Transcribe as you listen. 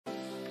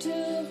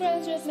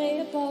friends just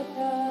made a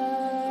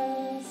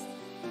podcast.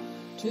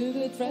 Two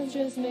good friends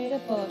just made a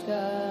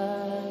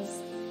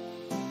podcast.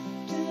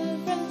 Two good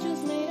friends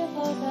just made a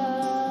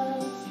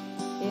podcast.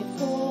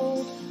 It's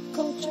called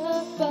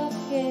Culture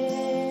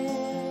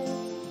Bucket.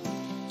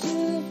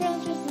 Two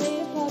friends just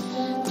made a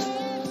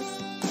podcast.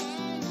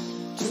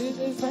 Two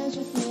good friends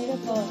just made a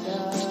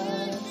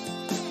podcast.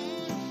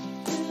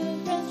 Two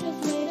good friends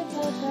just made a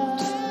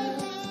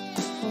podcast.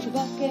 Culture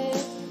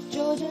Bucket,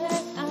 Georgia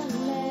and Alex.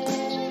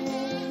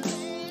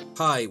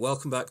 Hi,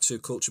 welcome back to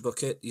Culture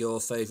Bucket,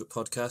 your favourite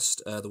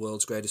podcast, the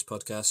world's greatest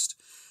podcast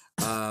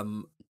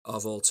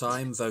of all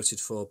time, voted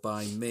for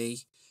by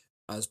me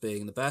as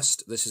being the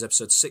best. This is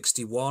episode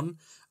 61.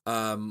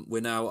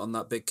 We're now on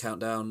that big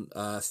countdown,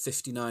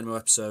 59 more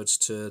episodes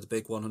to the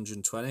big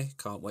 120.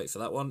 Can't wait for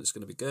that one. It's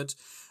going to be good.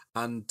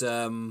 And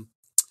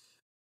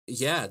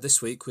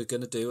this week we're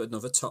going to do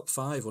another top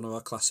five, one of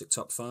our classic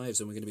top fives,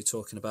 and we're going to be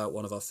talking about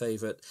one of our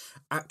favourite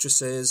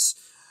actresses,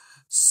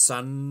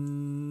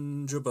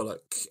 Sandra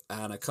Bullock,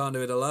 and I can't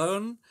do it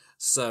alone,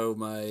 so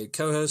my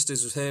co-host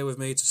is here with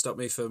me to stop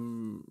me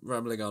from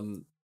rambling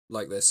on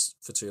like this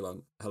for too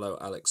long. Hello,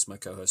 Alex, my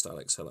co-host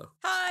Alex, hello.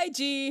 Hi,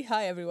 G.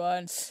 Hi,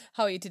 everyone.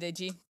 How are you today,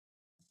 G?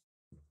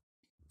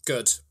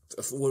 Good.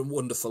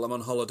 Wonderful. I'm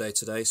on holiday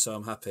today, so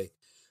I'm happy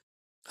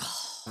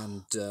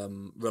and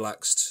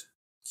relaxed,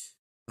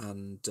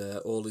 and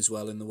all is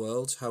well in the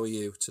world. How are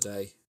you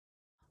today?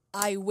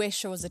 I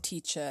wish I was a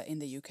teacher in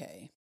the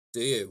UK. Do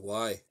you?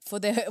 Why? For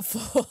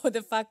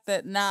the fact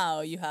that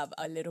now you have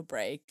a little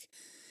break.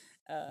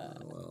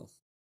 Well.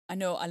 I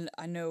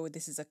know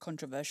this is a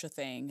controversial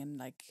thing, and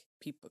like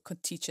people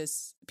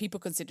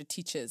consider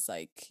teachers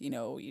like,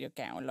 you're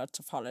getting lots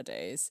of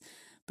holidays,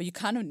 but you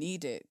kind of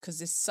need it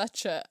because it's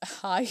such a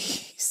high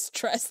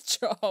stress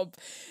job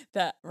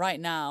that right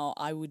now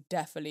I would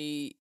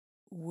definitely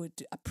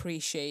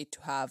appreciate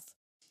to have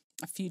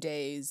a few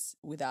days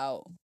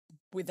without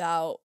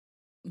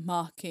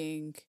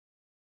marking,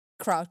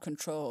 crowd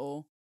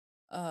control,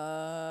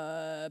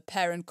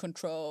 parent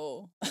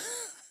control.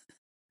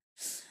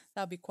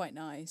 That'd be quite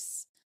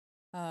nice.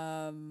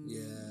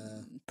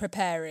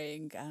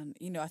 Preparing, and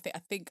I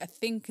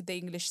think the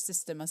English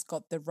system has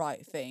got the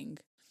right thing,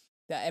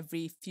 that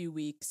every few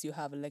weeks you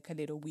have like a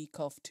little week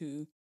off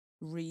to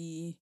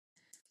rehumanize,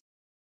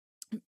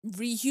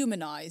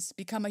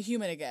 become a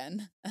human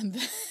again, and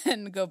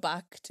then go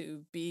back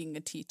to being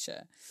a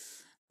teacher.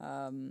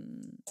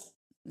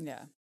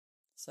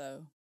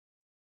 So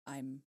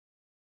I'm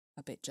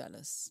a bit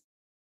jealous.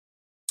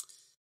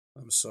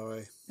 I'm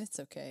sorry. It's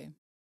okay.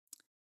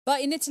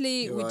 But in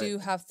Italy, You're we right. do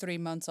have 3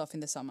 months off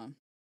in the summer,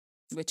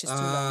 which is too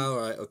long. All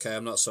right. Okay,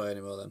 I'm not sorry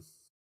anymore then.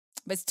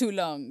 But it's too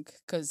long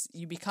because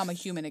you become a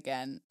human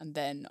again, and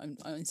then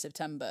in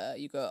September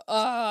you go,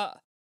 So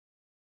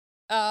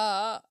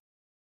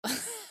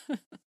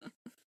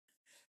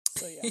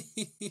yeah.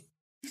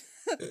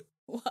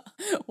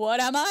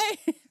 What am I?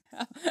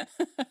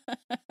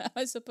 Am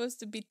I supposed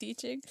to be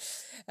teaching?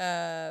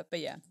 But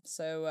yeah,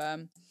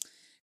 so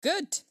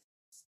good.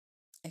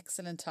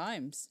 Excellent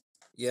times.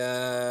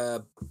 Yeah,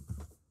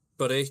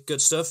 buddy,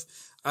 good stuff.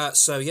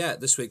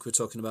 This week we're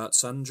talking about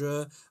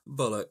Sandra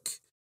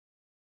Bullock.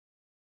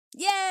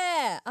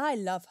 Yeah, I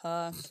love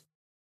her.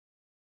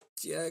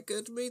 Yeah,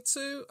 good, me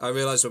too. I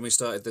realised when we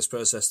started this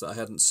process that I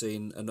hadn't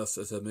seen enough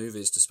of her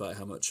movies, despite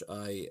how much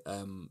I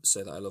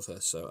say that I love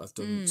her. So I've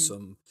done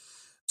some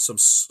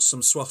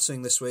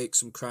swatting this week,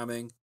 some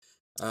cramming,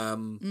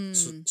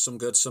 some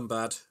good, some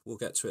bad. We'll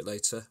get to it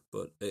later,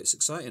 but it's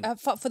exciting.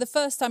 For the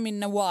first time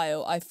in a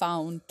while, I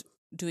found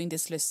doing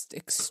this list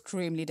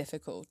extremely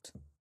difficult.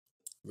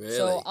 Really?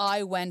 So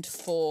I went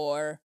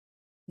for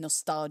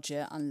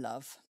nostalgia and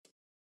love.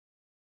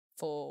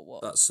 For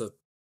what?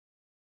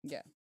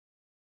 Yeah.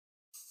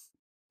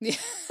 Yeah.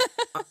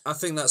 I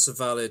think that's a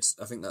valid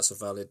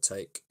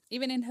take.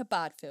 Even in her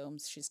bad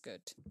films, she's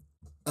good.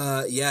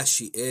 Yeah,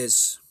 she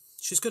is.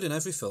 She's good in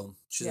every film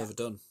she's ever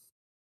done.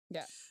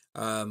 Yeah.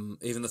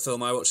 Even the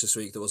film I watched this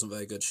week that wasn't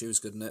very good, she was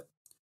good in it.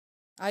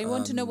 I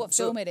want to know what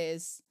film it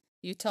is.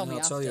 You tell me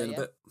after. I'll tell you in a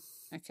bit.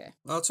 Okay.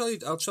 I'll tell you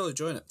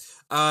during it.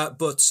 All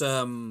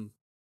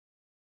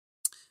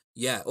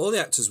the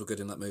actors were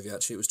good in that movie.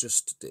 Actually, it was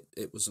just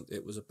it was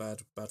a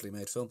badly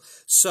made film.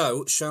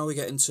 So, shall we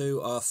get into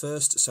our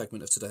first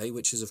segment of today,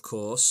 which is of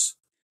course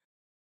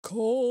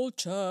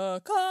Culture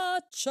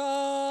Catch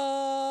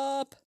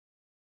Up.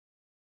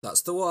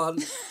 That's the one.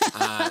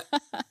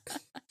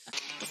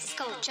 This is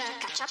Culture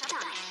Catch Up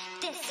time.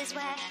 This is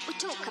where we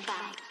talk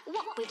about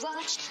what we've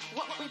watched,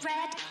 what we've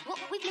read, what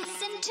we've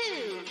listened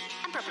to,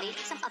 and probably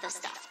some other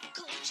stuff.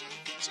 Culture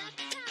Catch Up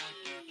time.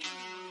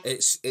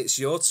 It's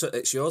your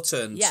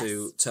turn Yes.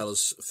 to tell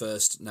us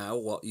first now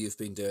what you've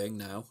been doing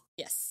now.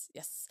 Yes.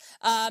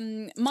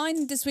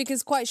 Mine this week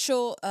is quite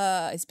short.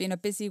 It's been a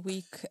busy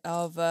week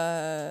of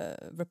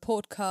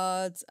report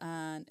cards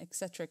and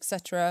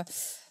etc.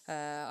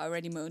 I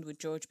already moaned with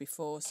George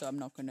before, so I'm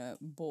not going to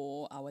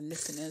bore our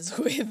listeners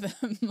with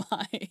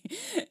my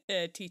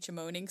teacher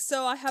moaning.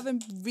 So I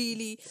haven't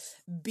really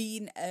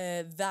been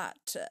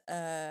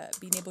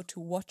been able to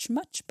watch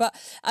much, but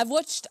I've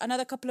watched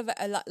another couple of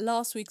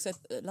last week I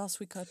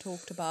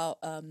talked about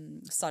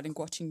starting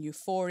watching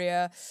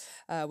Euphoria,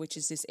 which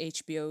is this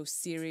HBO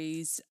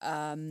series.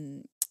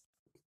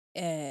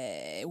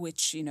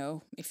 Which, you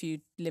know, if you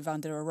live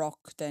under a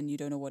rock, then you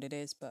don't know what it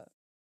is, but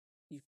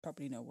you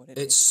probably know what it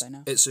is by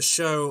now. It's a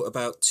show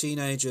about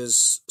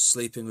teenagers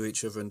sleeping with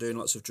each other and doing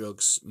lots of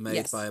drugs,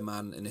 made by a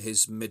man in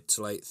his mid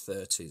to late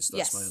 30s.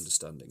 That's my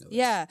understanding of it.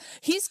 Yeah,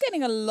 he's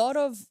getting a lot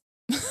of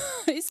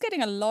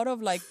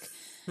like.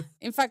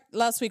 In fact,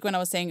 last week when I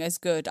was saying it's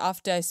good,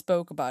 after I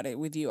spoke about it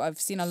with you, I've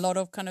seen a lot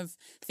of kind of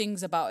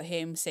things about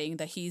him saying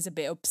that he's a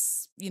bit,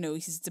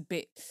 he's a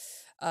bit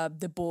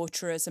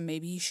debaucherous and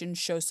maybe he shouldn't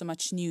show so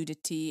much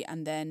nudity.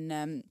 And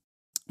then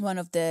one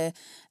of the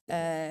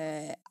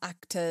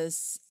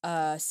actors,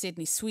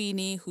 Sydney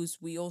Sweeney, who's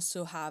we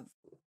also have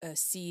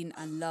seen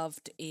and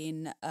loved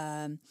in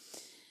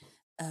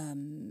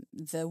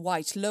The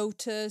White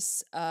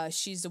Lotus.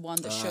 She's the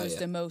one that shows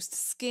the most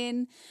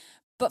skin.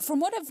 But from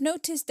what I've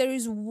noticed, there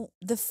is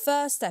the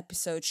first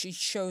episode, she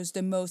shows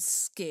the most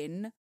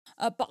skin.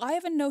 But I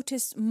haven't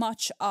noticed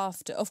much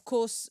after. Of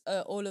course,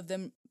 all of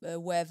them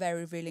wear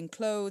very revealing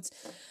clothes.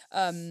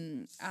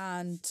 And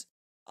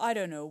I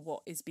don't know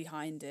what is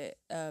behind it.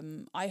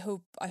 I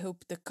hope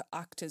the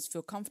actors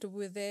feel comfortable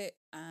with it.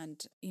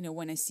 And, you know,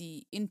 when I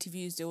see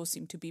interviews, they all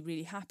seem to be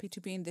really happy to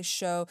be in this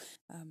show.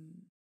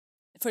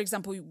 For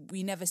example,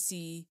 we never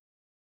see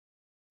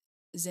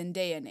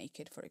Zendaya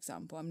naked, for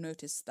example. I've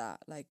noticed that,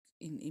 like,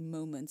 in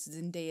moments,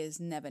 Zendaya is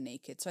never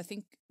naked. So I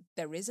think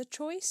there is a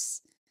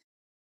choice.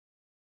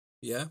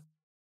 Yeah.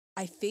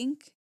 I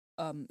think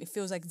it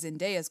feels like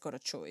Zendaya's got a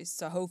choice.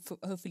 So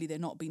hopefully they're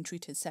not being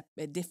treated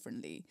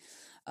differently.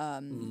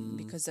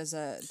 Because there's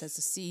a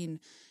scene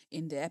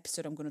in the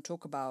episode I'm going to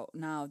talk about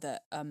now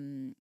that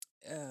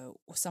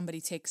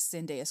somebody takes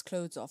Zendaya's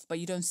clothes off, but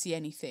you don't see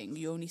anything.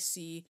 You only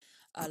see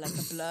like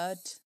a blurred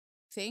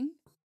thing.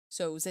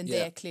 So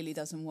Zendaya clearly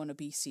doesn't want to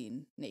be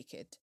seen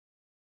naked.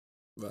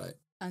 Right.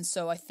 And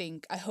so I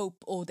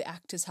hope all the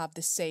actors have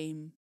the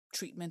same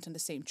treatment and the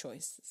same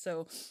choice.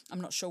 So I'm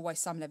not sure why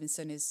Sam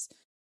Levinson is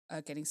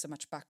getting so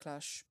much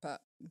backlash,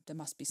 but there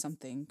must be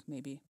something,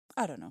 maybe.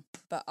 I don't know.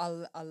 But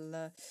I'll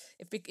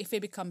if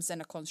it becomes then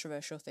a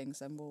controversial thing,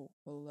 then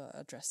we'll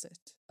address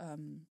it.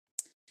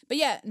 But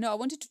yeah, no, I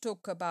wanted to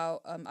talk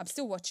about. I'm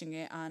still watching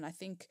it, and I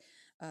think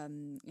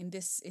in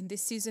this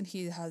season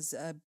he has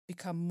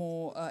become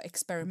more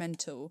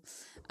experimental,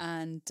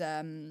 and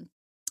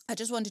I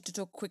just wanted to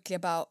talk quickly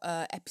about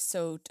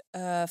episode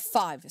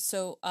 5.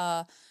 So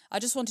I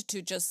just wanted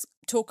to just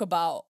talk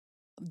about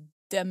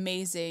the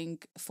amazing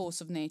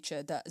force of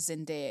nature that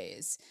Zendaya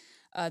is.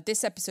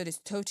 This episode is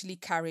totally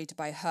carried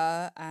by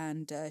her,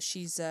 and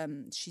she's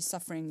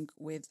suffering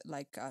with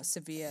like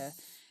severe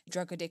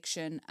drug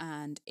addiction.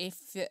 And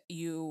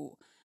even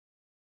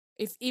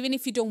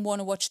if you don't want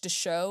to watch the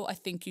show, I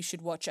think you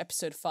should watch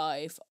episode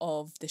 5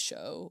 of the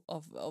show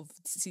of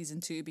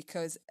season 2,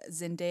 because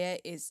Zendaya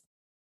is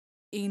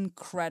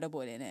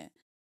incredible in it.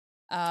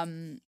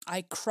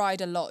 I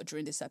cried a lot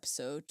during this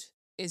episode.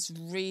 It's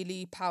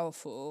really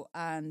powerful,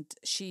 and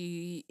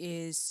she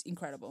is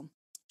incredible.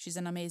 She's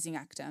an amazing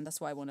actor, and that's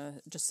why I want to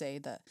just say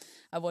that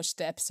I watched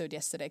the episode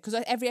yesterday, because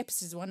every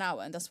episode is 1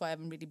 hour, and that's why I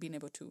haven't really been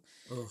able to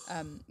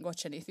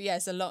watch anything. Yeah,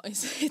 it's a lot.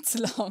 It's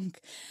long,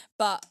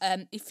 but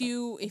if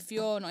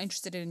you're not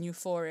interested in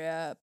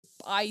Euphoria,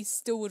 I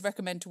still would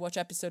recommend to watch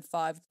episode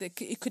 5.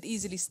 It could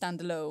easily stand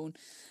alone,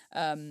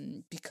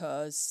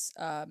 because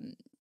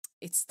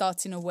it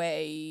starts in a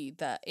way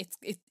that it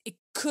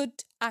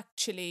could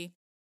actually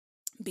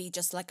be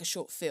just like a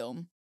short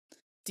film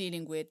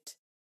dealing with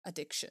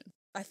addiction.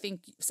 I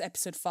think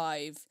episode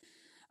 5,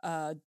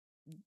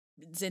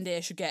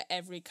 Zendaya should get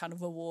every kind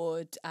of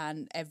award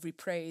and every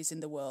praise in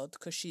the world,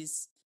 because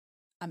she's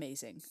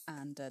amazing,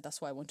 and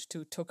that's why I wanted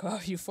to talk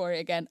about Euphoria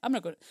again. I'm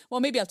not going to,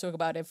 well, maybe I'll talk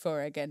about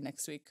Euphoria again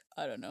next week.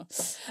 I don't know.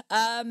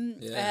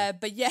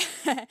 But yeah,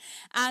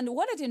 and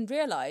what I didn't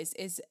realize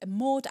is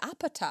Maud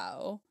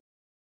Apatow,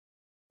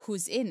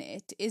 who's in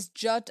it, is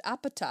Judd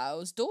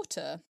Apatow's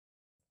daughter.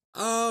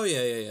 Oh,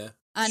 yeah.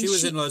 And she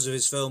was in loads of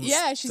his films.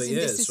 Yeah, she's in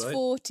years, This Is right?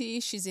 40.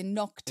 She's in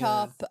Knocked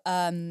Up.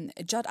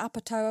 Judd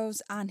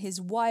Apatow's and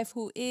his wife,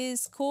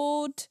 who's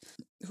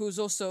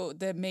also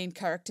the main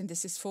character in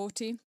This Is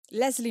 40,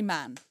 Leslie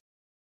Mann.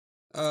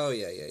 Oh,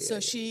 yeah.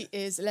 So she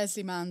is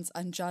Leslie Mann's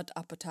and Judd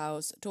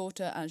Apatow's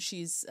daughter, and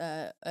she's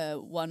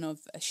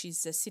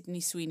she's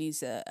Sydney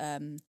Sweeney's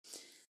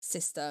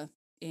sister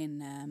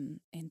in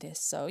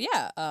this. So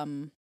yeah.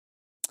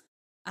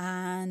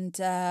 And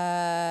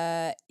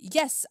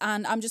yes,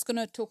 and I'm just going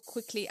to talk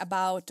quickly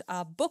about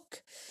a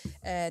book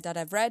that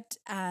I've read,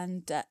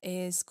 and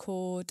is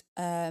called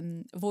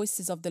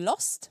Voices of the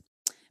Lost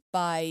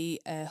by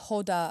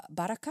Hoda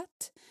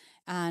Barakat.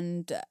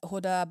 And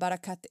Hoda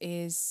Barakat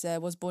is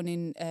a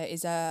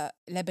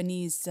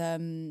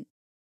Lebanese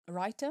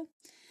writer,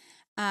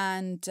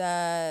 And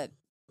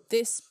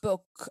this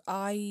book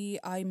I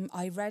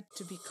read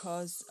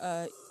because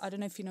I don't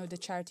know if you know the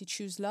charity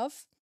Choose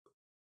Love.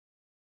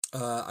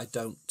 I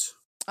don't.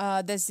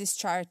 There's this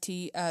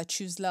charity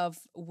Choose Love,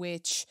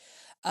 which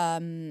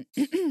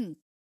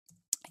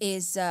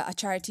is a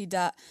charity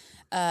that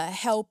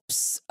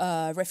helps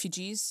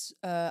refugees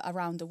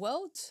around the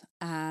world,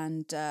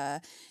 and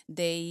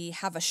they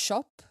have a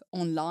shop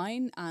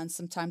online, and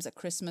sometimes at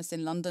Christmas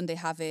in London they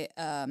have it.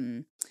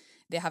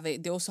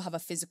 They also have a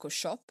physical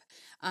shop,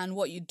 and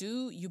what you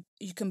do,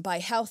 you can buy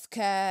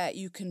healthcare,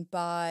 you can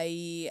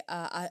buy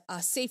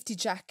a safety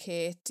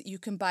jacket, you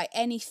can buy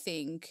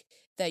anything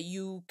that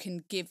you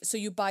can give. So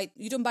you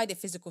don't buy the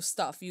physical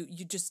stuff.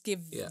 You just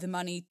give the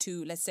money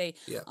to, let's say,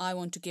 I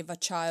want to give a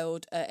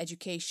child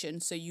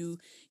education. So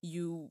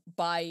you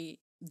buy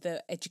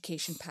the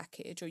education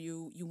package, or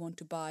you want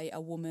to buy a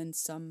woman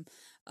some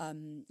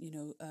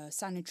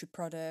sanitary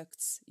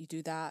products. You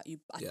do that.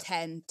 A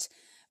tent,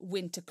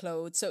 winter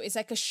clothes. So it's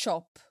like a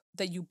shop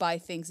that you buy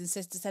things.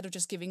 Instead of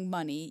just giving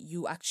money,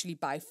 you actually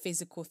buy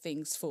physical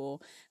things for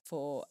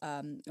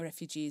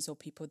refugees or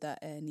people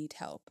that need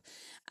help.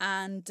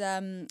 And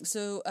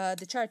so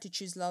the charity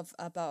Choose Love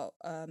about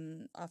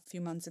a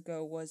few months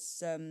ago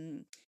was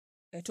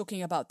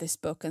talking about this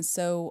book, and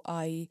so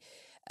I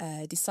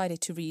decided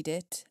to read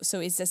it.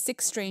 So it's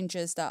 6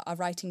 strangers that are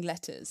writing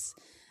letters,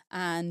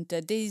 and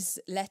these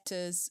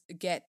letters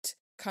get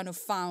kind of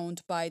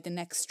found by the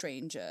next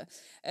stranger.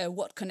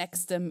 What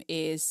connects them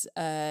is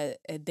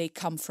they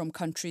come from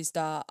countries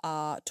that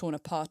are torn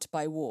apart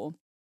by war,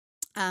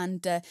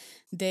 and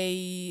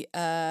they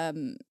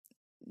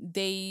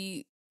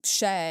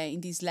share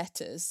in these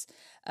letters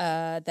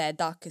their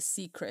darkest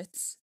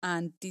secrets.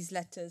 And these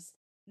letters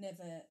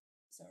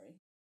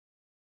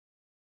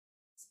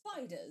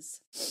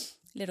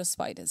little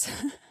spiders.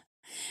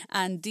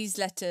 And these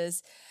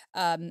letters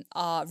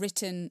are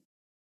written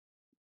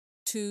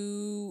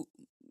to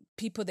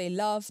people they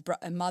love,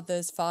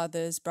 mothers,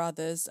 fathers,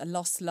 brothers, a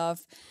lost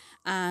love,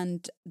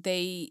 and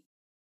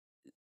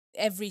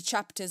every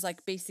chapter is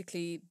like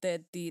basically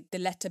the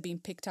letter being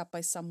picked up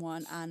by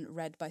someone and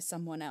read by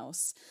someone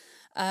else.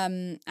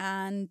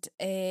 And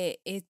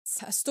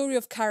it's a story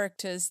of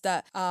characters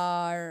that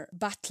are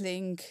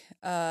battling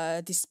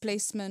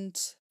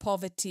displacement,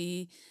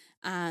 poverty,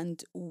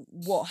 and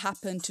what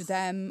happened to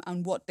them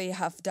and what they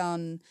have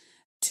done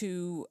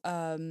to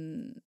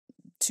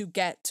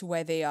get to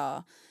where they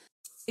are.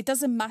 It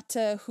doesn't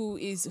matter who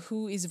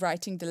is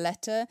writing the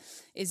letter.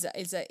 It's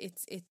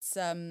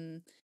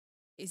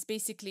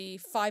basically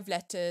 5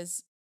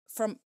 letters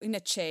from in a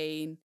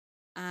chain,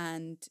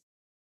 and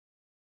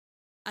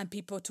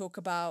people talk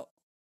about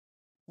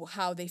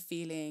how they're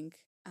feeling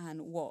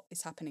and what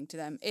is happening to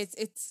them.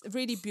 It's a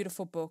really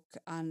beautiful book,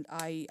 and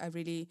I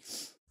really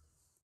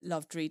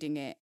loved reading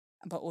it,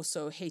 but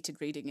also hated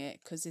reading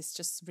it because it's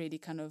just really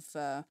kind of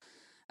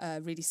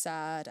really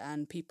sad.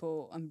 And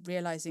I'm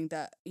realizing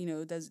that,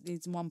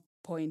 there's one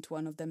point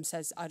one of them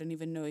says, I don't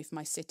even know if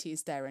my city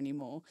is there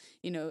anymore.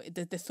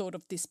 The thought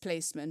of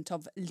displacement,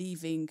 of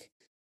leaving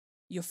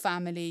your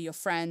family, your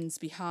friends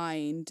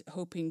behind,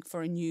 hoping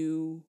for a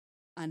new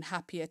and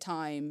happier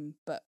time,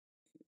 but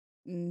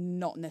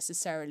not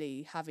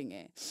necessarily having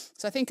it.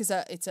 So I think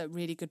it's a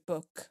really good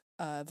book,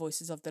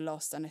 Voices of the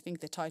Lost, and I think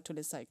the title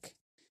is like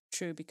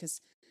true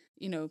because,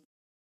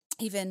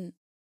 even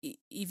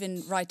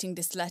writing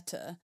this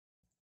letter,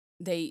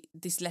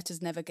 these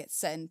letters never get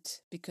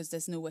sent because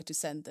there's nowhere to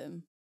send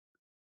them.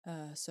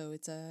 So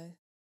it's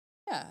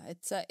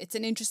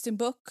an interesting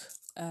book,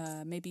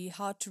 maybe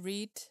hard to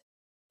read,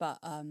 but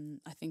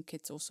I think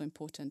it's also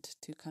important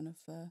to kind of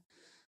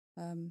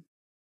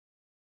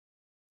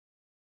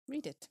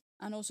read it.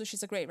 And also,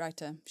 she's a great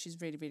writer. She's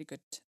really, really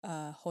good.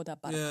 Hoda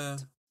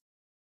Barakat.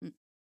 Yeah.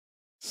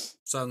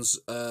 Sounds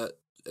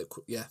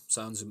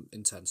sounds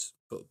intense,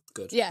 but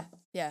good. Yeah.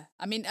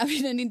 I'm in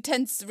an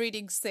intense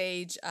reading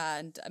stage,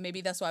 and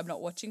maybe that's why I'm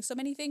not watching so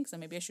many things, and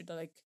maybe I should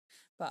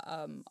but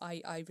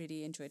I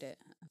really enjoyed it.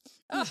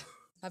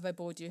 Have I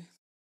bored you?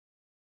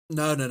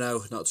 No, not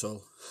at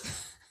all.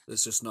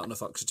 There's just not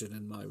enough oxygen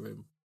in my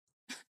room.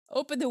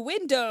 Open the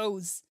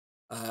windows.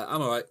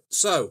 I'm all right.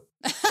 So.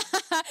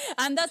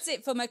 And that's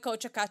it for my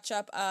culture catch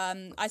up.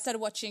 I started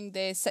watching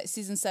the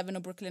season 7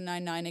 of Brooklyn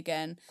Nine-Nine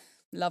again.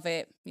 Love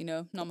it.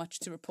 Not much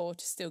to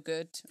report. Still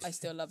good. I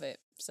still love it.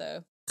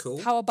 So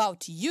cool. How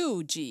about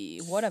you,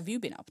 G? What have you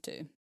been up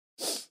to?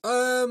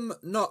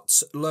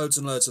 Not loads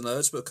and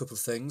loads, but a couple of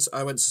things.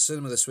 I went to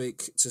cinema this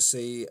week to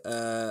see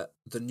the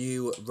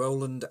new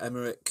Roland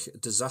Emmerich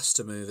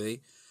disaster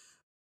movie,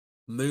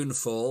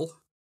 Moonfall.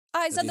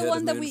 Is that the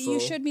one that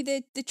you showed me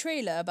the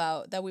trailer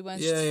about, that we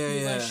weren't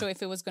sure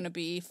if it was going to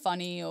be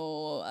funny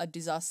or a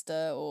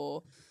disaster,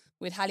 or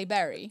with Halle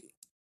Berry?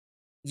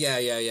 Yeah,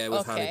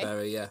 with Halle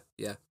Berry,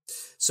 yeah.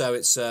 So it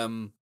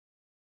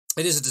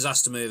is a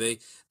disaster movie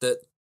that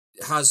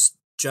has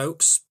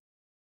jokes,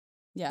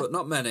 Yeah. but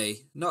not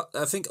many.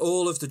 I think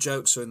all of the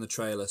jokes are in the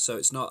trailer, so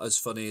it's not as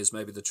funny as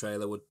maybe the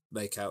trailer would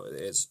make out it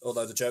is.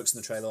 Although the jokes in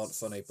the trailer aren't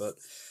funny, but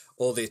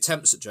all the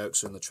attempts at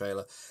jokes are in the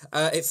trailer.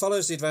 It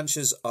follows the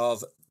adventures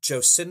of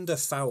Jocinda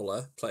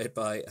Fowler, played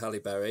by Halle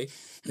Berry,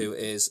 who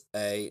is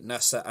a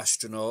NASA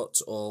astronaut,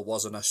 or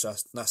was a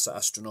NASA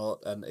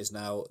astronaut, and is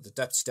now the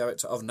deputy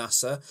director of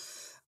NASA.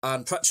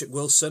 And Patrick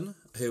Wilson,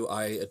 who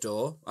I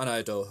adore, and I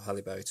adore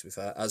Halle Berry, to be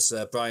fair, as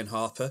Brian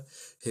Harper,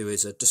 who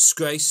is a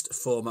disgraced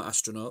former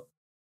astronaut.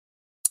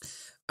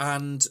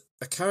 And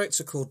a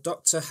character called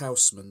Dr.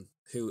 Houseman,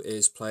 who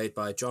is played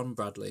by John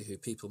Bradley, who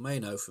people may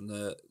know from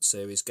the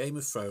series Game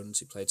of Thrones.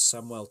 He played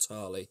Samwell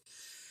Tarly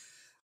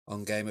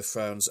on Game of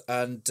Thrones.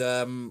 And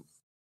the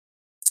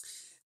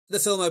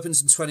film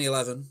opens in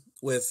 2011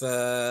 with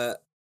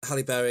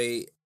Halle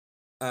Berry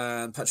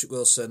and Patrick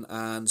Wilson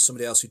and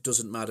somebody else who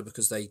doesn't matter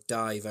because they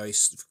die very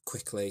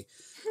quickly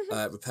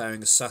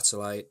repairing a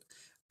satellite.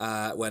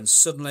 When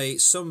suddenly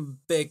some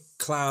big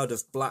cloud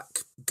of black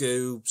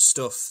goo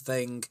stuff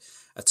thing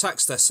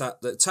attacks their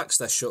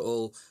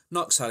shuttle,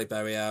 knocks Halle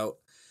Berry out.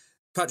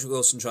 Patrick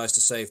Wilson tries to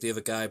save the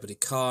other guy, but he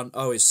can't.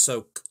 Oh, he's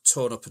so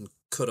torn up and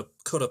cut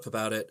up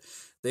about it.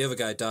 The other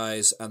guy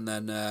dies, and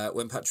then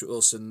when Patrick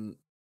Wilson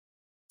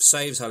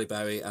saves Halle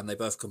Berry and they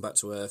both come back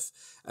to Earth,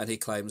 and he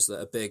claims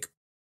that a big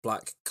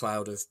black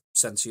cloud of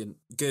sentient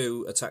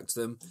goo attacked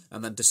them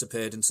and then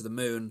disappeared into the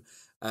moon,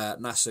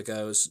 NASA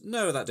goes,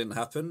 no, that didn't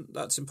happen.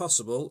 That's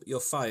impossible. You're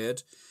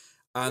fired.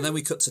 And then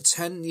we cut to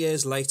 10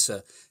 years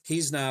later.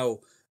 He's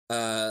now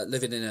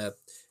living in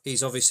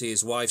he's obviously,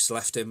 his wife's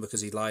left him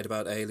because he lied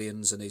about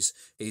aliens, and his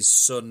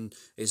son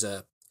is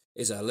a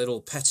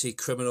little petty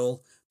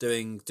criminal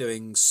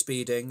doing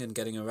speeding and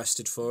getting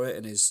arrested for it,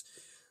 and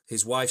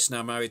his wife's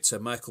now married to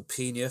Michael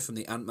Pena from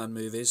the Ant-Man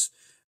movies,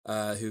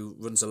 who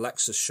runs a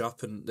Lexus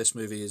shop, and this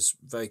movie is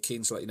very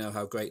keen to let you know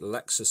how great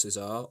Lexuses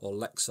are, or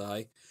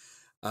Lexi,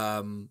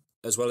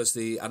 as well as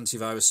the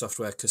antivirus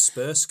software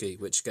Kaspersky,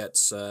 which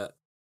gets a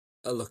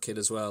look in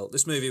as well.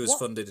 This movie was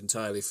funded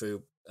entirely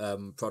through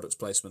product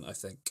placement, I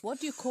think.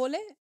 What do you call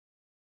it?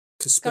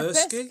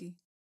 Kaspersky?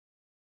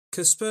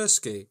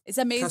 Kaspersky. It's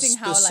amazing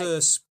how,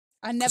 like,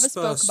 I never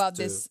spoke about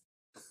this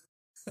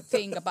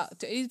thing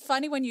about... It's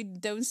funny when you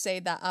don't say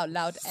that out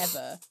loud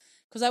ever.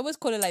 Because I always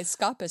call it like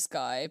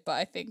Kaspersky, but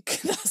I think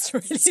that's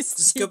really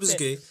stupid.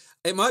 Kaspersky.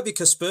 It might be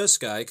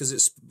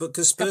Kaspersky but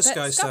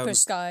Kaspersky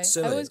sounds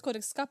silly. I always call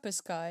it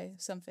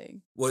Kaspersky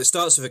something. Well, it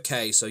starts with a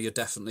K, so you're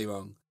definitely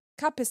wrong.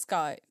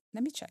 Kaspersky.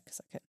 Let me check a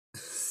second.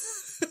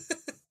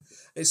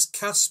 It's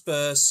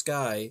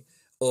Kaspersky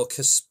or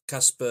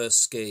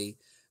Kaspersky.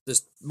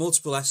 There's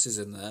multiple S's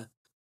in there.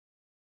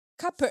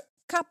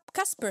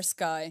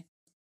 Kaspersky.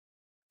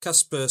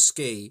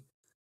 Kaspersky.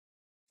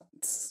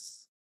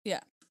 Yeah.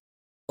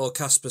 Or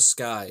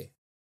Kaspersky.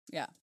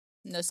 Yeah.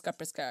 No,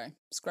 Kaspersky.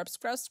 Scrap.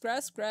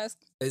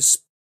 It's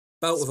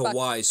spelled with a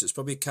Y, so it's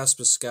probably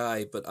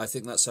Kaspersky, but I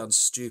think that sounds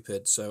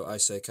stupid, so I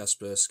say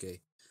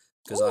Kaspersky.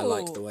 Because I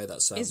like the way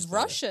that sounds. It's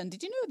Russian.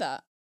 Did you know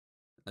that?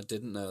 I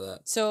didn't know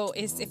that. So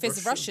if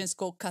it's Russian, it's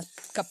called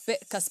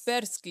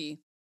Kaspersky.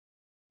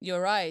 You're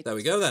right. There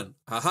we go then.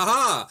 Ha ha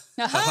ha!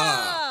 Ha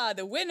ha!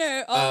 The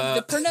winner of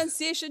the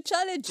pronunciation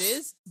challenge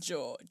is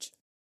George.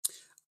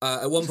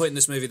 At one point in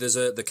this movie,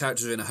 the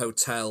characters are in a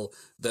hotel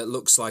that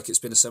looks like it's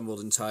been assembled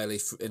entirely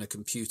in a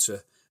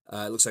computer.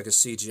 It looks like a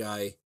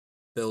CGI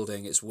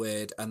building. It's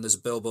weird. And there's a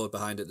billboard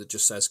behind it that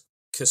just says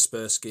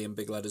Kaspersky in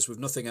big letters with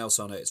nothing else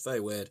on it. It's very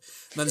weird.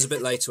 And then there's a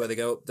bit later where they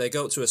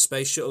go up to a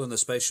space shuttle, and the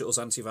space shuttle's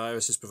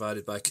antivirus is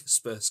provided by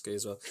Kaspersky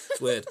as well.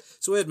 It's weird.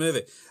 It's a weird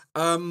movie.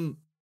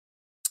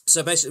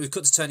 So basically, we've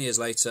cut to 10 years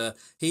later.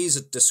 He's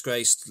a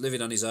disgraced,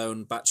 living on his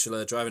own,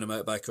 bachelor, driving a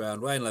motorbike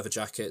around, wearing leather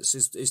jackets.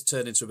 He's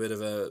turned into a bit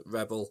of a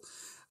rebel.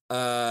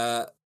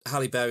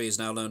 Halle Berry is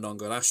now no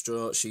longer an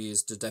astronaut. She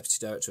is the deputy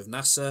director of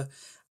NASA.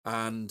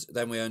 And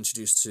then we are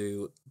introduced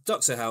to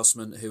Dr.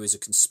 Houseman, who is a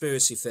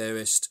conspiracy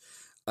theorist.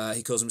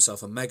 He calls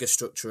himself a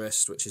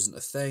megastructurist, which isn't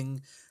a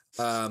thing.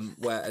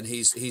 And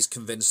he's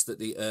convinced that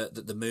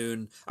the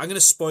moon. I'm going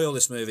to spoil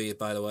this movie,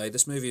 by the way.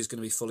 This movie is going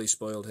to be fully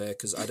spoiled here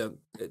because I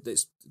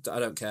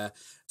don't care.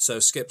 So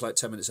skip like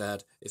 10 minutes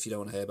ahead if you don't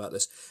want to hear about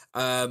this.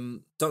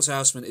 Dr.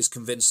 Houseman is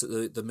convinced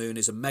that the moon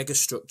is a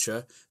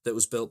megastructure that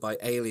was built by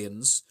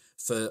aliens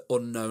for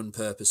unknown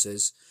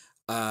purposes,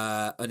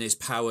 and is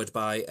powered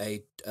by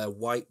a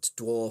white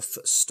dwarf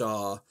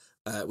star.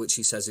 Which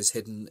he says is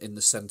hidden in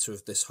the center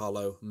of this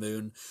hollow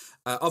moon.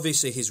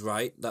 Obviously, he's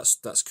right.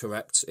 That's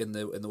correct in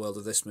the world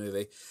of this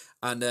movie,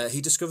 and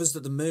he discovers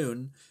that the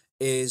moon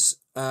is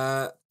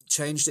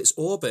changed its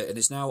orbit and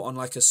is now on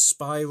like a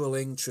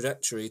spiraling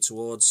trajectory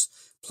towards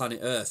planet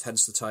Earth.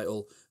 Hence the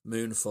title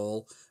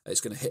Moonfall.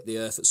 It's going to hit the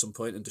Earth at some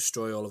point and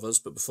destroy all of us.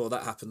 But before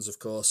that happens, of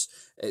course,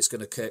 it's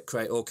going to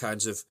create all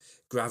kinds of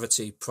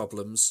gravity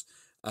problems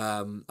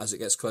as it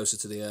gets closer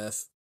to the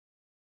Earth.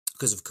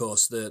 Because, of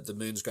course, the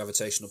moon's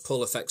gravitational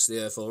pull affects the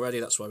Earth already.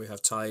 That's why we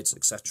have tides,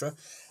 etc.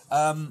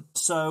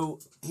 So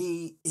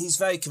he's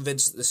very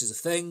convinced that this is a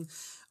thing.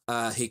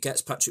 He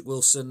gets Patrick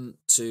Wilson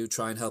to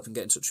try and help him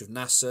get in touch with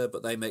NASA,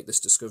 but they make this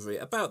discovery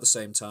about the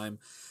same time,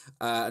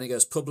 and it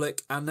goes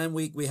public. And then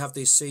we have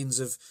these scenes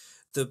of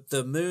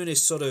the moon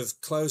is sort of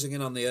closing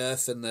in on the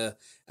Earth, and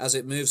as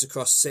it moves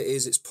across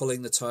cities, it's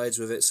pulling the tides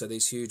with it. So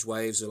these huge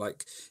waves are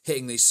like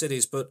hitting these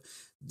cities, but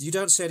you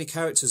don't see any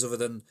characters other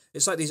than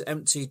it's like these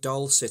empty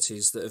doll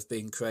cities that have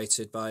been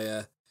created by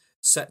a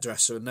set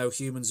dresser, and no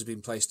humans have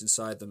been placed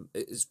inside them.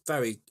 It's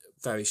very,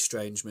 very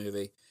strange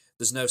movie.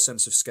 There's no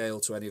sense of scale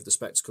to any of the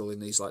spectacle in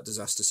these like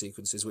disaster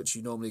sequences, which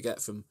you normally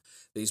get from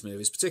these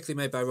movies, particularly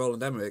made by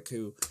Roland Emmerich,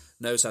 who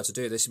knows how to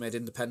do this. He made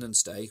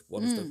Independence Day,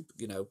 one of the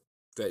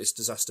greatest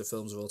disaster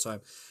films of all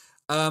time.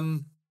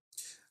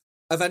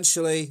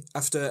 Eventually,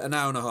 after an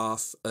hour and a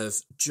half of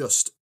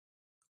just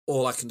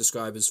all I can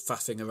describe as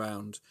faffing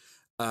around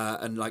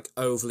and like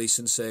overly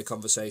sincere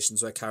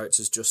conversations where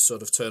characters just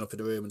sort of turn up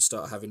in a room and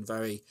start having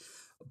very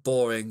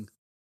boring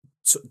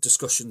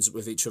discussions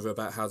with each other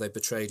about how they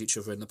betrayed each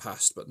other in the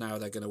past, but now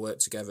they're going to work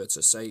together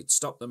to say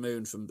stop the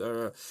moon from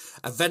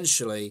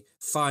eventually,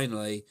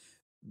 finally,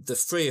 the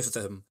three of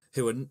them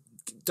who are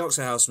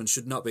Dr. Houseman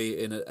should not be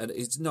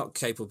he's not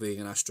capable of being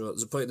an astronaut.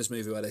 There's a point in this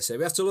movie where they say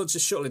we have to launch a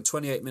shuttle in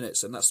 28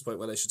 minutes, and that's the point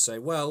where they should say,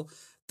 well,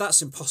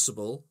 that's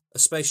impossible. A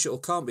space shuttle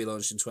can't be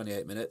launched in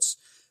 28 minutes,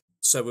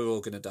 so we're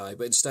all going to die.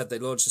 But instead, they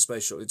launch the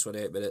space shuttle in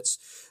 28 minutes.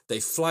 They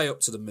fly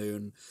up to the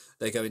moon.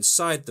 They go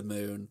inside the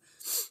moon,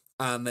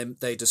 and then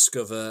they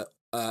discover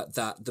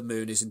that the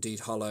moon is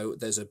indeed hollow.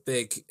 There's a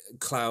big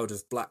cloud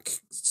of black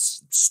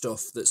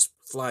stuff that's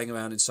flying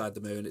around inside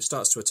the moon. It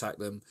starts to attack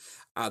them,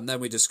 and then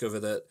we discover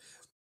that.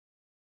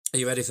 Are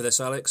you ready for this,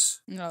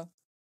 Alex? No.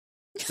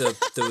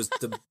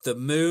 The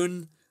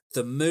moon.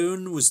 The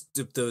moon was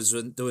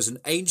there was an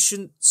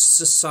ancient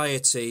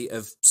society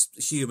of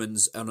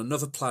humans on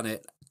another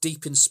planet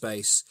deep in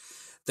space.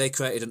 They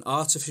created an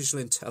artificial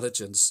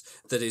intelligence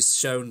that is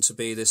shown to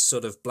be this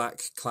sort of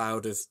black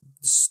cloud of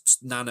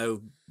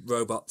nano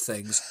robot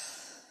things.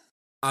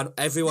 And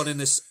everyone in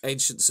this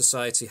ancient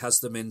society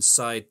has them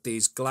inside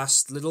these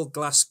little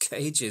glass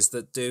cages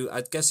that do,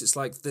 I guess it's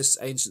like this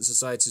ancient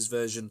society's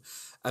version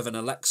of an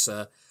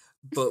Alexa,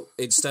 but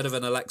instead of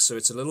an Alexa,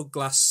 it's a little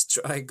glass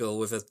triangle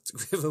with a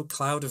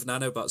cloud of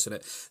nanobots in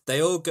it.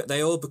 They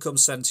all become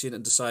sentient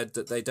and decide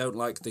that they don't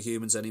like the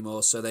humans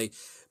anymore, so they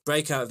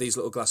break out of these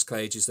little glass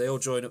cages. They all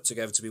join up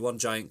together to be one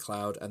giant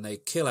cloud, and they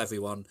kill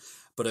everyone.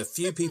 But a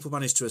few people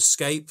manage to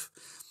escape,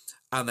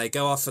 and they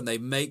go off and they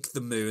make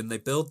the moon. They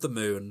build the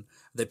moon.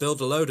 They build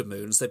a load of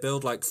moons. They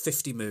build like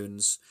 50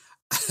 moons.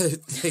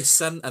 They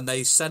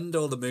send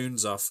all the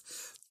moons off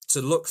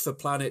to look for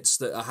planets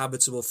that are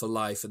habitable for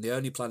life, and the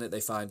only planet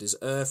they find is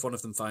Earth. One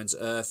of them finds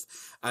Earth,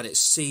 and it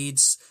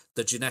seeds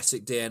the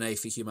genetic DNA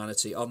for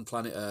humanity on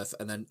planet Earth,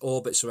 and then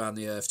orbits around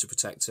the Earth to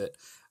protect it.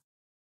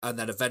 And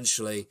then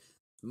eventually,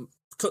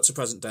 cut to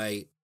present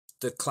day,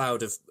 the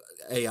cloud of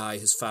AI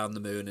has found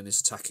the moon and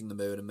is attacking the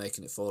moon and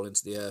making it fall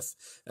into the Earth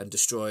and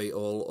destroy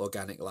all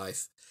organic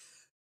life.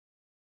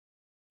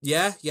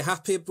 Yeah, you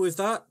happy with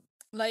that?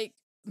 Like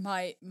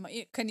my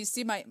can you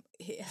see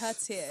it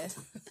hurts here?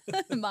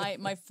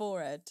 my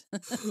forehead.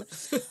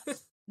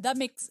 That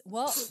makes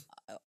it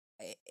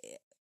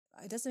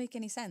doesn't make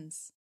any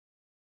sense.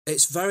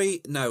 It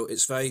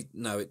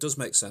does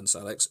make sense,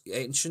 Alex.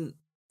 Ancient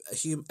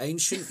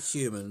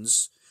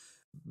humans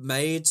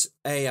made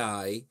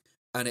AI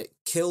and it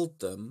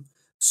killed them,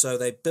 so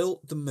they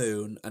built the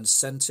moon and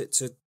sent it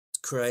to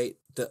create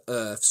the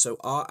Earth. So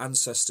our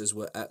ancestors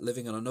were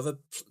living on another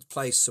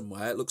place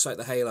somewhere. It looks like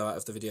the Halo out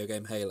of the video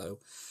game Halo.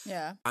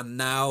 Yeah. And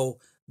now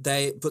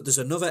but there's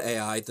another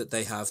AI that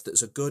they have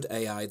that's a good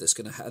AI that's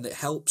going to, and it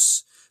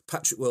helps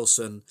Patrick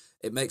Wilson.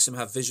 It makes him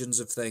have visions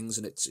of things,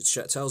 and it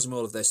tells him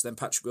all of this. Then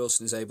Patrick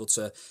Wilson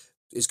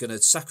is going to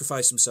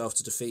sacrifice himself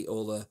to defeat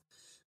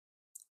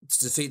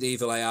the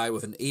evil AI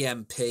with an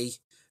EMP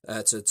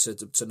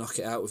to knock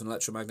it out with an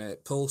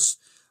electromagnetic pulse.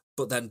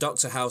 But then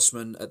Dr.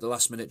 Houseman at the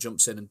last minute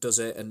jumps in and does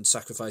it and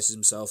sacrifices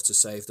himself to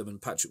save them.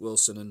 And Patrick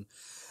Wilson and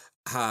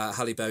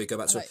Halle Berry go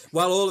back to it.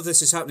 While all of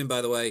this is happening,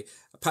 by the way,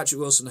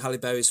 Patrick Wilson and Halle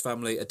Berry's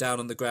family are down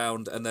on the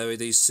ground, and there are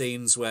these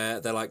scenes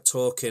where they're like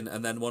talking,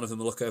 and then one of them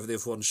will look over the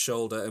other one's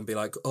shoulder and be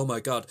like, "Oh my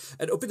God!"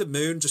 And up in the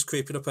moon, just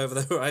creeping up over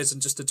the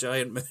horizon, just a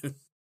giant moon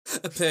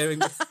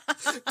appearing,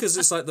 because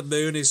it's like the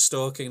moon is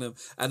stalking them,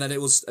 and then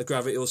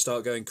gravity will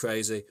start going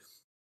crazy.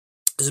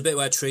 There's a bit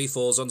where a tree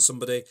falls on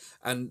somebody,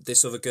 and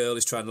this other girl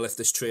is trying to lift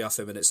this tree off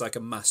him, and it's like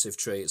a massive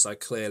tree. It's like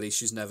clearly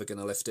she's never going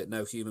to lift it.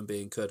 No human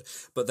being could.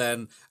 But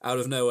then out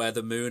of nowhere,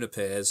 the moon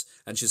appears,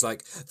 and she's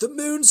like, "The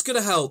moon's going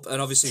to help."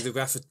 And obviously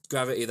the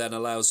gravity then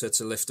allows her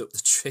to lift up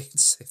the tree and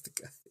save the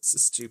guy. It's a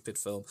stupid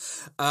film.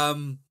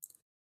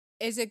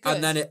 Is it good?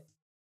 And then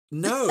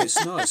no,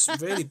 it's not. It's a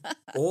really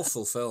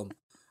awful film.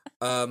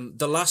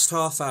 The last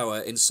half hour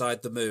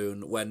inside the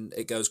moon, when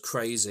it goes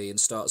crazy and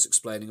starts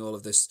explaining all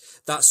of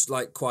this, that's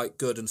like quite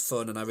good and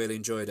fun, and I really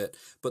enjoyed it.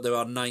 But there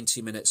are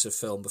 90 minutes of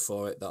film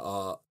before it that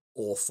are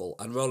awful,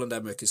 and Roland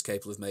Emmerich is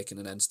capable of making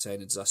an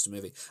entertaining disaster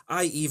movie.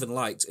 I even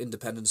liked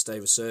Independence Day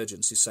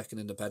Resurgence, his second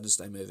Independence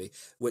Day movie,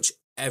 which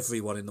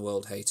everyone in the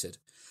world hated.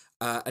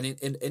 And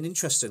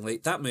interestingly,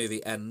 that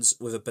movie ends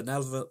with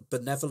a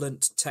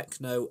benevolent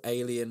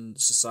techno-alien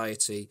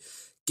society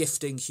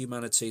gifting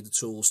humanity the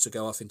tools to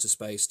go off into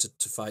space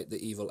to fight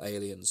the evil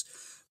aliens,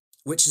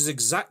 which is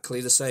exactly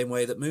the same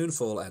way that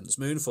Moonfall ends.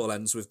 Moonfall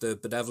ends with the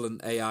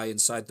benevolent AI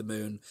inside the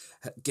moon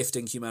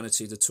gifting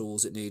humanity the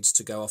tools it needs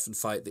to go off and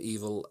fight the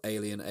evil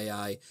alien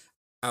AI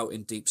out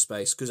in deep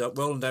space. Because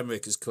Roland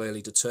Emmerich is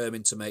clearly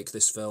determined to make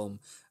this film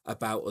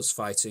about us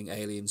fighting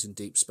aliens in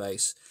deep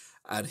space.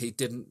 And he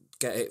didn't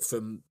get it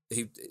from...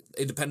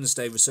 Independence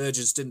Day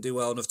Resurgence didn't do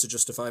well enough to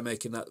justify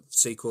making that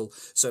sequel.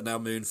 So now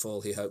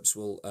Moonfall, he hopes,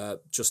 will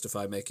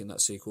justify making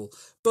that sequel.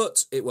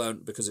 But it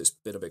won't, because it's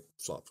been a big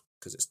flop,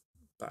 because it's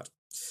bad.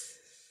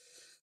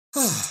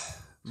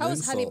 How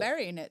was Halle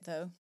Berry in it,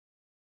 though?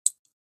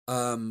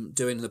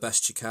 Doing the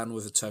best she can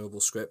with a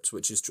terrible script,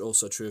 which is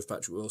also true of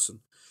Patrick Wilson.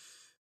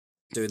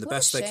 Doing the What a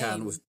best they shame.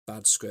 can with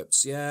bad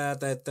scripts. Yeah,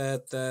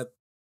 they're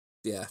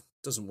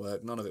doesn't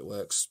work. None of it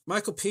works.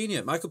 Michael Pena,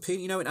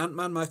 you know, in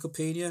Ant-Man, Michael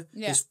Pena,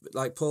 Yeah. he's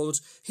like Paul Rudd.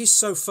 He's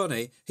so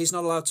funny. He's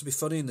not allowed to be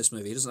funny in this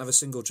movie. He doesn't have a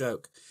single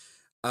joke.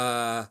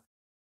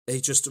 He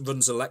just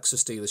runs a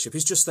Lexus dealership.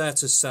 He's just there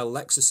to sell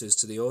Lexuses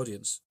to the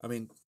audience. I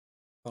mean,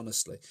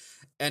 honestly.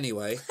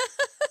 Anyway.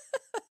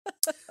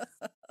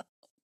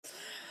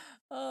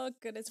 Oh,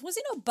 goodness. Was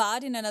he not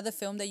bad in another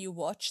film that you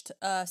watched?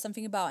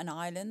 Something about an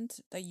island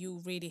that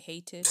you really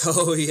hated?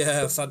 Oh,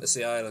 yeah,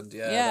 Fantasy Island.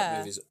 Yeah, Yeah. that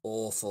movie's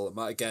awful.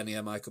 Again,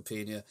 yeah, Michael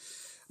Pena.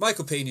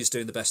 Michael Pena's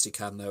doing the best he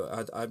can, though.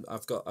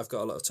 I've got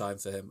a lot of time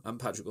for him. And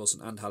Patrick Wilson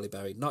and Halle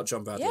Berry. Not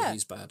John Bradley. Yeah.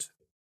 He's bad.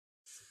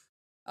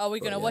 Oh, we're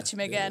going to yeah, watch him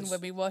it again is.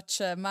 when we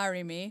watch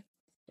Marry Me.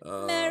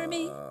 Marry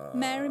me,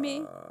 marry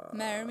me,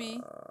 marry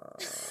me.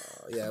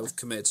 Yeah, we've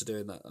committed to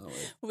doing that, aren't we?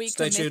 We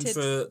Stay tuned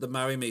committed. for the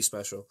Marry Me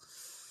special.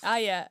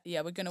 Yeah,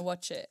 we're going to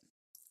watch it.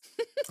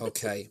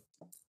 Okay.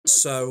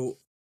 So,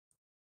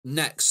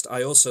 next,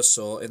 I also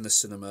saw in the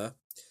cinema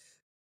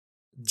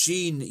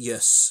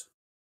Genius.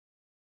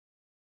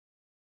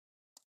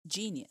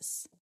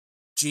 Genius.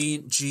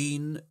 Gene,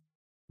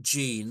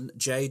 Jen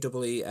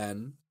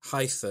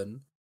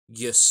hyphen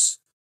Yus,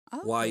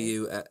 Oh.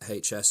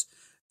 YUHS,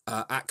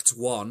 Act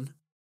 1,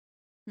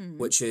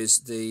 which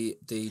is the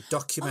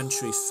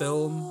documentary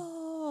film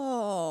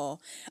Oh,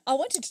 I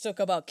wanted to talk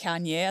about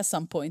Kanye at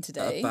some point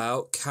today.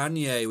 about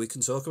Kanye. We can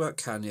talk about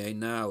Kanye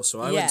now. So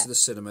I went Yeah. to the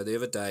cinema the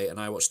other day and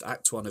I watched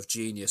Act 1 of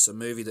Genius, a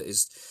movie that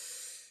is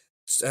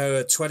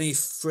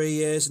 23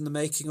 years in the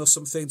making or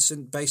something,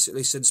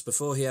 basically since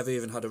before he ever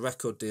even had a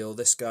record deal.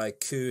 This guy,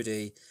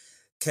 Coody,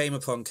 came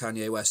upon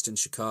Kanye West in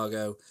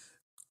Chicago,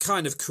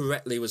 kind of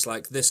correctly was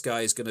like, this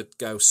guy is going to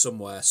go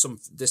somewhere.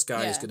 This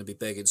guy is Yeah. going to be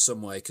big in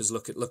some way, because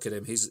look at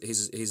him. He's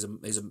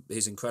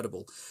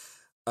incredible.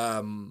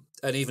 And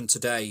even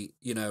today,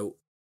 you know,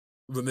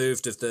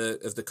 removed of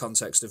the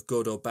context of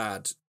good or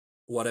bad,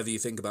 whatever you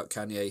think about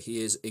Kanye,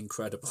 he is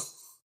incredible.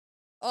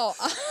 Oh,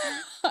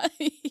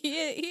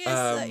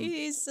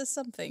 he is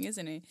something,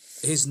 isn't he?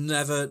 He's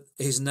never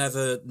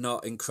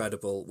not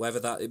incredible. Whether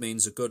that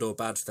means a good or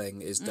bad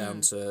thing is down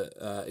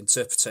to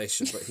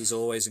interpretation, but he's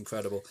always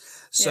incredible.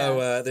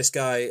 So this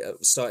guy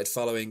started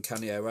following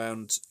Kanye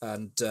around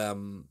and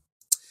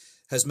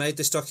has made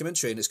this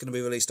documentary, and it's going to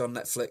be released on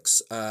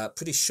Netflix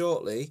pretty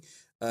shortly.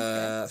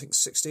 I think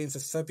 16th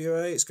of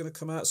February it's going to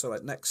come out, so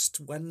like next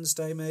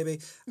Wednesday maybe,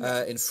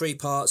 in 3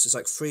 parts. It's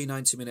like 3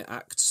 90-minute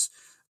acts.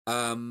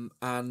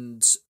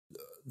 And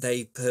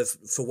they have,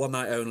 for one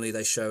night only,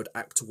 they showed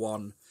Act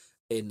 1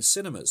 in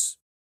cinemas.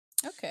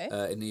 Okay.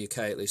 In the UK,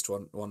 at least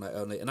one night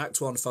only. And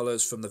Act 1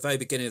 follows from the very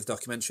beginning of the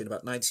documentary in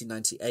about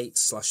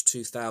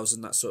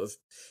 1998/2000, that sort of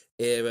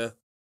era,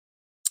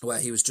 where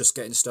he was just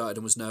getting started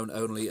and was known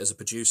only as a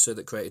producer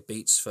that created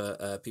beats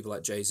for people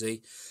like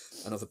Jay-Z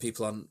and other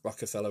people on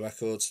Rockefeller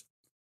Records.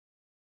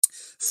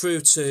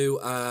 Through to,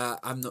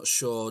 I'm not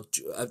sure,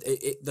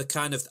 the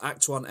kind of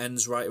Act 1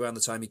 ends right around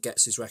the time he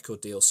gets his record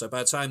deal. So by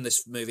the time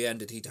this movie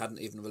ended, he hadn't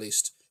even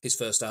released his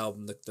first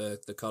album,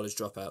 the College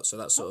Dropout. So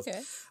that's sort of,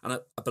 and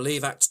I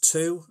believe Act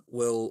 2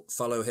 will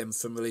follow him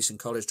from releasing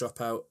College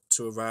Dropout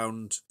to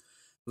around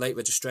Late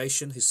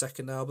Registration, his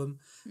second album.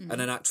 And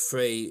then Act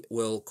 3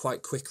 will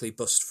quite quickly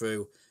bust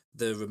through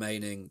the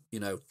remaining,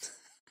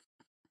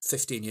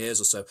 15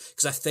 years or so.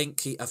 Because I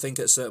think at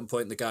a certain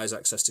point, the guy's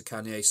access to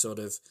Kanye sort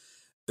of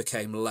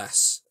became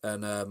less,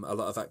 and a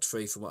lot of Act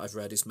 3, from what I've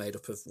read, is made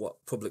up of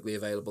what publicly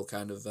available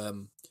kind of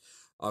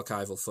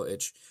archival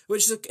footage,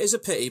 which is a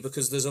pity,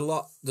 because there's a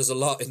lot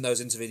in those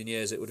intervening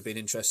years it would have been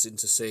interesting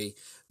to see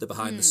the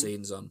behind the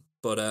scenes on.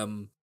 But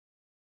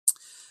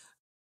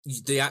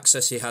the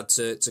access he had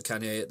to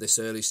Kanye at this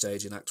early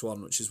stage in Act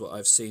 1, which is what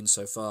I've seen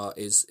so far,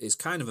 is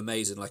kind of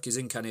amazing. Like, he's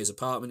in Kanye's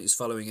apartment, he's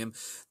following him.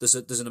 There's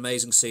an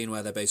amazing scene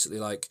where they're basically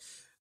like,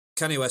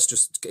 Kanye West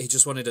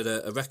just wanted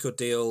a record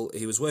deal.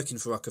 He was working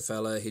for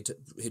Rockefeller. He'd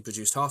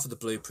produced half of the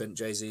Blueprint,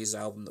 Jay-Z's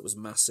album that was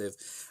massive,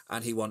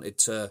 and he wanted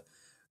to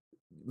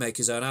make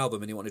his own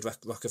album, and he wanted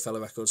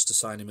Rockefeller Records to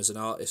sign him as an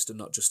artist and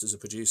not just as a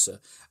producer.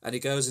 And he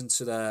goes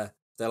into they're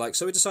like,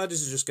 so we decided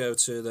to just go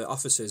to the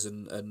offices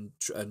and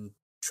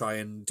try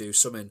and do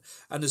something.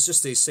 And there's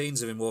just these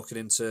scenes of him walking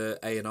into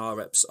A&R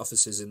reps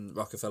offices in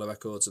Rockefeller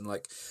Records and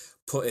like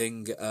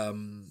putting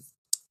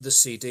the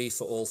CD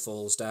for All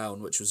Falls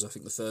Down, which was I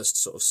think the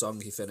first sort of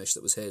song he finished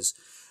that was his,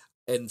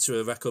 into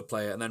a record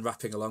player and then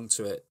rapping along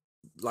to it,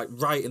 like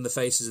right in the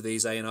faces of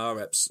these A&R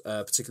reps,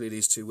 particularly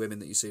these two women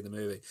that you see in the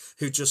movie,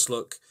 who just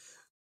look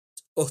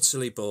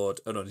utterly bored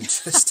and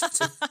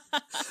uninterested.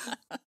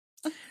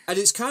 And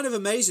it's kind of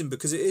amazing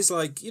because it is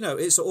like, you know,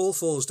 it's All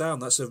Falls Down.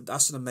 That's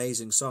an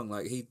amazing song.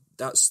 Like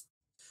that's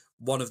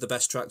one of the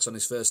best tracks on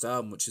his first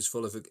album, which is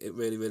full of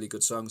really, really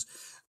good songs.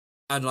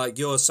 And like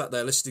you're sat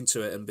there listening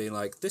to it and being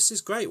like, this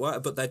is great. Why?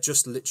 But they're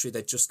just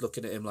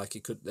looking at him like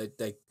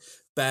they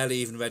barely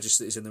even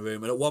register that he's in the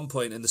room. And at one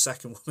point in the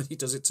second one he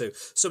does it too,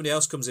 somebody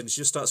else comes in and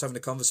she just starts having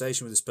a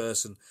conversation with this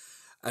person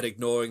and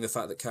ignoring the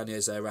fact that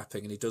Kanye's there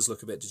rapping, and he does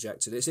look a bit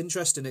dejected. It's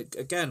interesting.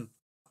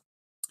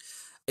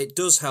 It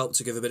does help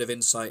to give a bit of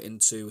insight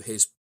into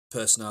his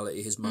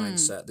personality, his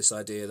mindset, this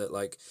idea that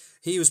like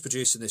he was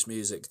producing this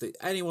music that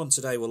anyone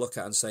today will look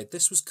at and say,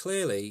 this was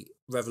clearly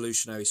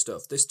revolutionary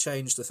stuff. This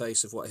changed the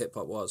face of what hip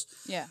hop was.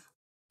 Yeah.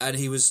 And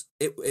it was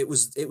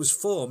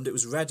formed, it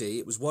was ready,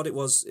 it was what it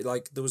was,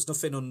 like there was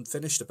nothing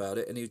unfinished about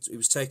it, and he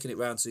was taking it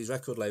round to these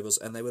record labels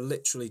and they were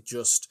literally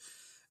just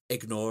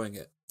ignoring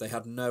it. They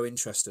had no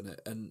interest in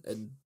it.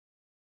 And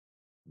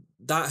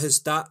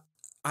that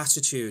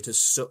attitude has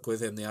stuck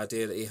with him. The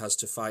idea that he has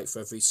to fight for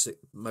every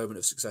moment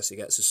of success he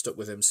gets has stuck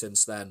with him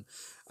since then.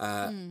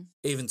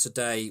 Even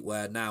today,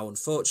 where now,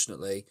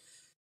 unfortunately,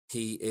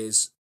 he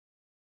is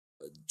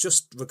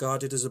just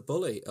regarded as a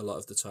bully a lot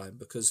of the time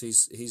because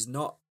he's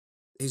not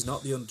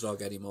the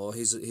underdog anymore.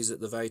 He's at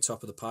the very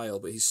top of the pile,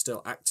 but he's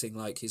still acting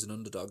like he's an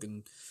underdog,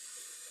 and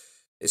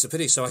it's a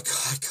pity. So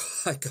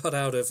I got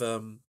out of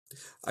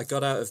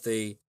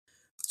the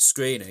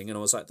screening and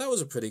I was like, that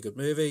was a pretty good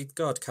movie.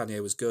 God,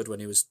 Kanye was good when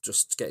he was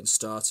just getting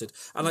started.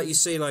 And like you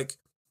see, like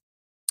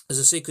there's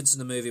a sequence in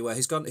the movie where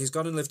he's gone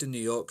and lived in New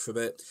York for a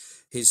bit.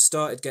 He's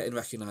started getting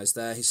recognised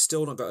there. He's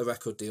still not got a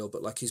record deal,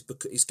 but like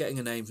he's getting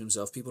a name for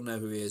himself. People know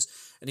who he is.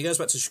 And he goes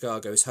back to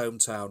Chicago, his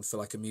hometown, for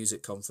like a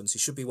music conference. He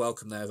should be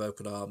welcomed there with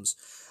open arms.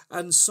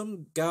 And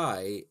some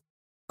guy,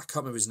 I can't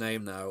remember his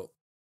name now,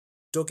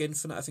 Doug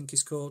Infinite, I think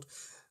he's called.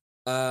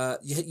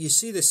 You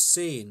see this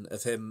scene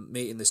of him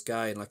meeting this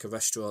guy in like a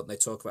restaurant, and they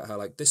talk about how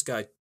like this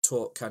guy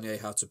taught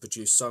Kanye how to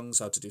produce songs,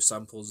 how to do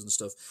samples and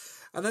stuff.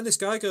 And then this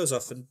guy goes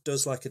off and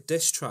does like a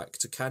diss track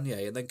to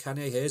Kanye, and then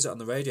Kanye hears it on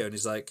the radio and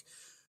he's like,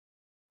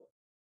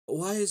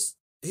 he's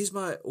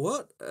my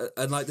what?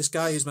 And like this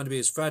guy who's meant to be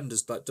his friend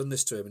has like done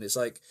this to him, and it's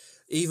like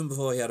even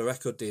before he had a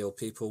record deal,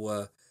 people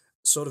were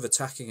sort of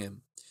attacking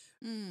him.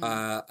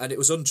 And it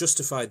was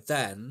unjustified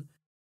then.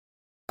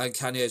 And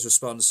Kanye's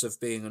response of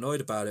being annoyed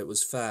about it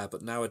was fair,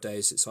 but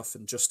nowadays it's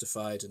often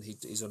justified, and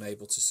he's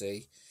unable to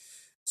see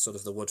sort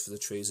of the wood for the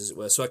trees, as it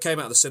were. So I came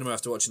out of the cinema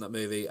after watching that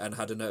movie and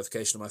had a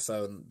notification on my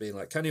phone being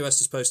like, Kanye West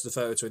has posted a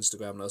photo to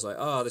Instagram, and I was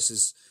like, this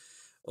is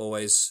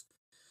always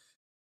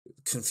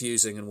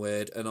confusing and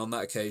weird. And on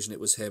that occasion, it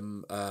was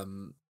him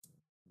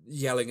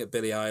yelling at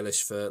Billie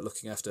Eilish for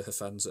looking after her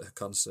fans at her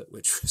concert,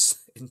 which was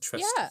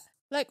interesting. Yeah,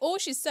 like all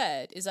she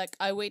said is like,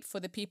 I wait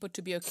for the people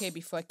to be okay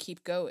before I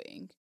keep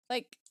going.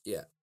 Like,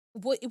 yeah.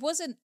 It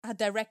wasn't a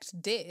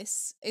direct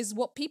diss, is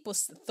what people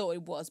thought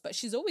it was, but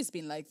she's always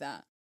been like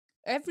that.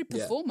 Every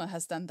performer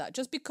has done that.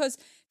 Just because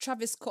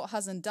Travis Scott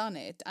hasn't done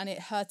it and it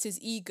hurts his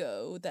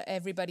ego that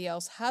everybody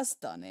else has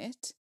done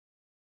it.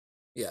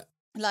 Yeah.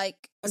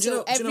 Like, and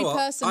so every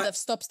person that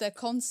stops their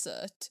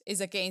concert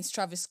is against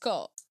Travis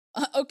Scott.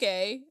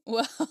 Okay,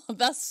 well,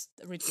 that's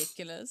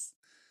ridiculous.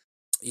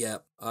 Yeah,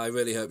 I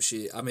really hope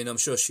I'm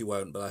sure she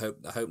won't, but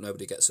I hope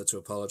nobody gets her to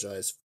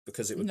apologise,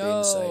 because it would be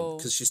insane.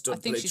 Because she's done. I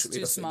think she's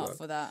too smart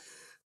for that.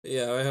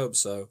 Yeah, I hope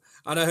so,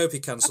 and I hope he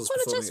cancels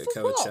performing at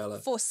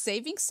Coachella. For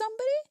saving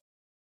somebody.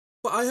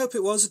 But I hope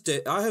it was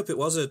I hope it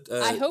was a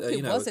little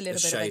bit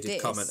shaded of a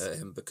diss. comment at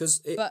him,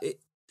 because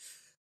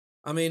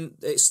I mean,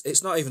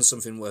 it's not even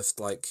something worth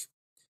like.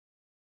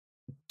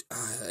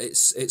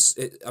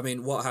 I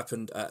mean, what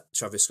happened at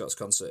Travis Scott's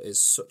concert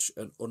is such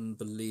an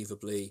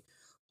unbelievably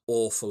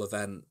awful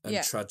event,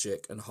 and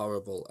tragic and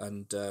horrible,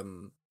 and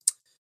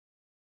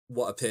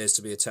what appears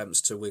to be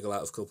attempts to wiggle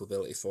out of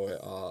culpability for it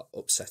are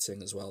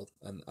upsetting as well.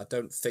 And I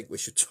don't think we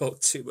should talk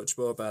too much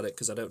more about it,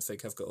 because I don't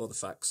think I've got all the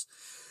facts.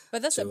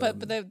 But that's but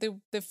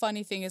the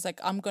funny thing is,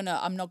 like, I'm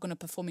not gonna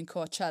perform in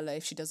Coachella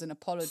if she doesn't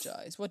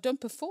apologize. Well, don't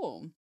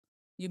perform.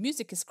 Your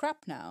music is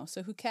crap now,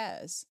 so who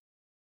cares?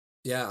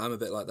 Yeah, I'm a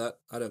bit like that.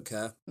 I don't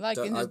care. Like,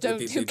 who it'd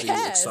be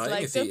cares? exciting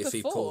Like, if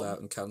he pulled out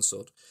and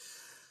cancelled.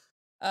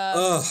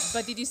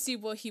 But did you see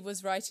what he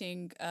was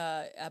writing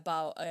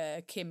about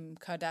Kim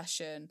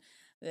Kardashian?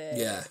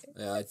 Yeah,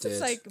 I did. It's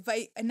like,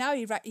 but now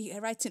he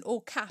writes in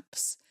all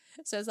caps.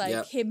 So it's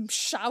like him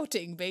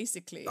shouting,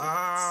 basically.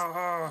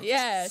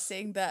 Yeah,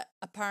 saying that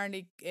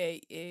apparently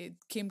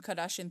Kim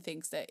Kardashian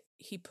thinks that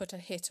he put a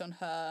hit on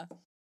her.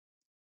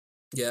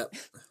 Yeah.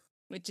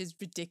 Which is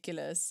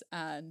ridiculous.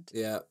 And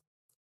yeah.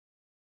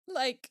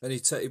 Like, and he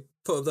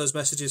put up those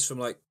messages from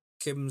like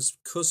Kim's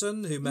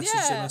cousin who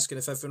messaged him asking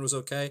if everyone was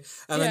okay.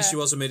 And then she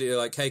was immediately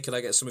like, hey, can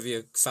I get some of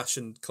your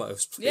fashion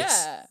clothes, please?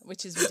 Yeah,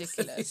 which is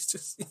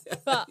ridiculous.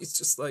 But he's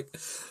just like...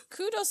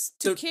 Kudos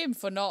to Kim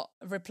for not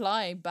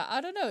replying, but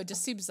I don't know, it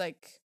just seems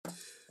like...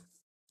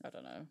 I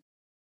don't know.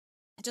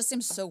 It just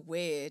seems so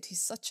weird.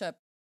 He's such a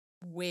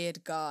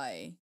weird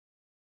guy.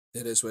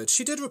 It is weird.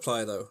 She did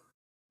reply, though.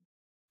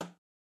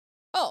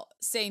 Oh,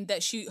 saying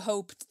that she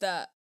hoped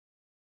that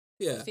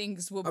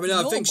things would be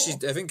normal.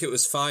 I think it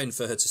was fine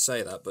for her to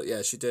say that, but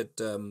yeah, she did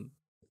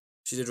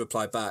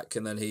reply back,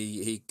 and then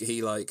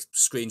he like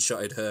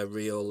screenshotted her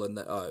reel, and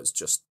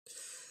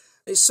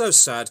it's so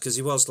sad because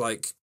he was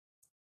like,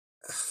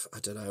 I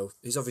don't know,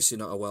 he's obviously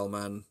not a well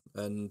man,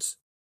 and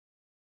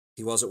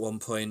he was at one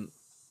point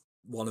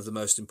one of the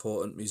most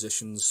important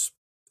musicians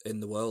in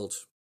the world,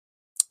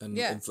 and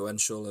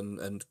influential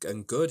and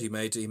good. He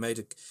made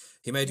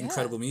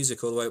incredible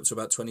music all the way up to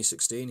about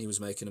 2016. He was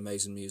making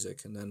amazing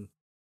music, and then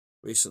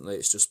recently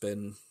it's just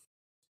been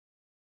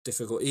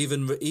difficult.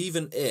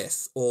 Even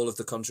if all of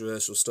the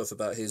controversial stuff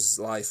about his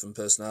life and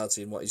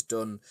personality and what he's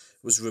done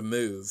was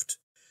removed,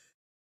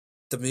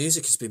 the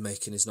music he's been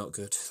making is not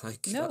good.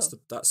 Like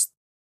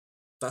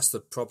that's the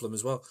problem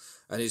as well.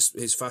 And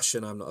his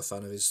fashion, I'm not a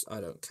fan of his. I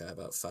don't care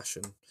about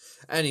fashion.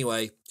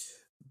 Anyway,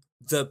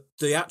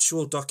 the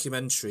actual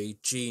documentary,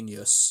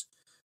 Genius,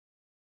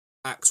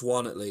 Act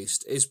 1 at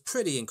least, is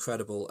pretty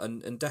incredible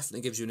and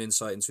definitely gives you an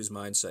insight into his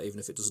mindset, even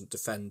if it doesn't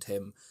defend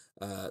him.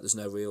 There's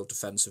no real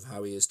defense of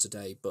how he is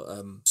today. But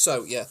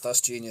so yeah,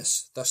 that's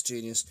Genius.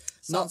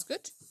 Sounds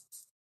good.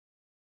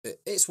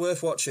 It's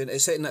worth watching.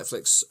 It's hitting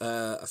Netflix.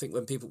 I think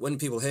when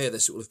people hear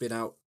this, it will have been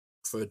out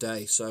for a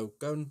day. So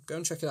go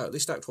and check it out. At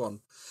least Act 1.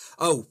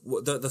 Oh,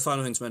 the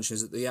final thing to mention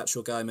is that the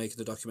actual guy making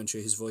the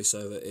documentary, his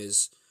voiceover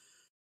is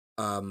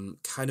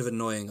kind of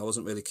annoying. I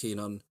wasn't really keen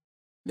on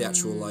the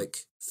actual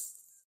like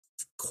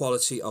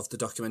quality of the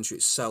documentary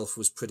itself.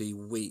 Was pretty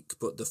weak,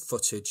 but the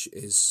footage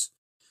is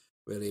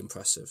really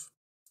impressive,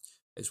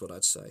 is what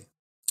I'd say.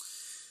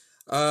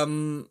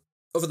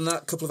 Other than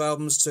that, a couple of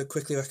albums to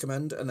quickly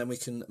recommend, and then we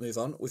can move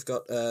on. We've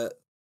got the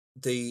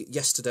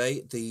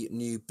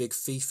new Big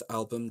Thief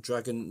album,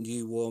 Dragon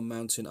New Warm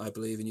Mountain, I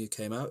Believe in You,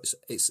 came out.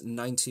 It's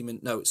 80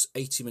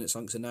 minutes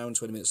long. It's an hour and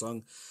 20 minutes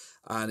long,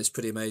 and it's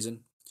pretty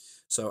amazing.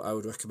 So I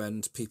would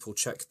recommend people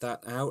check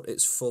that out.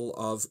 It's full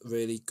of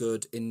really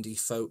good indie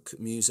folk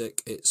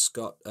music. It's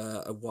got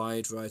a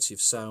wide variety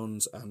of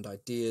sounds and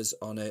ideas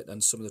on it,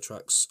 and some of the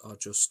tracks are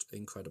just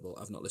incredible.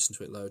 I've not listened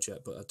to it loads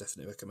yet, but I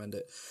definitely recommend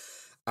it.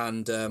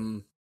 And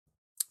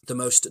the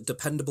most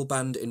dependable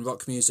band in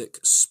rock music,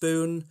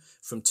 Spoon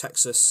from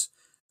Texas.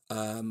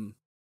 I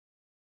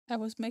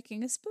was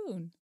making a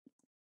spoon.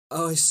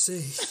 Oh, I see.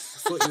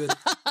 I thought you were...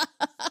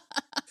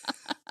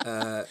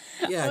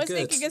 yeah, I was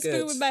making a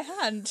spoon with my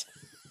hand.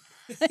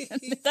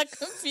 Did that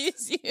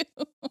confuse you?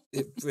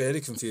 It really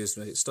confused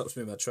me. It stops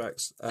me in my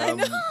tracks. I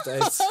know. I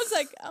was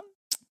like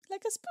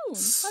a spoon.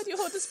 How do you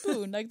hold a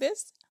spoon? Like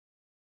this?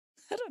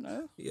 I don't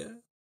know. Yeah.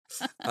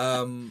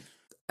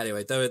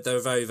 Anyway, they're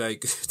a very, very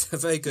good, a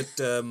very good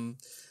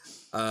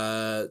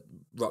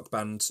rock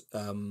band.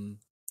 The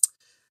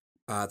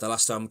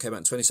last album came out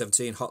in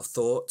 2017, Hot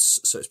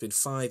Thoughts. So it's been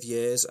 5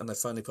 years, and they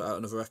finally put out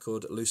another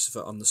record,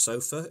 Lucifer on the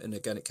Sofa. And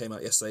again, it came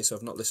out yesterday, so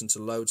I've not listened to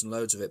loads and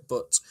loads of it,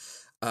 but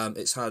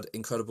it's had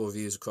incredible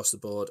reviews across the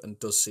board and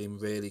does seem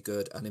really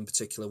good. And in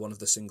particular, one of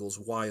the singles,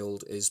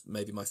 Wild, is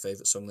maybe my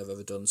favourite song they've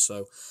ever done.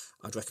 So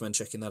I'd recommend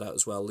checking that out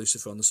as well.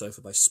 Lucifer on the Sofa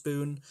by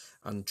Spoon,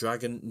 and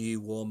Dragon New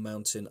Warm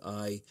Mountain,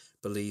 I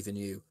Believe in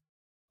You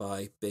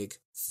by Big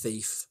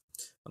Thief.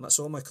 And that's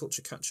all my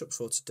culture catch-up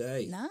for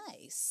today.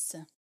 Nice.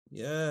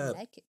 Yeah. I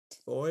like it.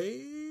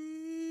 Boy.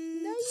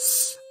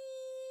 Nice.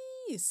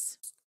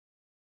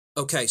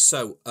 Okay,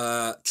 so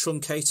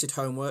truncated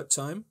homework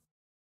time.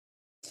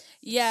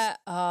 Yeah,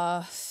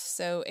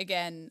 so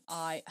again,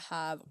 I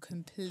have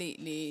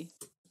completely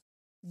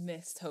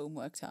missed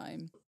homework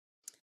time.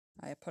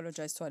 I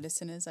apologize to our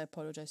listeners. I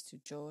apologize to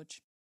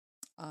George.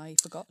 I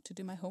forgot to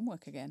do my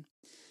homework again.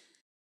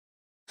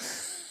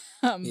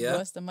 I'm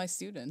worse than my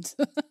student.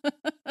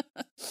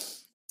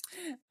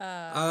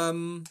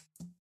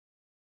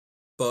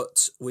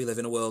 But we live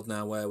in a world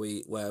now where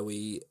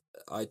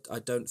I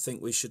don't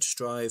think we should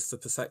strive for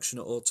perfection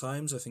at all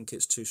times. I think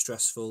it's too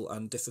stressful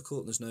and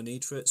difficult, and there's no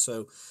need for it.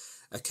 So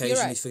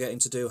occasionally forgetting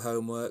to do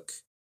homework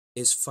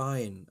is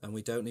fine, and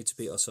we don't need to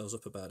beat ourselves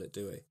up about it,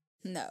 do we?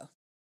 No,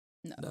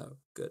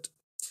 good.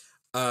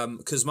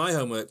 Because my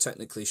homework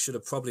technically should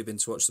have probably been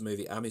to watch the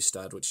movie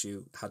Amistad, which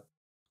you had.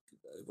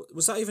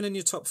 Was that even in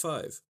your top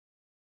 5?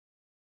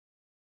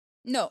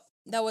 No,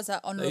 that was an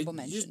honourable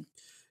mention.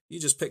 You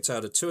just picked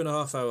out a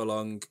 2.5 hour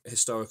long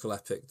historical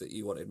epic that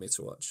you wanted me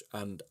to watch,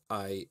 and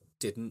I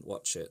didn't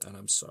watch it, and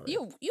I'm sorry.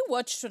 You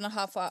watched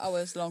 2.5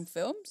 hours long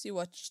films. You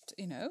watched,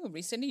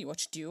 recently you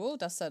watched Duel.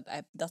 That's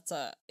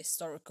a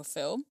historical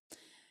film.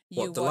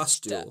 The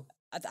last Duel?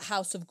 At the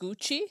House of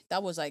Gucci.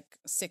 That was like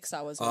 6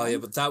 hours long. Oh yeah,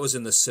 but that was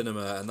in the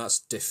cinema, and that's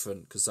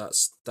different because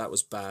that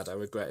was bad. I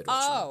regretted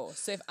watching it.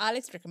 So if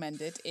Alex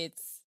recommended,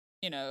 it's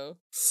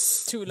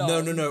too long.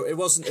 No. It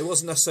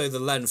wasn't necessarily the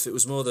length. It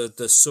was more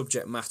the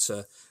subject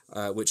matter,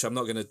 which I'm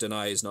not going to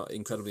deny is not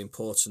incredibly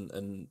important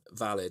and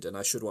valid. And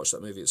I should watch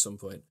that movie at some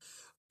point.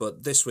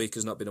 But this week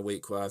has not been a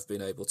week where I've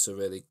been able to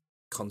really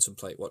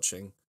contemplate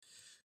watching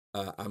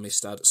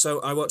Amistad.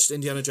 So I watched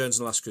Indiana Jones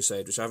and the Last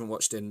Crusade, which I haven't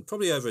watched in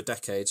probably over a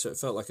decade. So it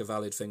felt like a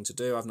valid thing to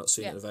do. I've not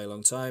seen it in a very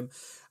long time.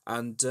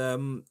 And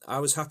I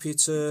was happy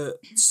to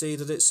see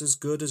that it's as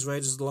good as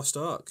Raiders of the Lost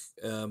Ark.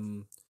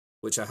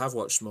 Which I have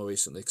watched more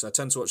recently, because I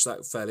tend to watch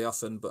that fairly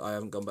often, but I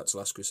haven't gone back to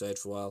Last Crusade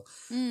for a while.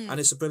 And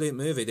it's a brilliant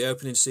movie. The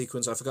opening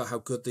sequence, I forgot how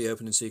good the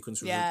opening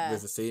sequence with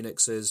River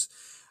Phoenix is.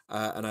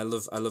 And I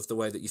love the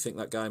way that you think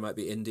that guy might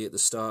be Indy at the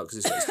start, because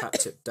he's got his hat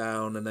tipped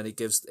down, and then he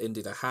gives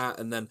Indy the hat,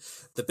 and then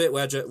the bit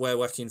where the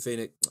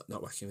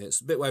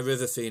bit where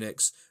River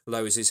Phoenix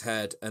lowers his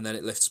head, and then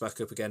it lifts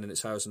back up again, and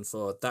it's Harrison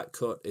Ford. That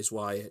cut is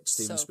why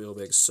Steven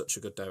Spielberg is such a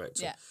good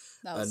director. Yeah,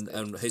 that was good.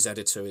 And his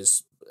editor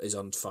is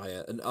on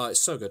fire, and it's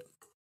so good.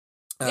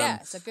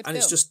 It's a good film.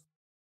 It's just,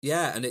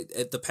 and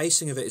the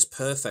pacing of it is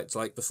perfect.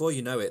 Like, before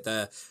you know it,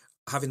 they're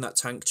having that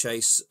tank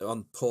chase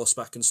on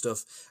horseback and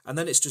stuff, and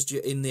then it's just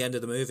you're in the end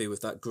of the movie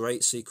with that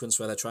great sequence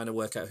where they're trying to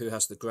work out who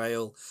has the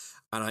Grail.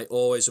 And I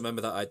always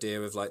remember that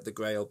idea of, like, the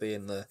Grail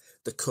being the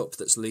cup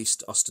that's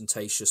least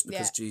ostentatious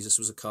because Jesus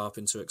was a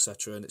carpenter,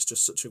 etc. And it's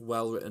just such a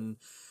well-written,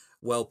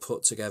 well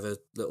put together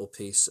little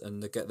piece.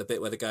 And they get the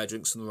bit where the guy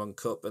drinks from the wrong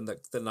cup, and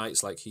the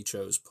knight's like, he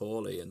chose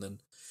poorly, and then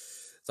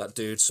that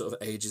dude sort of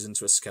ages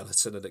into a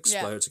skeleton and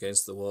explodes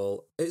against the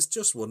wall. It's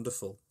just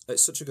wonderful.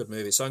 It's such a good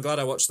movie. So I'm glad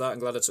I watched that. I'm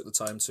glad I took the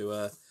time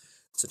to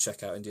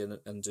check out Indiana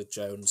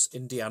Jones.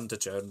 And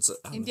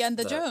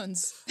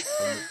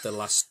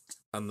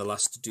the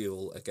last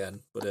duel again.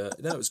 But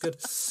no, it was good.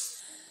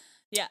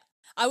 Yeah,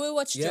 I will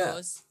watch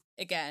Jaws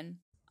again,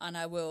 and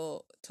I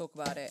will talk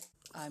about it.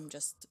 I'm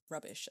just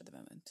rubbish at the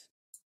moment.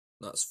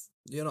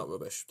 You're not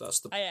rubbish.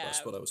 That's what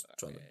I was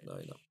trying to. No,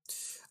 you're not.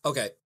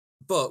 Okay.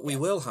 But we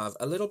will have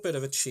a little bit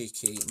of a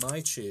cheeky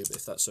MyTube,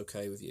 if that's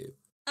okay with you.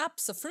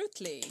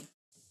 Absolutely.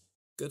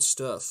 Good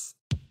stuff.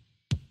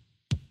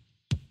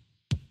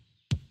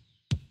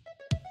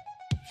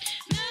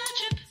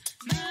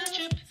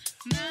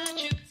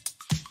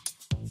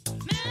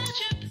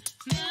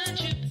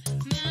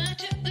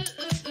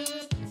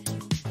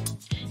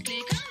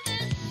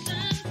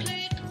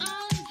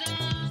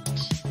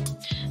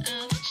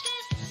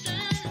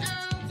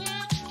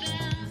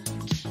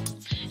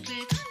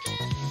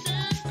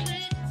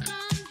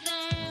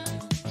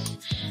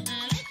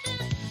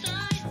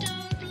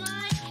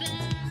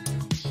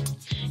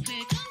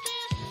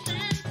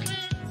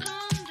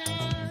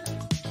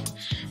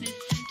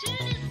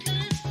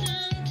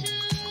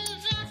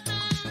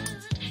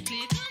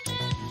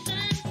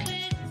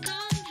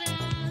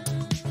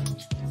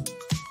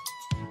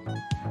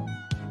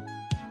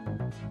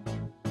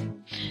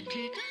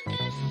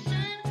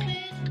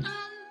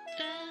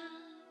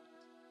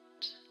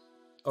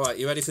 All right,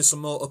 you ready for some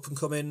more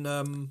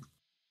up-and-coming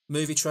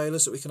movie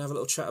trailers that we can have a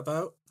little chat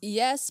about?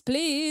 Yes,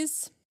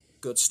 please.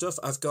 Good stuff.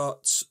 I've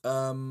got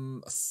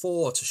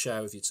 4 to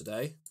share with you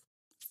today.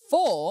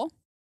 4?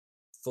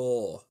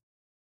 4,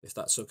 if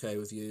that's okay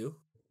with you.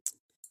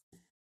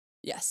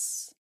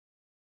 Yes.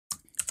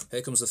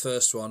 Here comes the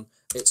first one.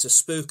 It's a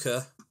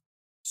spooker,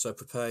 so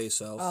prepare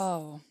yourself.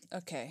 Oh,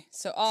 okay.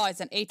 So, it's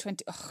an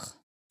A20... Ugh.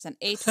 It's an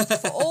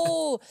A24.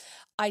 Oh,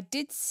 I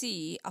did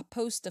see a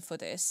poster for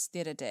this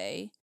the other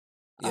day.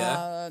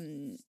 Yeah.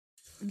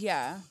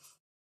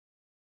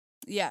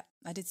 Yeah,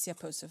 I did see a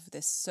poster for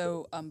this.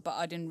 So, but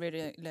I didn't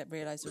really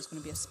realize it was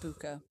going to be a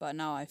spooker. But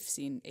now I've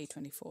seen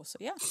A24. So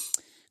yeah,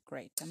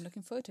 great. I'm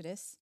looking forward to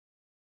this.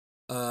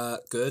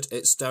 Good.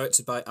 It's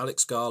directed by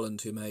Alex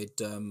Garland, who made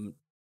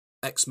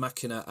Ex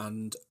Machina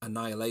and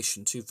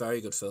Annihilation, 2 very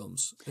good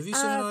films. Have you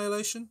seen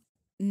Annihilation?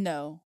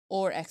 No,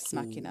 or Ex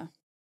Machina.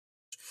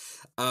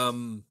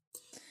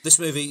 This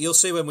movie, you'll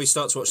see when we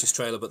start to watch this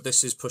trailer, but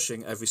this is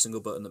pushing every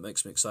single button that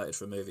makes me excited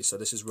for a movie. So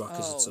this is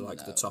rockers to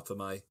the top of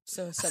my...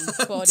 So some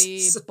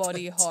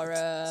body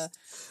horror.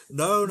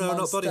 No,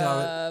 not body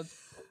horror.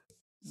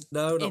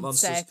 No, not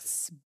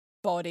insects, monsters.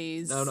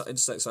 Bodies. No, not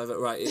insects either.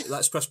 Right,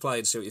 let's press play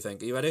and see what you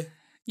think. Are you ready?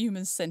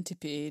 Human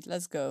centipede.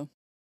 Let's go.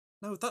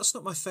 No, that's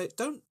not my fate.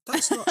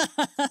 That's not...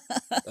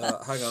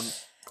 hang on.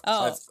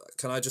 Oh.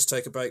 Can I just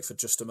take a break for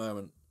just a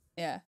moment?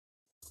 Yeah.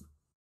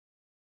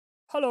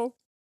 Hello.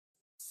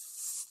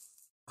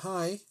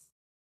 Hi.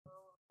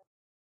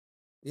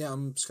 Yeah,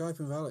 I'm Skyping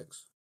with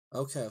Alex.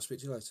 Okay, I'll speak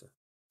to you later.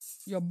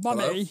 Your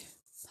mummy. Hello?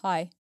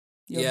 Hi.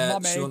 Your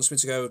mummy. She wants me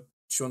to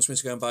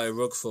go and buy a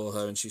rug for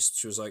her, and she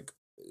was like,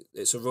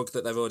 it's a rug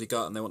that they've already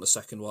got, and they want a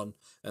second one,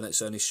 and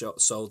it's only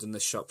sold in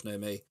this shop near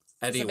me.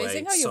 Anyway, it's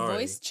amazing how your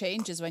voice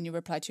changes when you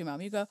reply to your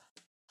mum. You go,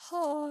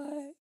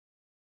 hi.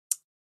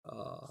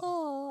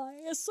 Hi.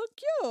 It's so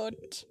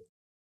cute.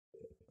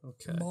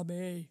 Okay.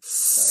 Mummy.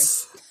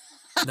 Sorry.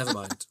 Never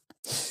mind.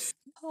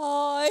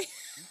 Hi.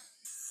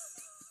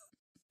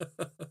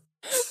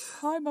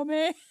 Hi,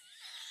 mummy.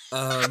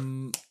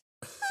 No,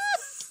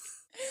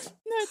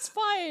 it's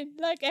fine.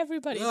 Like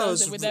everybody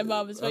does it with their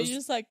mums, but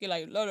you're like,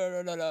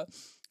 no.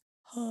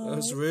 I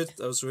was rude.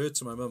 I was rude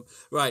to my mum.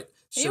 Right,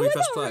 should You we were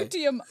press not play? rude to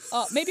your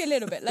maybe a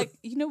little bit. Like,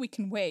 we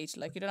can wait.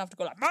 Like, you don't have to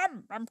go like,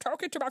 Mum, I'm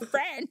talking to my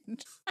friend. Mum,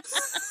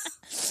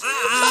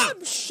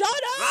 shut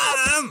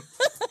up!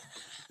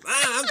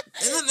 Mom,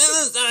 in the middle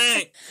of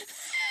something.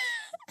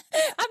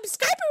 I'm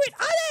Skyping with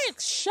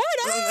Alex. Shut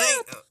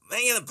up!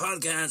 Making a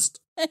podcast.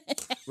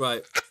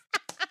 Right.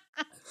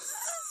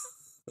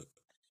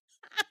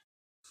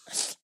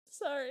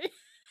 Sorry.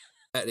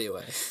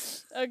 Anyway.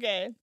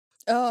 Okay.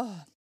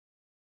 Oh.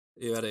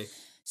 You ready?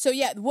 So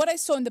yeah, what I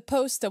saw in the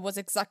poster was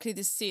exactly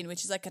this scene,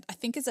 which is like I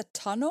think it's a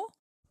tunnel,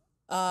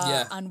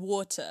 and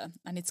water,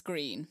 and it's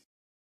green.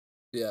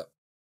 Yeah.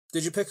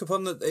 Did you pick up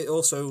on that? It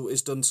also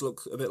is done to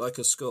look a bit like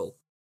a skull.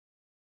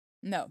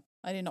 No,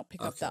 I did not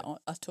pick up that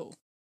at all.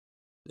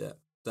 Yeah,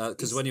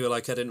 because when you were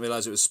like, I didn't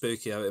realize it was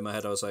spooky. Out in my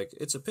head, I was like,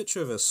 it's a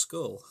picture of a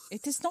skull.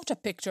 It is not a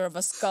picture of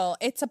a skull.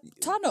 It's a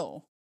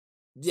tunnel.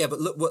 Yeah, but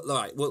look, all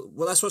right. Well,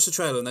 let's watch the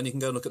trailer, and then you can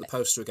go and look at the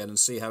poster again and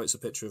see how it's a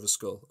picture of a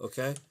skull.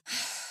 Okay.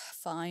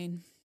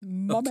 Fine,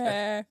 Mummy.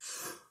 Okay.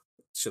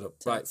 Shut up.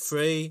 Right,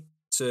 3,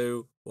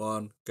 2,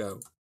 1,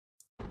 go.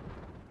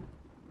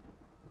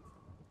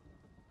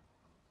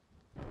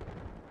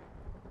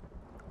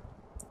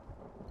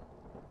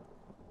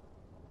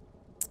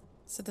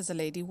 So there's a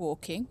lady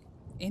walking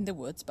in the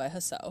woods by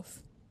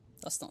herself.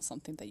 That's not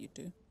something that you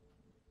do.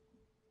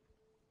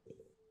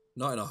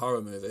 Not in a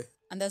horror movie.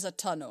 And there's a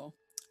tunnel.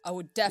 I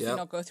would definitely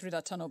not go through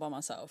that tunnel by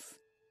myself.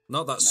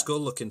 Not that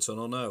skull-looking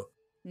tunnel, no.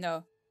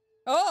 No.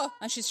 Oh,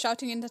 and she's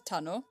shouting in the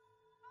tunnel.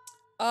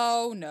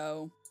 Oh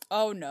no.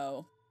 Oh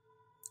no.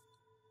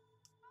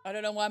 I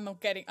don't know why I'm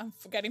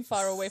getting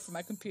far away from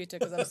my computer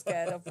because I'm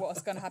scared of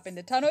what's going to happen in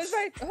the tunnel.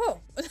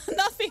 It's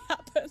nothing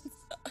happens.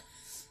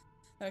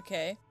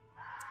 Okay.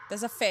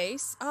 There's a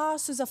face. So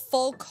it's a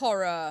folk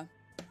horror.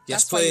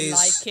 Yes, That's please.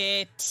 why you like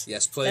it.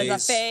 Yes, please.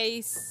 There's a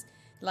face.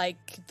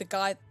 Like the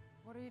guy.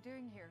 What are you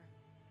doing here?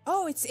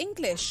 Oh, it's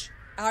English.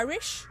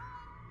 Irish?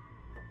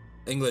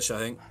 English, I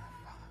think.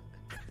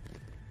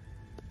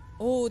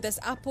 Oh, there's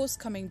apples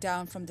coming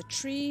down from the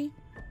tree.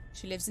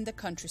 She lives in the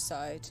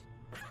countryside.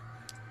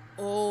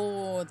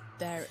 Oh,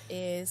 there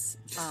is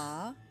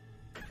a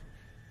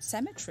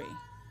cemetery.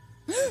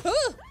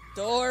 Oh,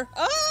 door.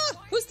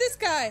 Who's this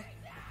guy?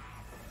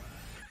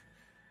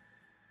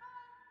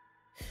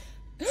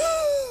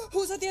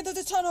 Who's at the end of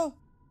the tunnel?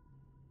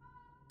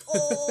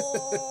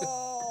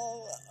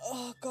 Oh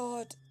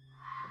God.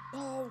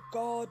 Oh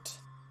God.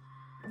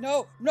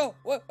 No.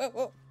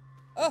 Whoa.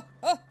 Oh,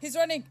 he's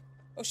running.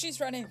 Oh,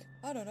 she's running.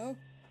 I don't know.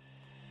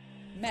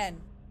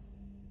 Men.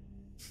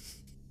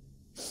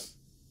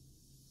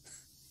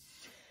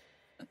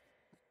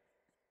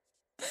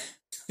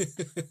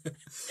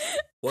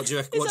 What do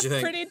you think? It's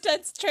a pretty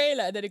intense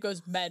trailer, and then it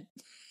goes men.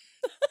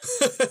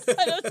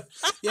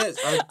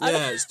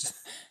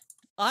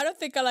 I don't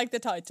think I like the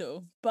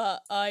title,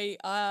 but I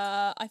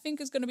think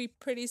it's going to be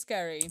pretty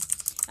scary.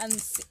 And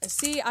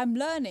see, I'm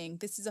learning.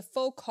 This is a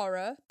folk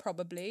horror,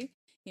 probably.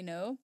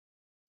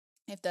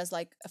 If there's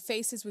like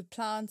faces with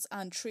plants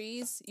and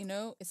trees,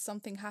 it's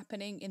something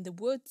happening in the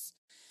woods.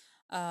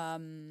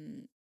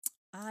 And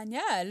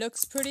yeah, it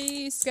looks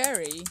pretty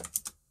scary.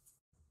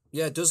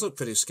 Yeah, it does look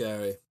pretty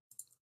scary.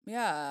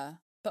 Yeah,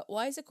 but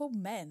why is it called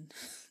Men?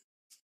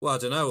 Well, I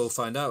don't know. We'll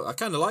find out. I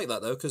kind of like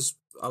that though, because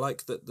I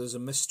like that there's a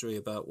mystery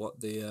about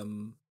what the.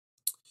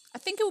 I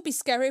think it would be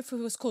scary if it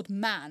was called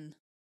Man.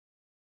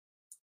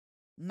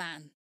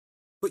 Man.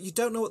 But you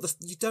don't know what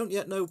you don't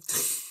yet know.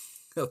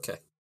 Okay.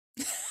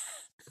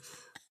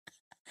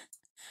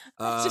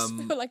 I just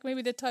feel like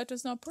maybe the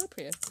title's not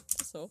appropriate.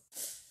 That's all.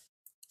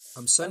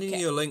 I'm sending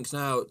you a link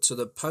now to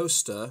the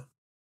poster.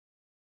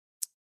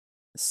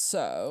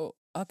 So,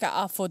 okay,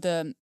 for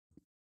the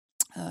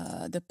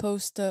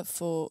poster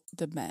for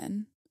the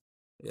men.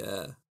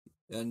 Yeah,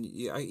 and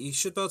you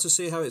should be able to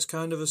see how it's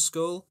kind of a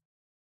skull.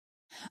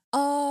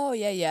 Oh,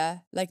 yeah,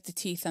 like the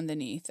teeth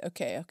underneath.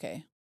 Okay,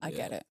 I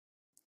get it.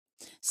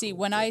 See,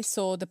 when I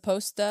saw the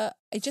poster,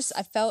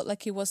 I felt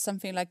like it was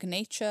something like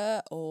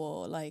nature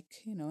or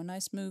like, a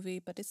nice movie,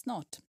 but it's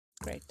not.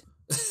 Great.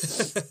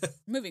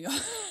 Moving on.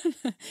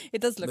 It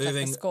does look like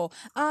a skull.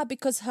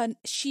 Because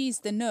she's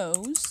the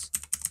nose.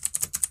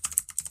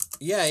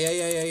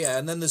 Yeah.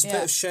 And then there's a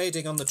bit of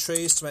shading on the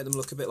trees to make them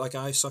look a bit like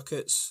eye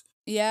sockets.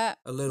 Yeah.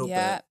 A little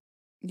bit.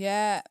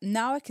 Yeah.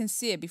 Now I can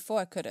see it.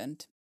 Before I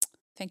couldn't.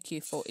 Thank you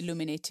for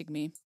illuminating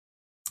me.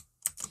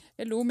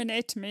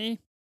 Illuminate me.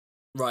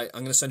 Right, I'm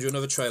going to send you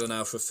another trailer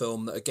now for a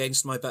film that,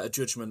 against my better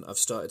judgment, I've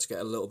started to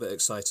get a little bit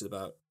excited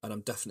about, and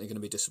I'm definitely going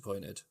to be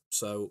disappointed.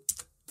 So,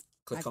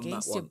 click on that one.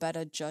 Against your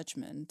better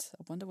judgment.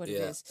 I wonder what it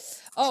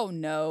is. Oh,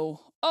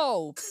 no.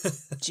 Oh,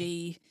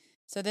 G.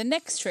 So the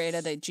next trailer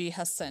that G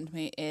has sent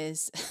me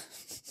is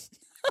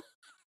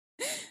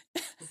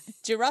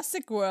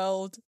Jurassic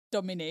World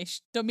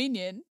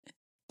Dominion.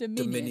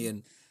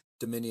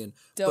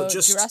 But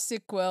just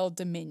Jurassic World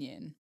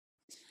Dominion.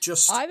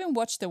 I haven't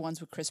watched the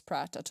ones with Chris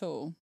Pratt at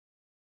all.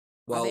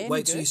 Well,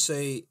 wait till you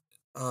see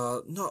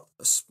Not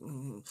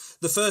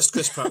the first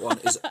Chris Pratt one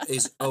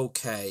is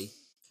okay.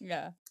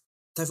 Yeah.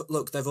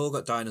 They've all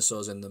got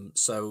dinosaurs in them,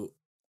 so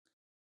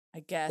I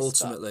guess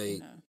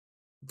ultimately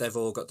they've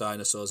all got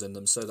dinosaurs in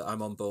them, so that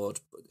I'm on board.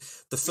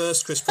 The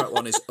first Chris Pratt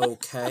one is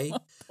okay.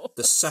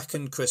 The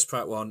second Chris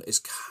Pratt one is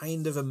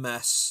kind of a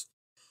mess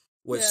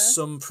with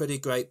some pretty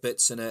great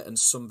bits in it and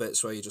some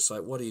bits where you're just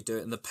like, what are you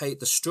doing? And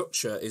the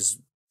structure is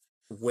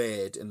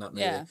weird in that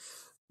movie. Yeah.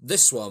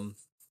 This one,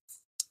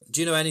 do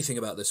you know anything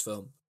about this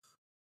film?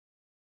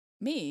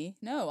 Me?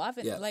 No, I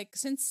haven't. Yeah. Like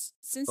since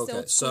Okay, the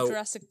old school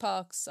Jurassic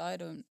Parks, I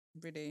don't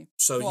really.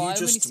 So well, you I've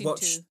only just seen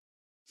watch. 2.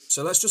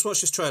 So let's just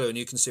watch this trailer and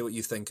you can see what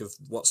you think of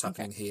what's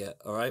happening here.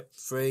 All right,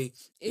 3.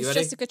 Is you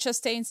ready? Jessica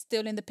Chastain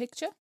still in the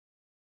picture?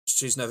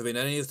 She's never been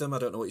in any of them. I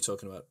don't know what you're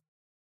talking about.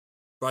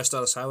 Bryce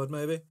Dallas Howard,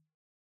 maybe.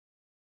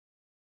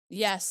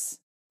 Yes.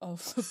 Oh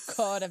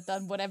God, I've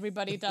done what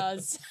everybody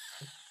does.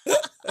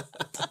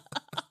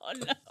 Oh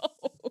no.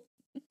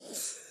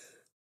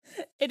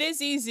 It is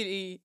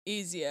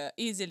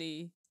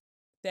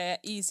they're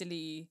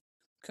easily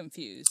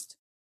confused.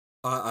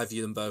 I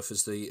view them both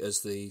as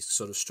the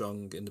sort of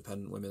strong,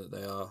 independent women that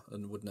they are,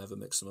 and would never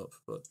mix them up.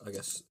 But I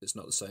guess it's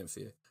not the same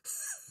for you.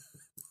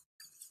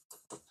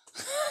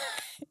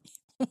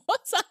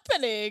 What's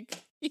happening?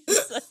 You're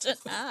such an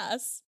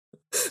ass.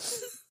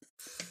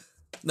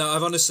 No,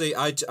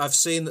 I've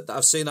seen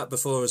that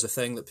before as a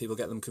thing that people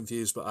get them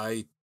confused, but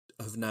I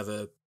have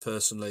never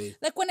personally.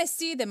 Like when I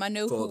see them, I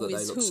know who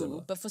is who,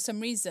 similar. but for some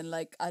reason,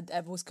 like I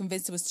was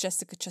convinced it was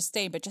Jessica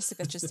Chastain, but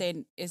Jessica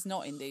Chastain is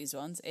not in these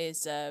ones.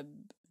 Is the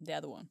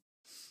other one?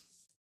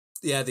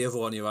 Yeah, the other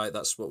one. You're right.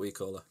 That's what we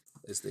call her.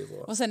 Is the other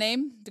one. What's her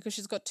name? Because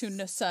she's got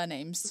 2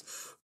 surnames.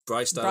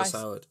 Bryce Dallas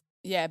Howard.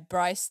 Yeah,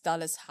 Bryce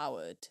Dallas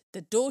Howard,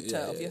 the daughter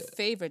of your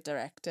favorite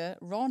director,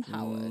 Ron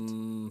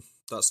Howard.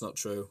 That's not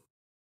true.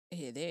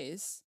 It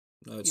is.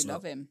 No, it's you not.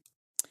 love him.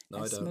 No,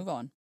 Let's I don't. move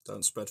on.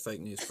 Don't spread fake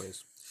news,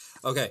 please.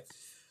 Okay.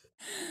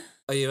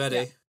 Are you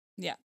ready?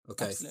 Yeah.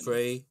 Okay.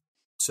 Absolutely. 3,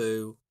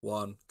 2,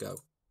 1,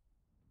 go.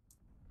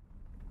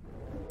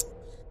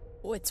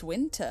 Oh, it's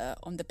winter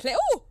on the play.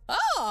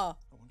 Oh!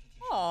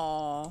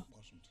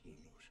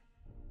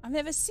 I've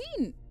never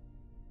seen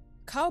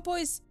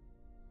cowboys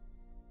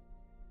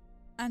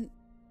and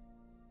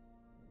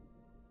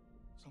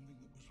something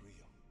that was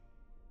real.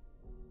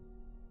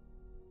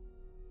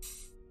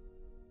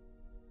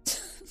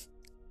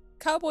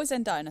 cowboys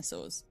and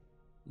dinosaurs.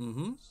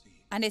 Mm-hmm.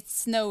 And it's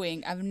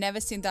snowing. I've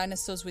never seen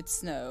dinosaurs with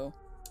snow.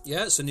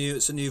 Yeah, it's a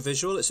new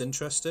visual. It's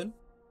interesting.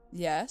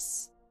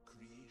 Yes.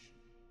 Creation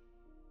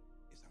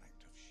is an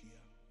act of sheer.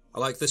 I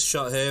like this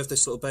shot here of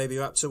this little baby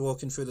raptor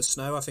walking through the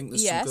snow. I think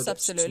there's some good,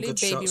 absolutely. some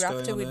good Baby shots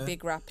going raptor on with here.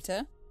 big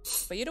raptor.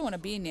 But you don't want to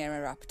be near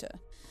a raptor.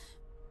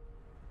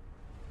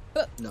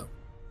 But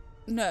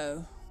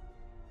no.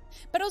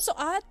 But also,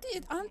 aren't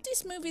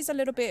these movies a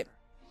little bit?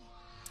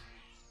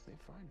 They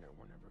find her,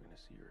 we're never going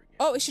to see her again.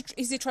 Oh,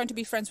 is he trying to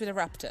be friends with a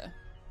raptor?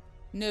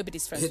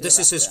 Nobody's friends with a raptor. This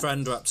is his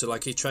friend raptor.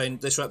 Like he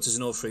trained. This raptor's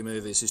in all 3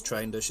 movies. He's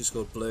trained her. She's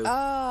called Blue.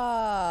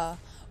 Ah.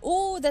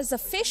 Oh, there's a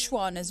fish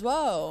one as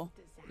well.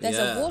 There's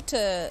a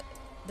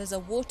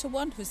water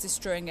one who's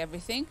destroying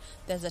everything.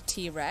 There's a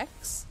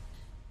T-Rex.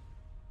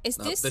 This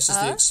is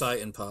the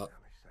exciting part.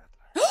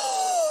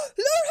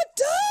 Laura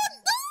Dern!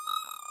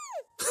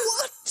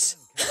 What?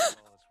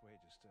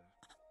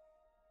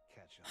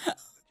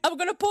 I'm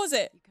gonna pause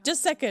it.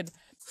 Just a second.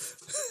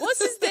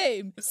 What's his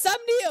name? Sam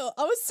Neill.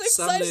 I was so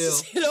excited to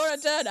see Laura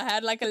Dern. I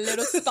had like a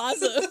little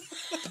spasm.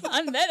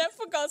 And then I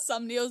forgot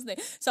Sam Neill's name.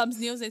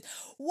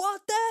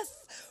 What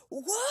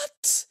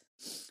what?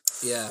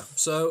 Yeah,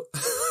 so...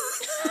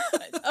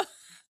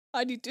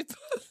 I need to...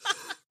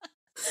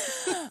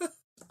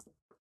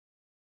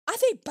 Are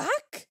they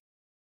back?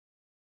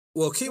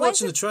 Well, keep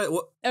watching the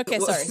trailer. Okay,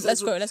 sorry.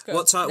 Let's go.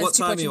 What time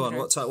are you on?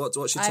 What's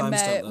your time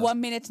stamp there?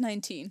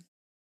 1:19.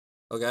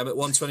 Okay, I'm at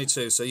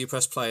 1:22, so you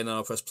press play and then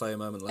I'll press play a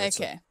moment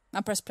later. Okay,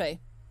 I'll press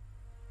play.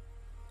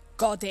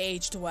 God, they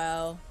aged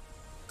well.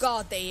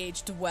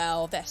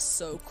 They're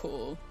so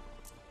cool.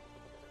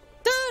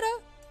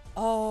 Da-da!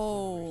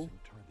 Oh.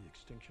 The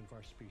extinction of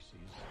our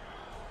species.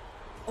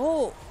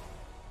 Oh.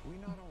 We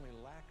not only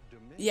lack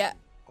dominion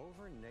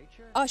over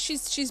nature. Oh,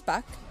 she's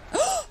back.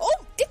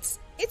 Oh, it's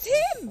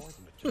him.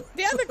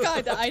 The other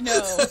guy that I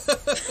know.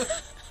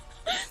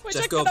 Which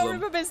Jeff I cannot Goldblum.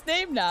 remember his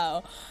name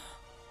now.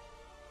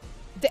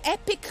 The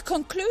epic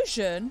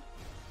conclusion.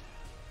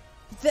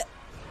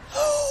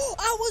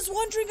 I was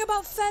wondering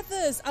about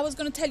feathers. I was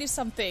going to tell you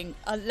something.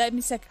 Let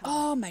me sec.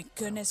 Oh my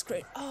goodness,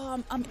 great.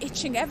 Oh, I'm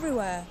itching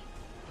everywhere.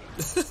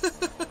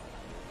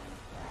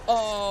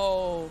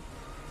 Oh,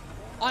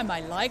 I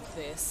might like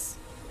this.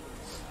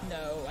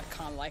 No, I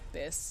can't like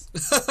this.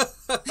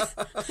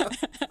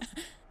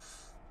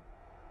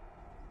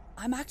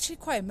 I'm actually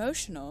quite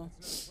emotional.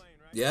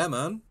 Yeah,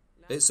 man.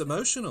 It's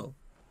emotional.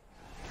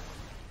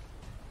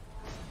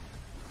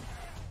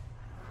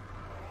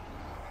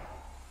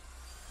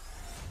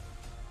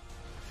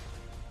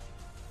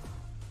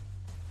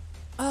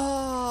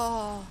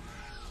 Oh.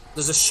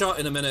 There's a shot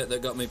in a minute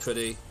that got me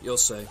pretty. You'll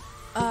see.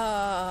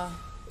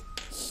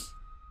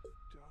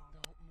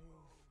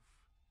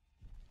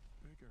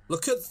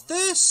 Look at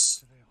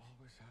this! They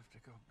always have to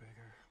go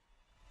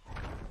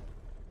bigger.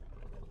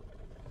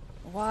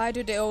 Why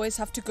do they always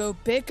have to go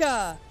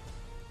bigger?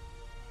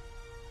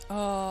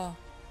 Oh.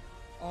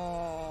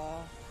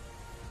 Oh.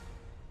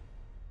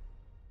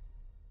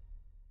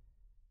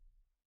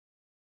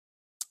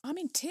 I'm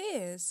in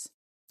tears.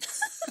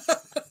 Why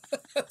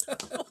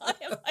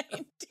am I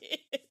in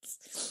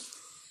tears?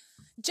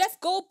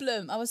 Jeff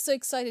Goldblum. I was so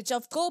excited.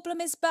 Jeff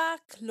Goldblum is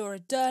back. Laura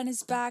Dern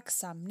is back.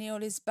 Sam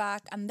Neill is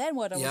back. And then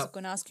what I was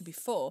going to ask you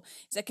before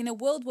is like in a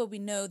world where we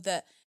know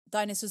that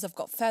dinosaurs have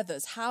got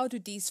feathers, how do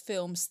these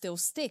films still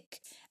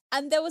stick?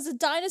 And there was a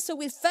dinosaur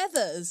with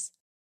feathers.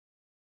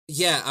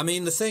 Yeah, I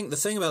mean the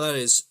thing about that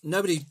is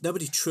nobody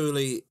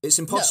truly. It's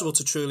impossible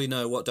to truly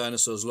know what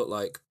dinosaurs look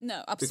like.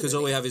 No, absolutely. Because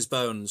all we have is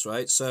bones,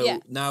 right? So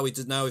now we've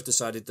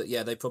decided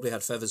that they probably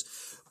had feathers,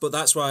 but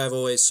that's why I've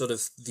always sort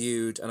of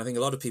viewed, and I think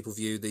a lot of people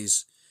view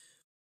these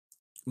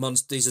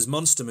as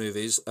monster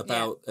movies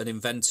about an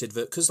invented.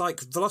 Because like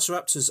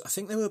velociraptors, I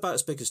think they were about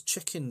as big as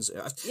chickens.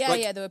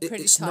 Yeah, they were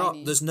pretty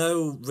tiny. There's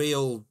no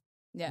real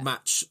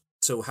match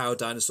to how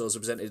dinosaurs are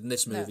presented in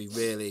this movie,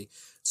 really.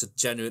 So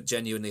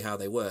genuinely how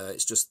they were.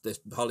 It's just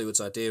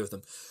Hollywood's idea of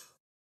them.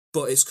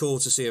 But it's cool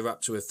to see a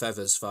raptor with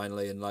feathers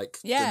finally, and like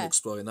them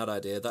exploring that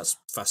idea. That's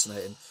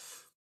fascinating.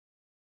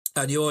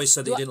 And you always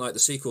said that you didn't like the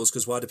sequels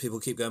because why do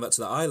people keep going back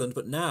to that island?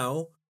 But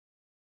now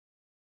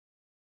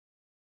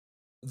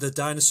the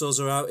dinosaurs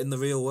are out in the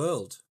real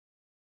world.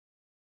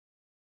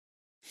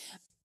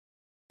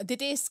 Did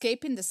they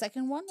escape in the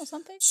second one or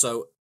something?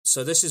 So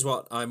this is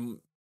what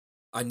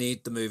I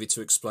need the movie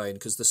to explain,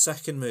 because the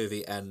second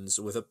movie ends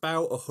with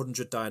about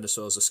 100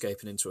 dinosaurs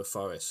escaping into a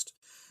forest.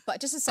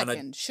 But just a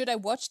second, should I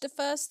watch the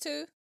first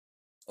two?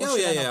 Oh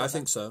yeah, I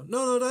think so.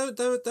 No,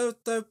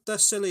 they're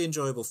silly,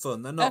 enjoyable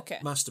fun. They're not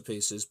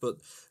masterpieces, but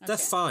they're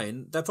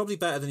fine. They're probably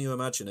better than you're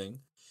imagining.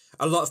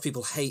 A lot of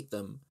people hate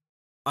them.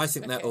 I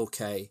think they're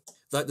okay.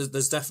 Like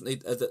there's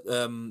definitely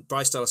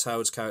Bryce Dallas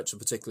Howard's character,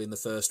 particularly in the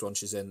first one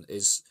she's in,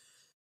 is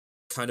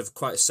kind of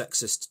quite a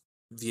sexist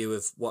view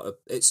of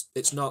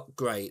it's not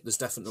great. There's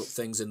definitely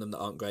things in them that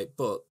aren't great,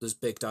 but there's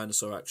big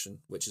dinosaur action,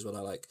 which is what I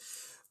like.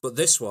 But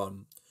this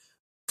one,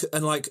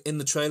 and like in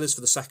the trailers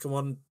for the second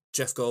one,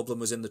 Jeff Goldblum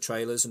was in the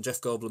trailers, and Jeff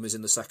Goldblum is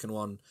in the second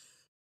one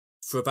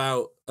for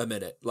about a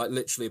minute, like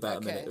literally about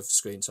a minute of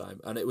screen time,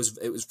 and it was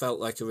felt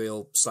like a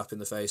real slap in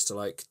the face to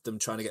like them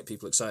trying to get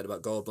people excited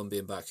about Goldblum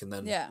being back, and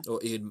then or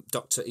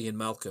Dr. Ian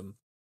Malcolm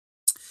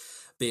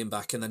being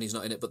back, and then he's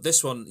not in it. But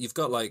this one, you've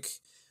got like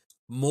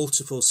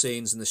multiple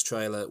scenes in this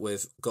trailer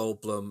with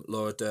Goldblum,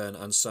 Laura Dern,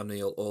 and Sam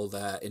Neill all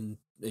there in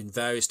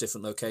various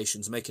different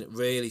locations, making it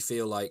really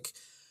feel like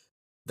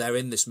they're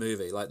in this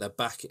movie, like they're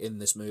back in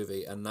this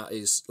movie. And that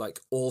is like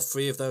all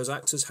three of those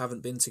actors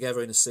haven't been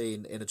together in a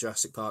scene in a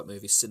Jurassic Park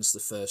movie since the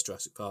first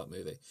Jurassic Park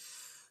movie.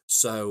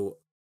 So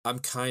I'm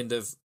kind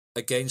of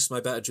against my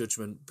better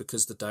judgment,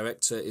 because the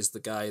director is the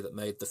guy that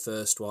made the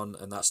first one,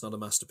 and that's not a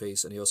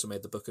masterpiece, and he also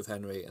made The Book of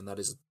Henry, and that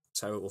is a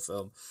terrible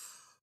film.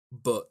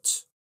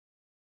 But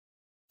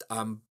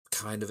I'm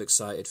kind of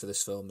excited for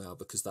this film now,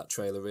 because that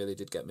trailer really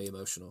did get me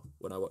emotional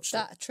when I watched it.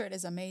 That trailer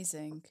is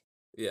amazing.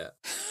 Yeah.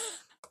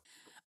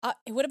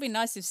 It would have been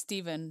nice if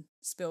Steven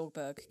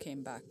Spielberg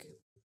came back.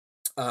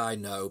 I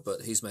know, but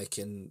did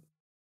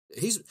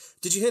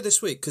you hear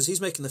this week? Because he's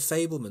making The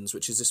Fabelmans,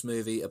 which is this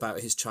movie about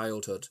his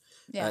childhood.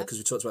 Yeah. Because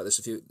we talked about this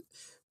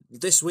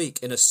this week,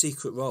 in a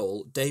secret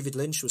role, David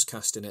Lynch was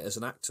cast in it as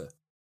an actor.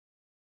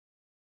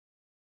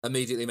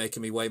 Immediately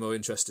making me way more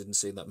interested in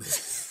seeing that movie.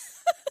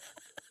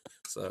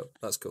 So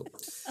that's cool.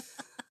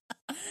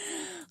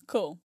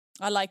 Cool.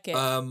 I like it.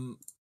 I'm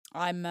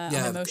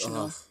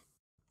emotional.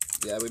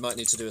 Yeah, we might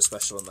need to do a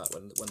special on that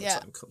when the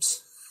time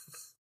comes.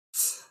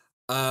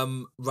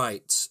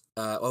 Right.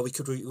 Well, we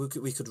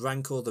could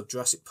rank all the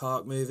Jurassic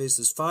Park movies.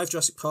 There's 5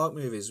 Jurassic Park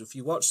movies. If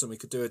you watch them, we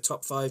could do a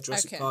top 5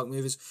 Jurassic Park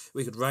movies.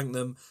 We could rank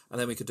them, and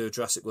then we could do a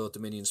Jurassic World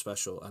Dominion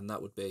special, and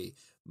that would be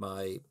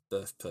my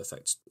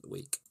perfect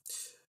week.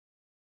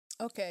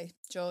 Okay,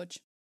 George.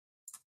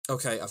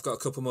 Okay, I've got a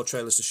couple more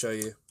trailers to show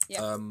you.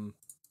 Yep.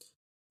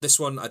 This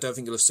one, I don't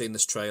think you'll have seen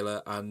this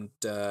trailer, and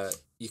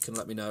you can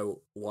let me know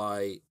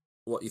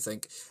what you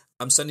think.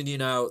 I'm sending you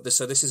now.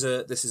 This is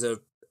a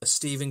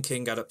Stephen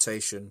King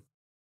adaptation,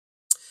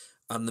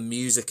 and the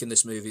music in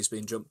this movie is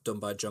being done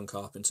by John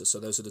Carpenter. So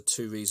those are the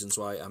 2 reasons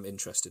why I'm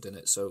interested in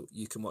it. So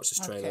you can watch this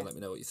trailer and let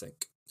me know what you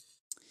think.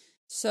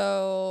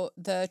 So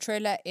the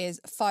trailer is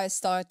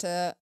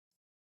Firestarter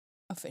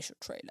official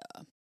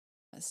trailer.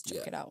 Let's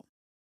check it out.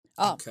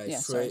 Oh, okay, yeah,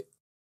 sorry.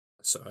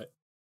 Sorry.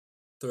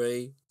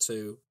 3,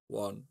 2,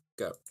 1,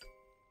 go.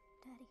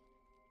 Daddy.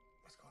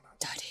 What's going on?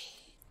 Daddy.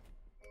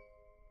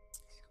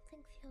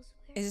 Something feels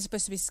weird. Is it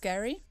supposed to be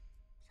scary?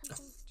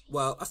 Something's changed.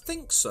 Well, I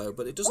think so,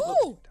 but it doesn't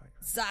Oh, look...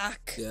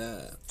 Zach.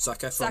 Yeah, Zac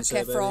Efron. Zac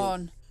here, baby.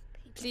 Efron.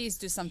 Please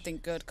do something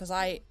good, because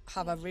I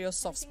have a real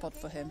soft spot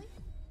for him.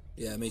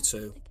 Yeah, me too.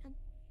 Again.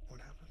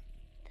 What happened?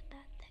 The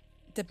bad thing.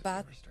 The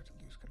bad... If you start to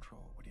lose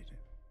control, what do you do?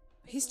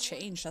 He's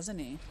changed, hasn't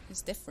he?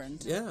 He's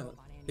different. Yeah,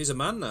 he's a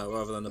man now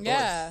rather than a boy.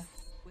 Yeah.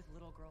 with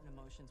little girl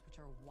emotions which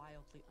are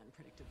wildly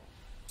unpredictable.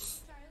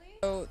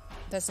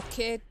 there's a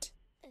kid,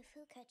 If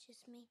who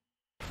catches me?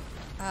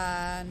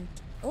 and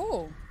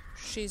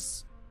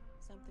she's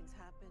Something's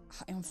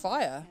happened. on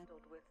fire.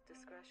 Handled with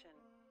discretion.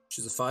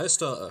 She's a fire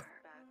starter.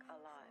 Back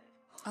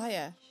alive. Oh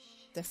yeah,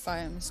 the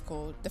film is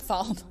called The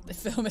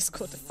film is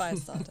called The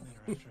Firestarter.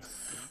 Like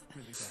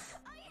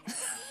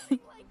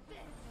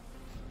this.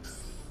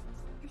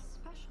 You're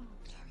special,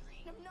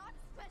 Charlie. I'm not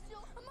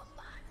special. I'm a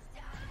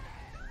monster.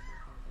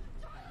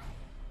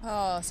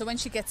 Oh, so when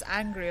she gets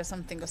angry or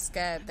something or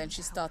scared, then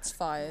she starts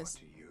fires.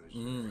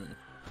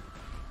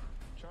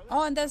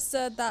 Oh, and there's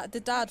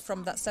the dad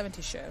from that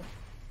 70s show.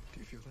 Do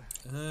you feel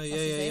that? Yeah.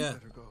 name? Let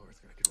her go or it's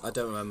gonna get I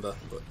don't remember,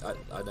 but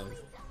I know.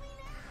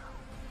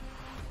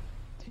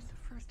 She's the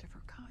first of her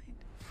kind.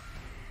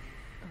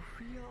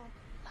 A real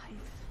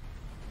life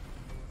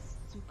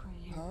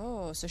superhero.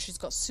 Oh, so she's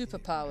got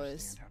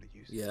superpowers. understand how to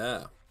use it. Yeah.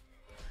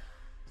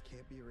 It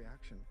can't be a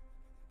reaction.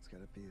 It's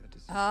gotta be a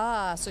decision.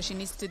 Ah, so she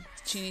needs to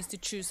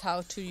choose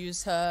how to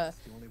use her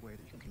It's the only way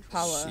that you can control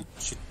power.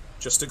 She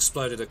just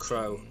exploded a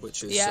crow,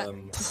 which is Yeah.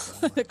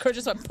 The crow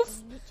just went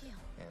poof.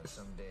 And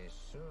someday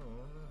soon,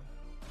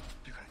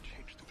 You gotta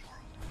change the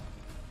world.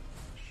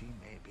 she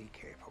may be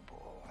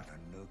capable of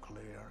a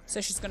nuclear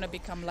So she's gonna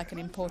become like an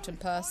important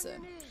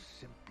person.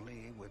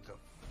 simply with the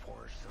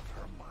force of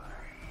her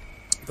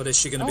mind. But is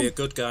she going to be a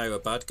good guy or a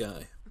bad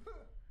guy?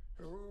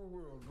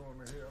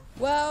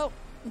 Well,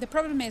 the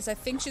problem is, I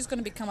think she's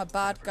gonna become a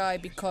bad guy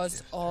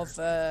because of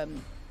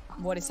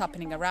what is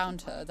happening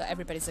around her. That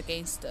everybody's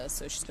against her,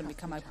 so she's gonna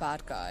become a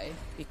bad guy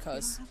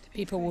because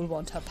people will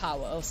want her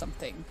power or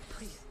something.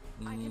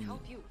 I can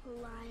help you.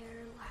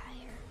 Liar,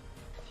 liar.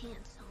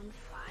 Pants on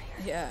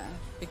fire. Yeah,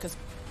 because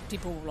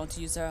people will want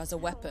to use her as a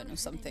weapon or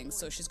something.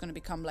 So she's gonna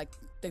become like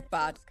the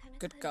bad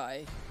good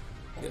guy.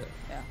 Yeah.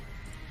 Yeah.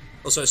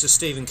 Also, it's a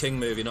Stephen King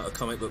movie, not a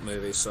comic book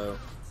movie, so...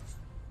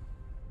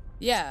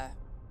 Yeah.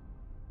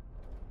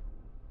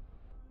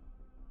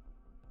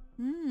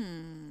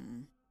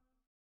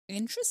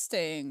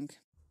 Interesting.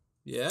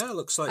 Yeah,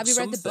 looks like Have you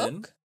read something.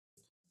 the book?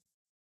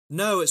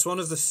 No, it's one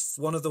of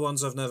the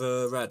ones I've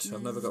never read.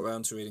 I've never got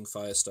around to reading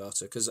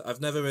Firestarter because I've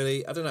never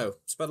really. I don't know.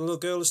 It's about a little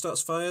girl who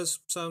starts fires.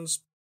 Sounds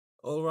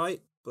all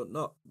right, but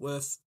not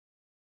worth.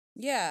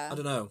 Yeah. I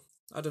don't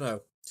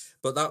know.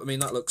 But that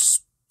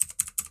looks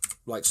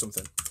like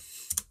something.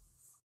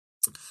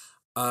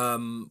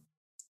 Gonna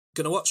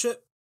watch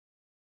it.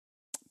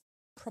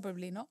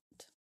 Probably not.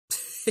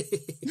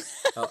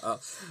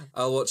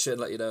 I'll watch it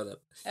and let you know then.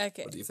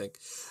 Okay. What do you think?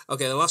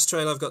 Okay, the last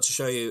trailer I've got to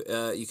show you.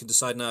 You can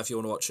decide now if you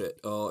want to watch it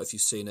or if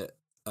you've seen it.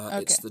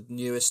 It's Okay. the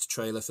newest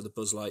trailer for the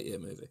Buzz Lightyear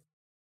movie.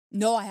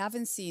 No, I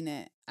haven't seen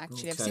it.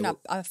 Actually, Okay, well-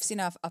 I've seen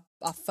a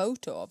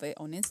photo of it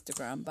on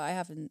Instagram, but I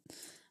haven't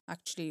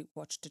actually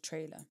watched the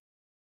trailer.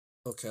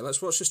 Okay,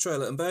 let's watch this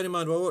trailer. And bear in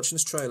mind, while watching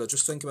this trailer,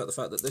 just think about the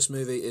fact that this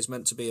movie is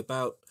meant to be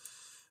about...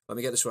 Let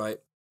me get this right.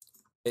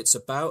 It's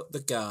about the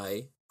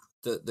guy...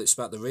 It's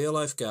about the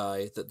real-life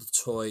guy that the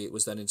toy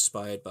was then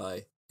inspired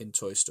by in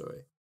Toy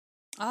Story.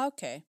 Ah,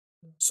 okay.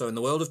 So in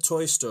the world of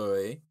Toy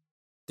Story,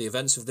 the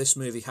events of this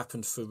movie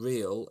happened for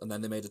real, and then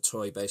they made a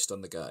toy based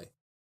on the guy.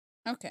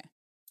 Okay.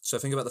 So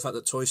think about the fact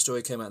that Toy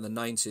Story came out in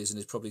the 90s and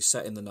is probably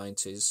set in the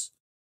 90s.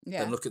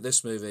 Yeah. Then look at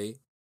this movie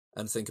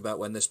and think about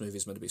when this movie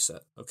is meant to be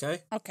set.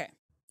 Okay? Okay.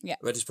 Yeah.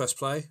 Ready to press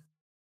play?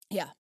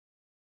 Yeah.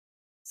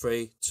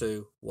 3,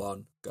 2,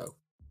 1, go.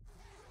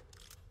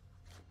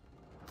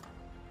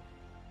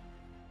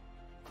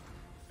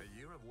 A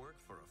year of work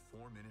for a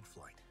 4-minute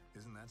flight.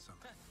 Isn't that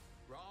something?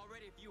 We're all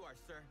ready if you are,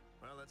 sir.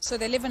 Well, that's So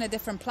they live on a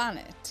different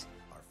planet.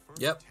 our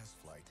first Yep. test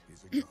flight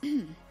is a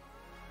go.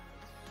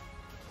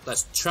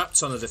 That's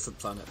trapped on a different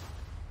planet.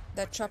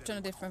 They're trapped on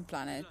a different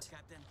planet,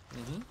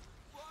 Captain.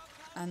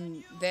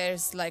 and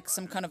there's like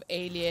some kind of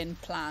alien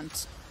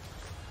plant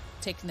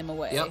taking them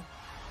away. Yep.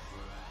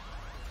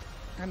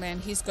 And then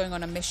he's going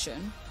on a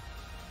mission.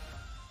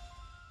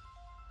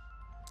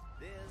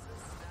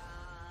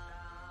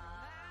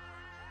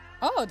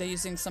 Oh, they're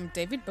using some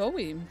David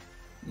Bowie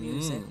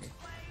music.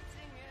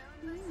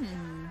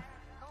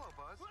 Hello,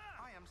 Buzz.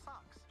 I am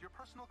Socks, your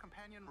personal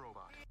companion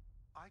robot.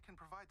 I can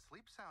provide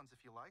sleep sounds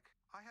if you like.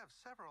 I have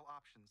several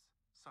options.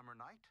 Summer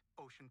night,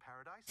 ocean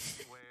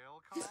paradise,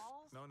 whale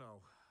calls.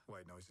 No.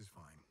 White noise is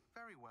fine.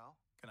 Very well.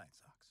 Good night,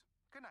 Socks.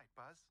 Good night,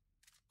 Buzz.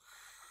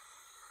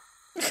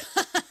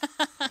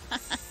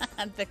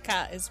 And the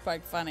cat is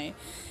quite funny.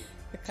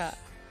 The cat.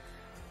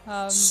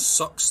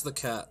 Socks the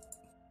cat.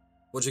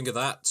 What do you think of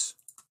that?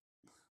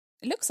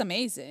 It looks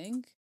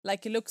amazing.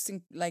 Like it looks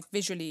like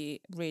visually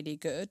really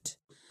good.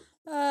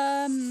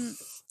 I don't know.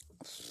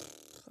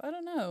 I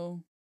don't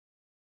know.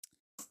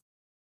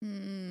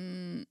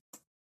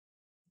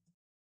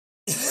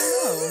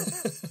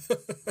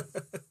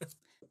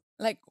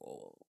 Like,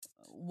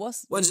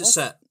 When's it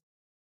set?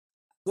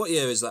 What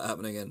year is that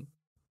happening in?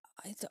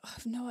 I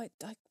have no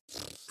idea.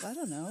 I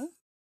don't know.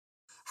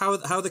 How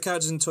are the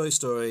characters in Toy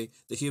Story,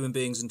 the human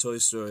beings in Toy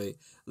Story,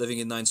 living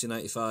in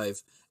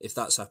 1995 if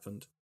that's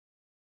happened?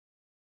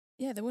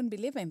 Yeah, they wouldn't be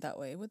living that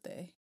way, would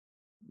they?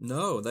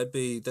 No, they'd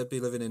be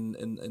living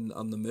in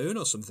on the moon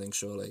or something,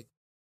 surely.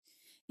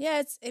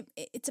 Yeah,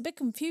 it's a bit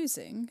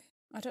confusing.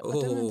 I don't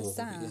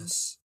understand.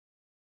 Yes.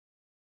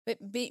 But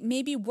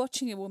maybe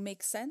watching it will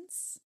make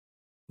sense.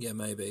 Yeah,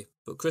 maybe.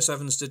 But Chris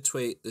Evans did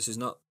tweet, this is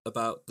not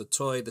about the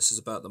toy, this is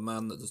about the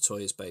man that the toy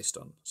is based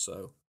on.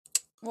 So,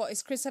 What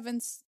is Chris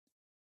Evans?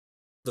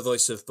 the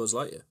voice of Buzz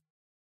Lightyear.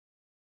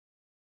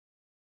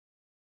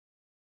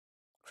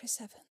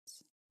 Chris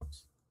Evans.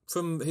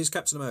 From his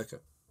Captain America.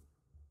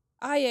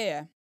 Ah,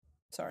 yeah.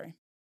 Sorry.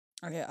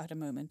 Okay, I had a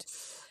moment.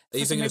 Are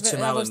you For some thinking of reason,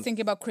 Tim I Allen? was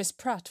thinking about Chris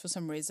Pratt for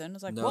some reason. I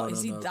was like, No, what? no,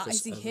 Is he no, that? Chris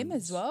Is he him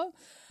Evans. as well?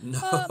 No.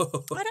 I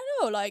don't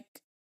know, like,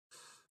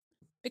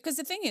 because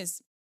the thing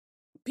is,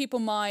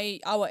 people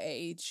our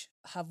age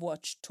have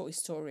watched Toy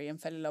Story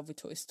and fell in love with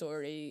Toy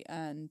Story,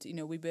 and you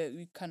know we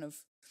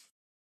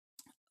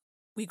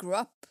grew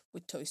up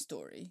with Toy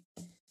Story.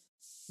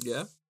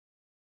 Yeah.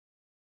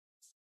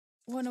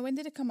 Well, no, when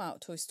did it come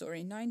out? Toy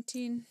Story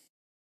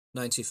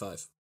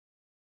 95.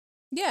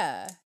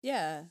 Yeah,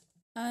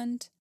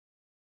 and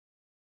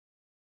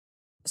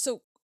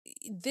so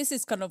this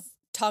is kind of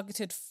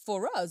targeted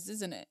for us,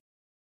 isn't it?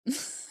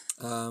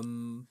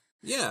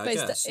 Yeah, I But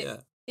guess, yeah.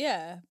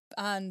 Yeah,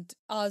 and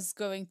us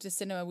going to the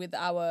cinema with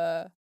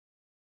our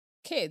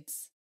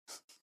kids,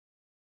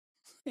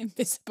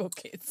 invisible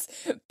kids,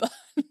 but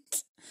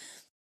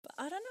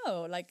I don't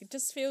know. Like, it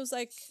just feels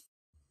like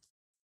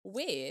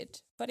weird,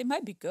 but it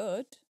might be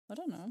good. I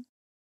don't know.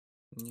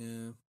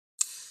 Yeah.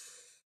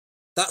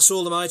 That's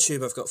all the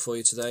MyTube I've got for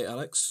you today,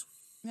 Alex.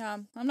 Yeah,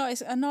 I'm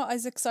not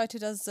as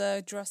excited as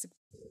Jurassic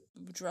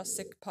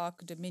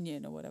Park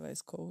Dominion or whatever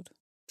it's called.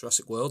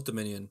 Jurassic World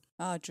Dominion.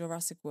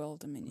 Jurassic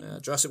World Dominion. Yeah,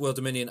 Jurassic World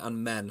Dominion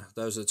and Men.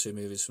 Those are the two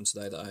movies from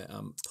today that I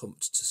am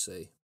pumped to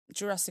see.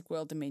 Jurassic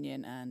World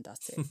Dominion, and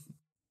that's it.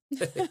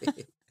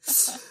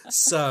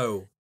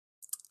 So,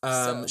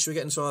 should we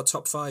get into our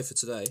top 5 for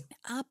today?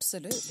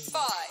 Absolutely.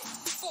 5,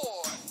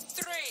 4,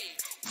 3,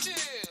 2, 1.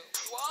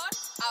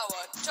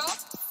 Our top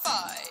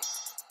 5.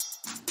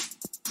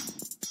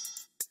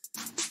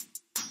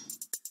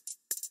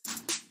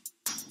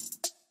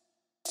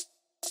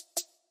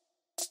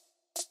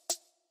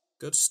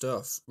 Good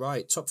stuff.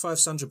 Right, top 5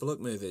 Sandra Bullock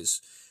movies.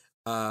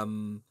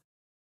 Go.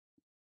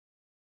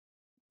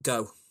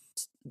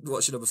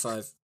 What's your number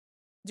 5?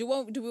 Do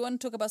we want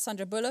to talk about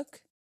Sandra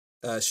Bullock?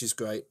 She's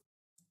great.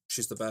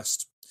 She's the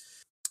best.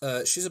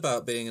 She's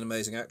about being an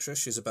amazing actress.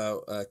 She's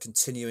about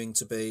continuing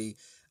to be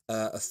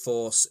a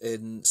force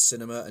in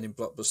cinema and in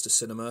blockbuster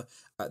cinema.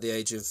 At the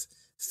age of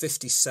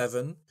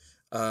 57,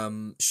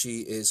 she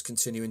is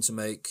continuing to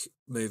make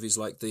movies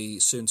like the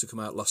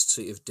soon-to-come-out Lost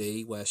City of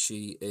D, where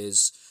she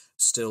is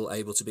still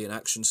able to be an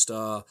action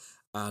star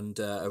and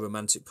a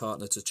romantic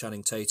partner to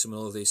Channing Tatum and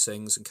all of these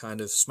things, and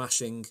kind of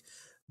smashing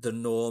the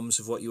norms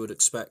of what you would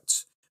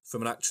expect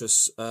from an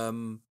actress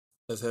of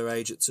her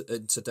age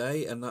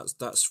today. And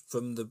that's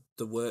from the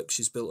work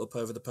she's built up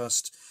over the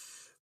past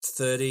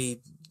 30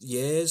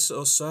 years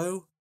or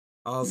so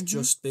of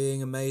just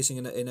being amazing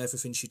in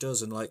everything she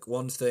does. And like,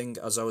 one thing,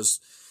 as I was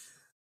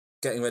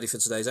getting ready for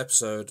today's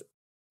episode,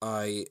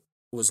 I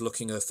was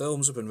looking her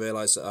films up and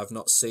realised that I've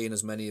not seen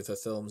as many of her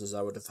films as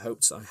I would have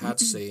hoped I had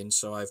seen.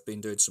 So I've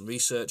been doing some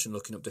research and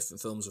looking up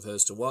different films of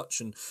hers to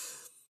watch. And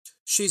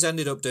she's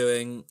ended up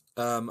doing,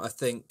 I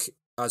think,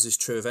 as is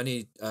true of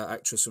any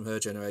actress from her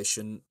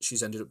generation,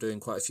 she's ended up doing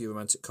quite a few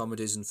romantic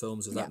comedies and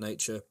films of that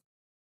nature.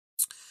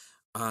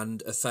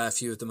 And a fair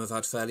few of them have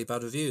had fairly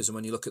bad reviews. And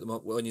when you look at them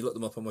up, when you look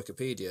them up on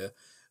Wikipedia,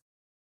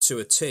 to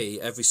a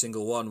T, every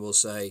single one will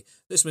say,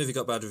 this movie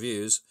got bad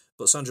reviews,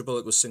 but Sandra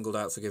Bullock was singled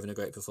out for giving a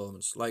great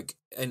performance. Like,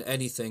 in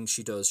anything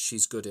she does,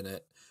 she's good in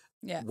it.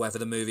 Yeah. Whether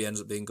the movie ends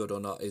up being good or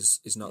not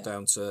is not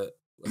down to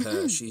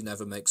her. She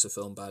never makes a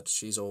film bad.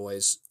 She's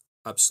always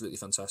absolutely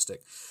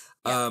fantastic.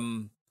 Yeah.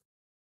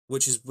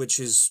 Which is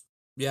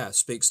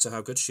speaks to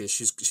how good she is.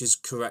 She's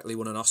correctly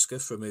won an Oscar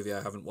for a movie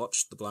I haven't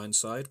watched, The Blind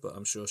Side, but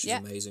I'm sure she's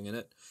amazing in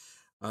it.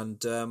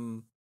 And I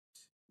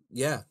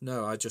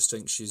just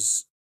think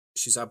she's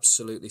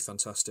absolutely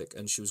fantastic,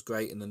 and she was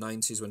great in the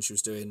 90s when she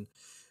was doing,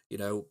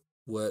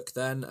 work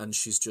then, and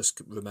she's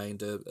just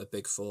remained a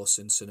big force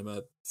in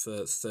cinema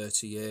for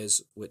 30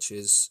 years, which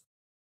is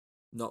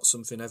not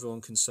something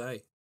everyone can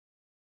say.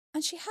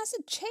 And she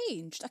hasn't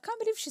changed. I can't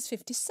believe she's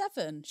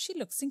 57. She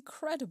looks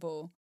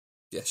incredible.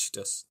 Yeah, she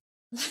does.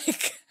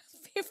 Like,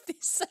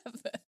 57.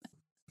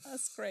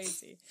 That's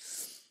crazy.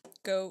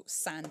 Go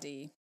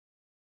Sandy.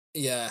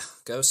 Yeah,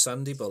 go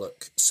Sandy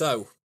Bullock.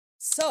 So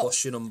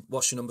what's your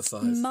number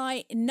 5?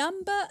 My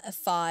number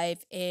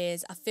 5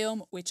 is a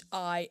film which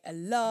I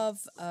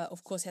love.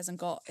 Of course, it hasn't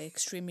got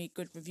extremely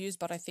good reviews,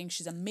 but I think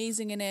she's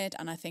amazing in it,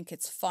 and I think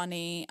it's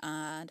funny,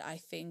 and I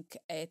think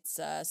it's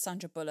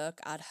Sandra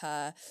Bullock at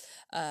her,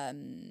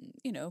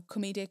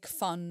 comedic,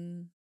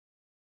 fun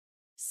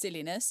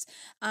silliness.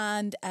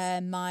 And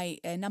my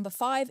number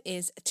 5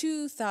 is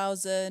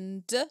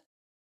 2000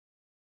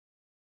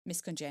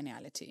 Miss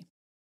Congeniality.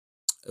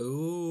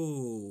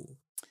 Ooh.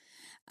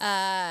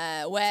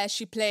 where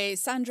she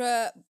plays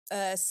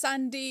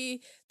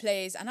Sandy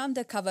plays an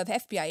undercover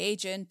FBI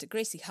agent,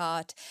 Gracie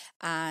Hart,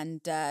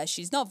 and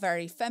she's not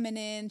very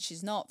feminine.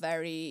 She's not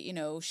very,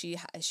 she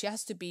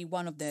has to be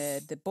one of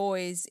the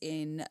boys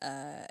in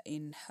the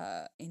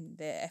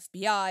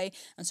FBI,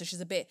 and so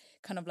she's a bit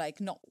kind of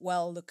like not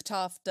well looked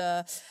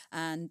after,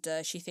 and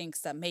she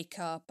thinks that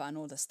makeup and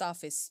all the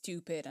stuff is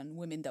stupid, and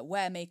women that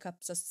wear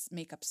makeup's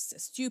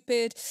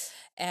stupid,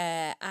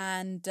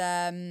 and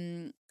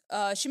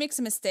she makes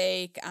a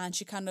mistake, and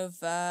she's kind of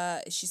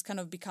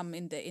become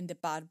in the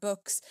bad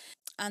books.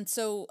 And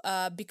so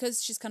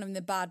because she's kind of in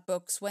the bad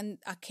books, when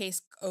a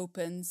case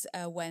opens,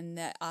 when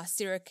a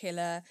serial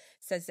killer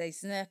says that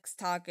his next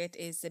target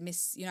is the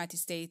Miss United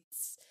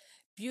States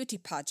beauty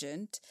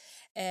pageant,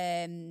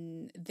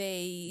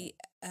 the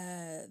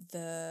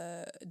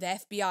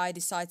FBI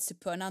decides to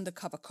put an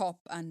undercover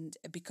cop, and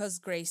because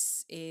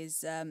Gracie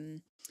is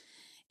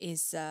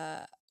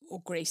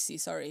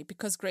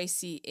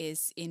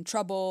in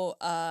trouble,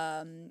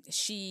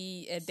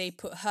 they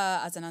put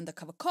her as an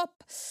undercover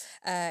cop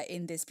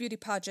in this beauty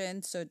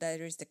pageant. So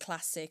there is the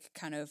classic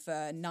kind of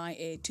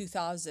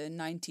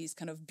 2090s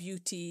kind of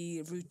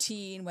beauty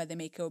routine where they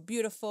make her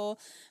beautiful.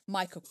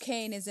 Michael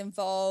Caine is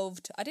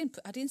involved. I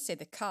didn't say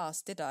the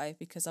cast, did I?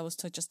 Because I was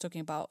just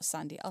talking about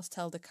Sandy. I'll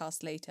tell the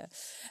cast later.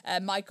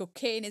 Michael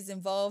Caine is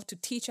involved to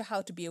teach her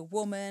how to be a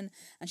woman,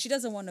 and she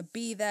doesn't want to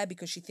be there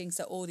because she thinks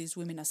that all these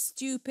women are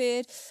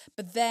stupid.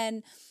 But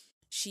then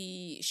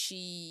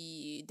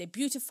they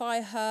beautify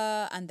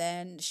her, and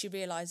then she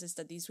realizes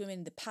that these women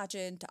in the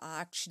pageant are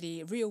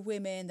actually real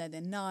women, that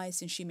they're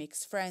nice, and she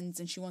makes friends,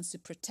 and she wants to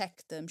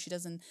protect them. She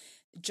doesn't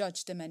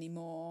judge them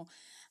anymore,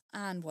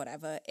 and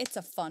whatever. It's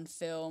a fun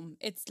film.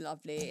 It's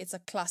lovely. It's a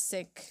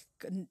classic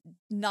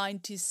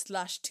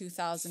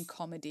 90s/2000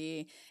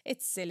 comedy.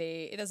 It's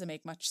silly. It doesn't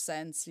make much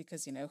sense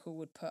because, who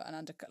would put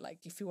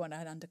if you want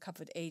an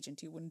undercover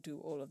agent, you wouldn't do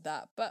all of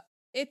that. But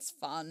it's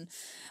fun,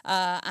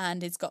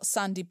 and it's got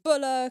Sandy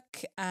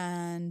Bullock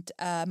and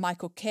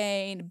Michael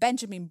Caine.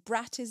 Benjamin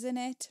Bratt is in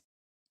it.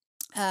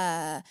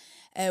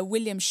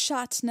 William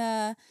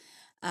Shatner,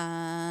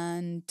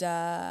 and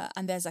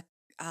there's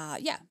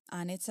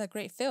and it's a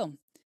great film.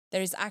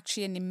 There is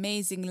actually an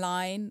amazing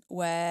line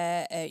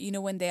where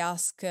when they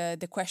ask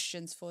the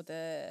questions for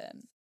the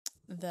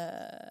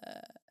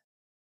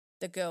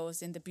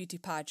girls in the beauty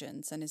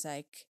pageants, and it's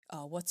like,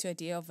 oh, what's your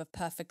idea of a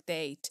perfect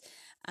date?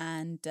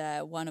 And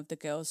one of the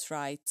girls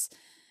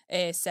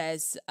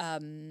says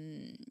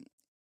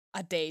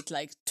a date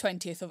like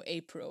 20th of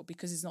April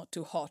because it's not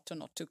too hot or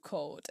not too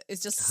cold.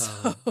 It's just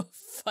so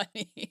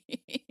funny.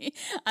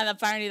 And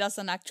apparently that's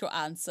an actual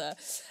answer.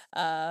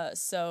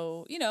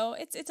 So,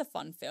 it's a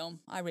fun film.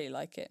 I really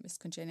like it, Miss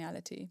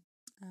Congeniality.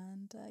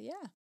 And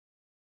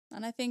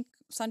and I think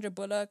Sandra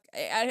Bullock,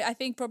 I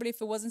think probably if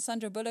it wasn't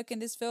Sandra Bullock in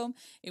this film,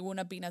 it wouldn't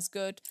have been as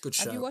good. Good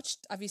shout.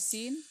 Have you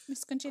seen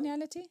Miss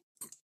Congeniality?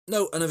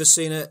 No, I never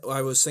seen it.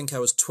 I was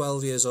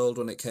 12 years old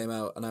when it came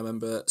out, and I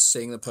remember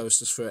seeing the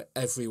posters for it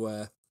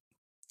everywhere.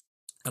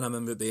 And I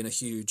remember it being a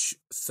huge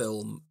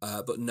film,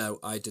 but no,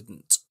 I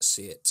didn't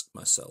see it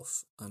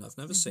myself, and I've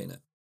never seen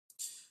it.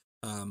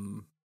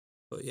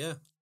 But yeah,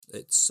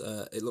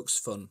 it looks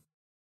fun.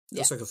 It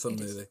looks like a fun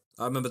movie.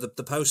 I remember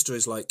the poster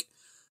is like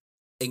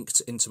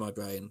inked into my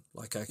brain.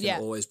 Like I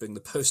can always bring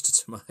the poster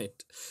to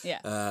mind.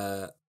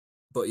 Yeah.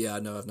 But yeah,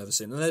 no, I've never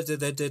seen it.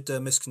 And they did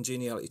Miss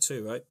Congeniality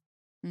too, right?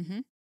 Mm-hmm.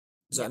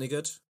 Is that any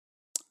good?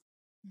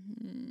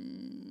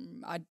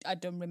 I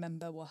don't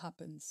remember what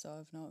happens, so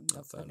I've not.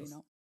 Probably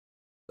not.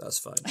 That's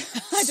fine.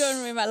 I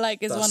don't remember.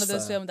 It's one of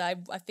those films that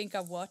I think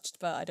I've watched,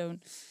 but I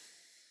don't.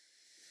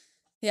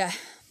 Yeah.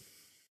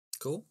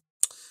 Cool.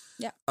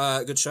 Yeah.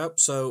 Good shout.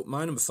 So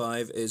my number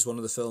 5 is one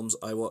of the films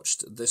I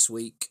watched this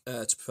week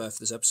to prepare for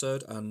this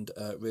episode, and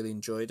really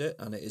enjoyed it.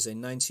 And it is a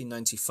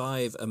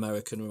 1995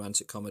 American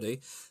romantic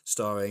comedy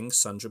starring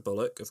Sandra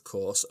Bullock, of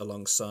course,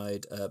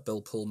 alongside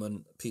Bill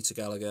Pullman, Peter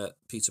Gallagher,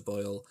 Peter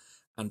Boyle,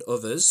 and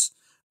others.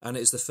 And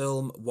it is the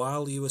film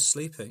While You Were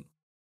Sleeping.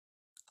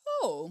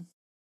 Oh,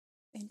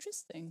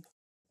 interesting.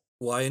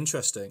 Why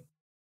interesting?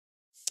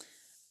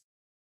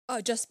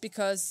 Oh, just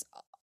because,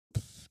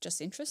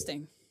 just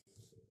interesting.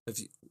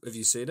 Have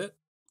you seen it?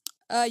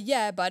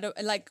 Yeah, but I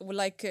don't like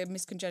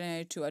Miss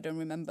Congeniality 2. I don't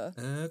remember.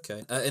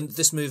 Okay. In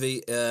this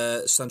movie,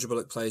 Sandra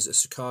Bullock plays a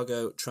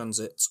Chicago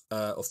Transit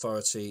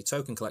Authority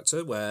token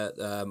collector. Where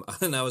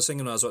and I was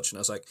thinking when I was watching,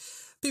 I was like,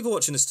 people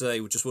watching this today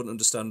just wouldn't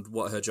understand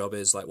what her job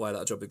is, like why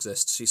that job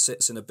exists. She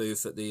sits in a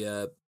booth at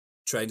the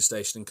train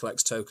station and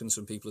collects tokens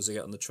from people as they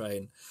get on the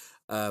train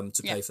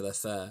to pay for their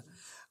fare.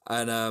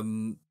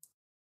 And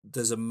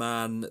there's a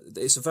man.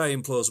 It's a very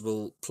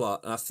implausible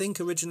plot, and I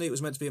think originally it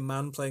was meant to be a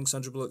man playing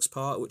Sandra Bullock's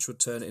part, which would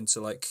turn it into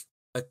like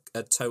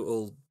a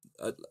total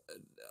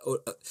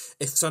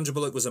if Sandra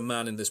Bullock was a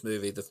man in this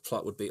movie, the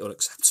plot would be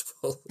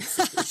unacceptable.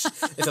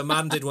 If a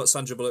man did what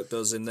Sandra Bullock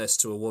does in this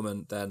to a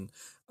woman, then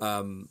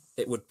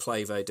it would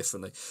play very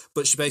differently.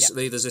 But she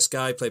basically, there's this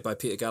guy played by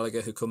Peter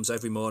Gallagher who comes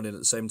every morning at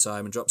the same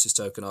time and drops his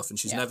token off, and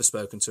she's never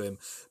spoken to him,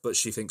 but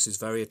she thinks he's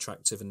very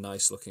attractive and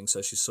nice looking,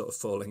 so she's sort of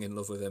falling in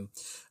love with him.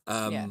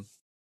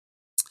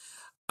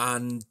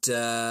 And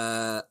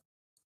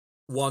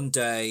one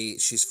day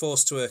she's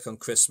forced to work on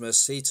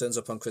Christmas. He turns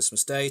up on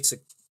Christmas Day to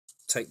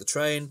take the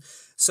train,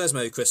 says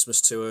Merry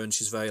Christmas to her, and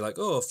she's very like,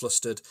 oh,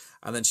 flustered.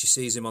 And then she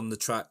sees him on the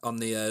track, on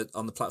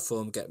the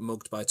platform, get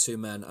mugged by two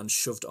men and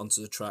shoved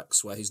onto the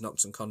tracks where he's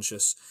knocked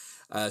unconscious.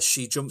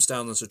 She jumps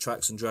down onto the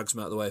tracks and drags him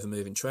out of the way of a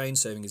moving train,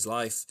 saving his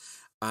life.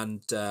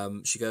 And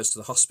she goes to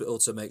the hospital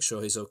to make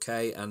sure he's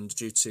okay. And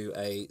due to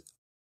a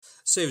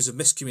series of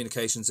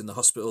miscommunications in the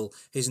hospital,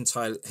 his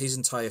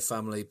entire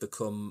family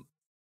become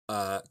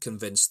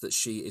convinced that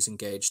she is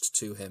engaged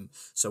to him.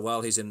 So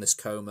while he's in this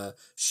coma,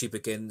 she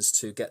begins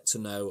to get to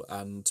know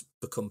and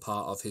become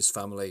part of his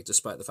family,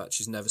 despite the fact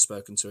she's never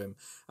spoken to him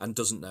and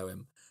doesn't know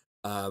him.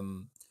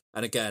 And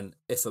again,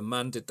 if a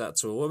man did that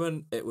to a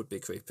woman, it would be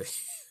creepy.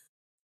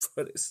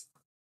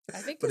 I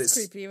think it's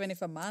creepy even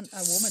if a woman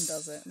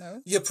does it.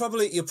 No, you're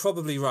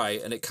probably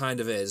right, and it kind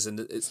of is, and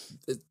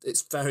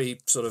it's very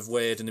sort of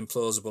weird and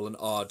implausible and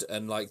odd,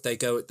 and like they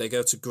go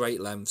to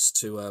great lengths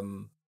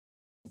to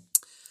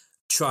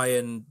try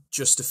and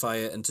justify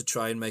it and to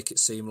try and make it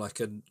seem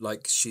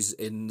like she's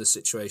in the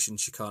situation,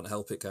 she can't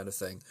help it kind of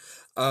thing.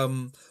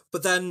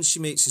 But then she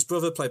meets his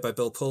brother, played by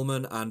Bill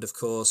Pullman, and of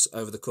course,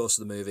 over the course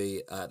of the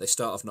movie, they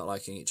start off not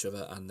liking each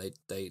other, and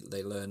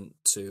they learn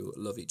to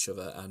love each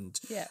other, and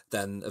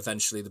then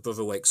eventually the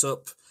brother wakes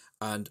up,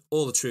 and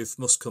all the truth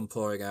must come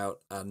pouring out,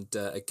 and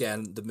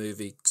again, the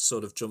movie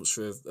sort of jumps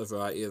through a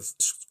variety of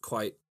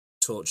quite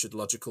tortured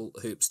logical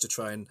hoops to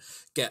try and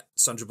get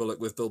Sandra Bullock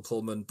with Bill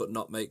Pullman, but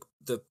not make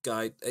the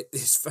guy.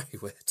 It's very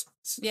weird.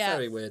 It's a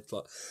very weird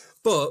plot,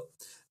 but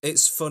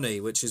it's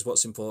funny, which is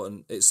what's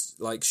important. It's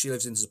like she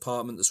lives in this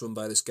apartment that's run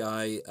by this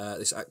guy,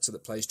 this actor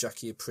that plays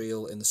Jackie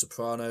Aprile in The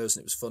Sopranos,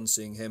 and it was fun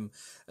seeing him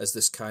as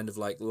this kind of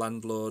like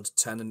landlord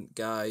tenant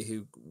guy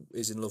who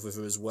is in love with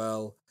her as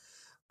well.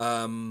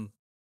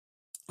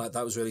 Like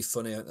that was really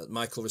funny.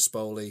 Michael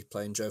Rispoli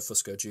playing Joe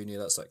Fusco Jr.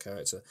 That's that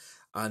character.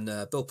 And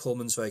Bill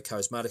Pullman's very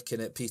charismatic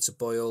in it. Peter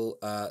Boyle,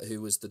 who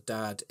was the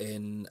dad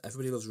in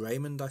Everybody Loves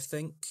Raymond, I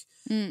think,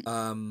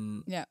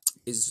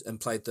 is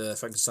and played the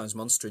Frankenstein's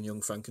monster in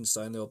Young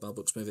Frankenstein, the old Mel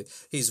Brooks movie.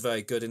 He's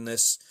very good in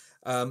this,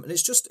 and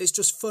it's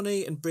just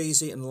funny and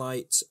breezy and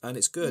light, and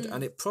it's good.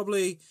 And it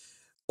probably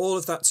all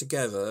of that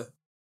together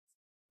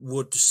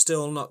would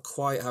still not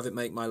quite have it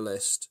make my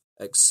list,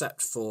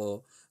 except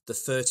for the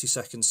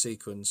 30-second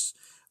sequence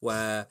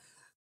where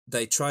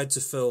they tried to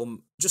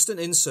film just an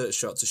insert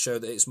shot to show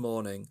that it's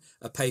morning,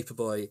 a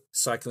paperboy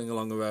cycling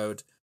along a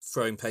road,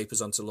 throwing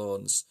papers onto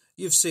lawns.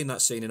 You've seen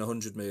that scene in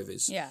 100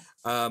 movies. Yeah.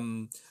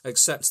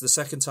 Except the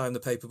second time the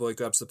paperboy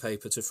grabs the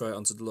paper to throw it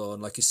onto the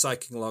lawn, like he's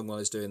cycling along while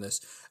he's doing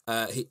this,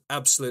 he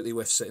absolutely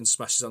whiffs it and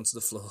smashes onto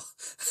the floor.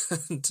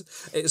 And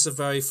it's a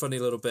very funny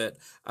little bit.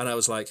 And I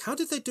was like, how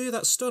did they do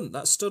that stunt?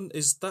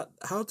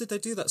 How did they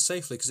do that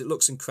safely? Because it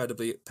looks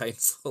incredibly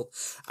painful.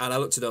 And I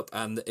looked it up,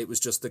 and it was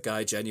just the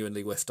guy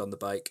genuinely whiffed on the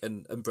bike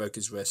and broke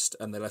his wrist,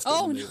 and they left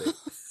it in the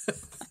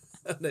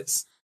movie.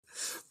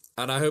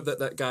 And I hope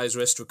that guy's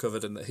wrist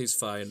recovered and that he's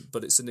fine.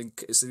 But it's an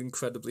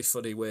incredibly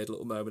funny, weird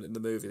little moment in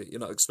the movie that you're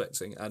not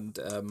expecting, and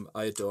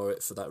I adore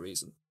it for that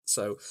reason.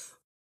 So,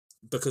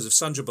 because of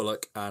Sandra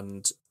Bullock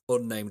and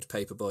unnamed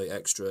paperboy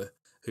extra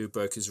who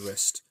broke his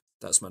wrist,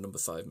 that's my number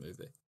 5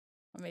 movie.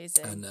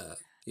 Amazing. And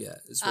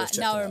it's worth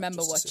checking now I out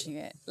remember watching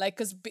it, like,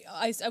 because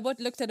I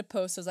looked at the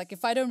posters, like,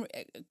 if I don't,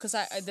 because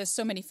there's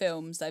so many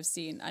films I've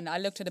seen, and I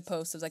looked at the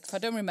posters, like, if I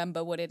don't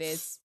remember what it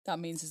is, that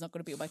means it's not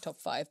going to be in my top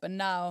 5. But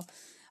now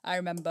I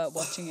remember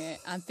watching it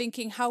and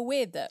thinking how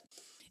weird that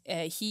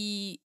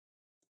he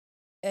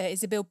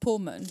is a Bill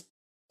Pullman.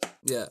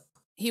 Yeah.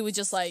 He would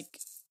just like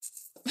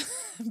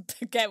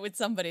get with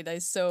somebody that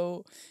is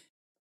so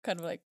kind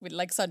of like with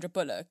like Sandra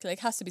Bullock. Like,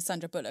 has to be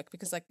Sandra Bullock,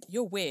 because like,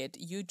 you're weird.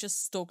 You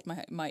just stalked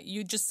my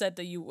you just said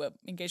that you were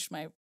engaged to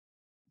my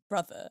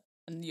brother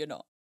and you're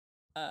not.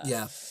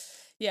 Yeah,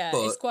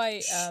 it's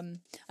quite and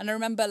I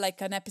remember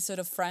like an episode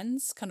of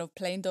Friends kind of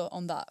playing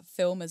on that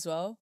film as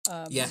well.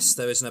 Yes,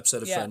 there is an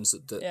episode of Friends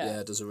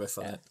that does a riff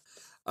on it.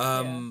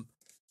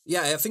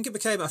 I think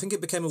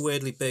it became a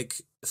weirdly big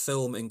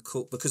film in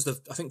because the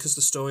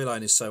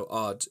storyline is so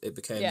odd. It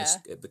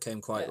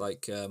became quite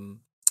like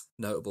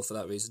notable for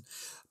that reason.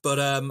 But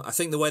I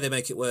think the way they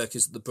make it work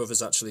is that the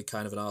brother's actually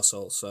kind of an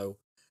arsehole. So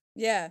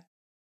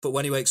but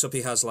when he wakes up,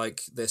 he has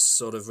like this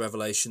sort of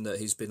revelation that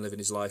he's been living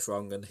his life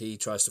wrong, and he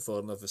tries to fall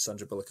in love with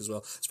Sandra Bullock as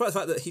well. Despite the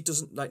fact that he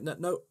doesn't like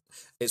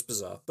it's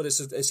bizarre, but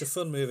it's a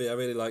fun movie. I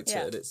really liked it,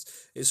 and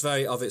it's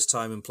very of its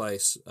time and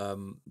place.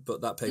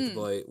 But that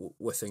paperboy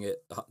whiffing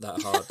it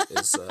that hard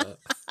is so,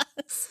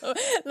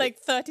 like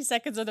 30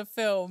 seconds of the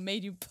film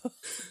made you.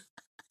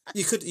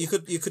 You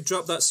could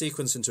drop that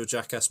sequence into a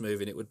Jackass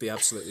movie, and it would be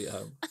absolutely at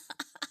home.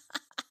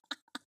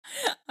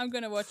 I'm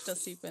gonna watch that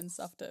sequence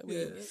after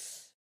we.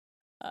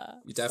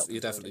 You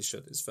definitely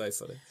should. It's very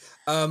funny.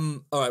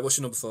 All right, what's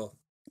your number 4?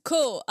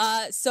 Cool.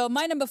 So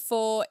my number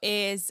 4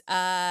 is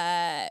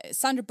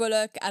Sandra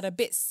Bullock at a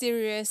bit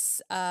serious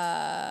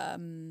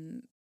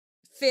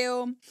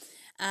film,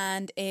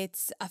 and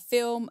it's a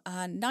film,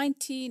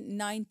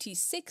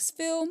 1996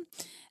 film,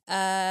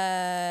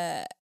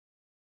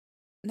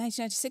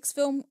 1996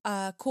 film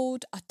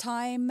called A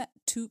Time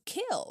to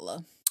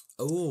Kill.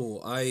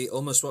 Oh, I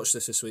almost watched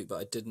this week,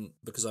 but I didn't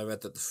because I read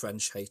that the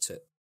French hate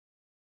it.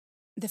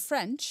 The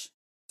French?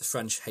 The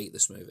French hate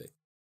this movie.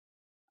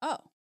 Oh,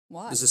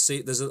 why? There's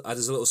a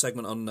little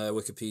segment on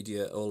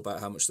Wikipedia all about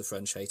how much the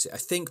French hate it. I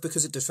think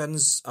because it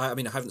defends. I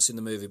mean, I haven't seen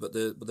the movie, but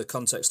the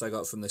context I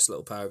got from this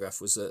little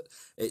paragraph was that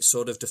it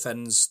sort of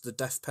defends the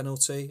death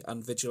penalty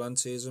and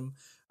vigilantism,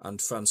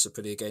 and France are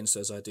pretty against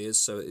those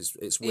ideas. So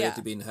it's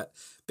weirdly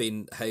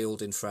been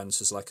hailed in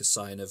France as like a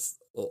sign of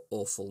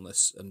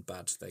awfulness and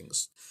bad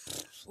things.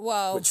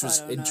 Well, which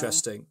was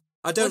interesting. Know.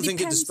 I don't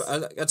think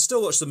I'd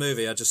still watch the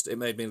movie.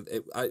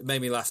 It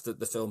made me laugh that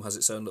the film has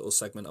its own little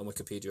segment on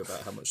Wikipedia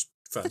about how much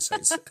France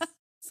hates it.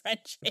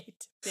 French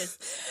hate this.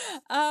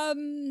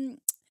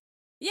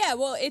 Yeah,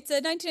 well, it's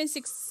a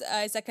 1996.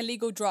 It's like a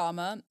legal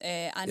drama,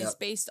 and it's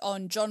based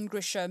on John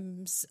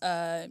Grisham's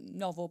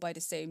novel by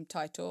the same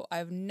title.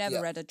 I've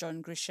never read a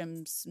John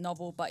Grisham's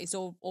novel, but it's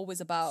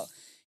always about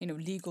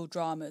legal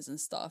dramas and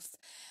stuff.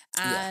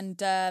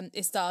 And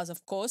it stars,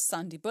 of course,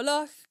 Sandy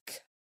Bullock,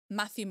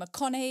 Matthew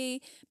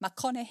McConaughey,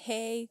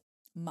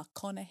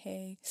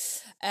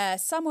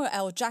 Samuel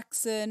L.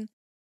 Jackson.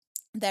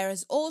 There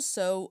is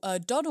also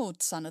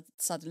Donald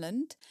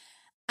Sutherland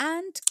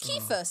and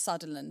Kiefer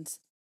Sutherland.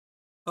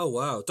 Oh,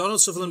 wow.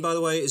 Donald Sutherland, by the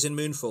way, is in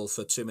Moonfall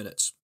for 2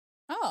 minutes.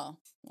 Oh,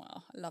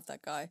 wow. I love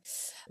that guy.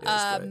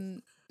 Yeah,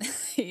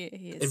 he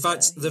is, in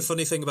fact, the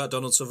funny thing about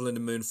Donald Sutherland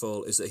in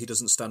Moonfall is that he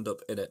doesn't stand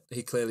up in it.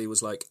 He clearly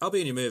was like, I'll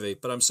be in your movie,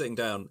 but I'm sitting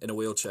down in a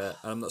wheelchair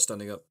and I'm not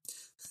standing up.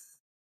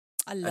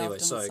 I love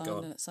Donald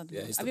Sutherland.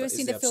 Yeah, have you ever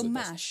seen the film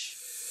MASH?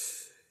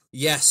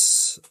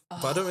 Yes,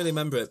 but I don't really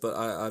remember it. But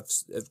I've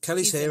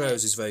Kelly's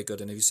Heroes is very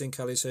good. And have you seen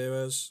Kelly's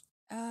Heroes?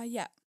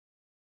 Yeah.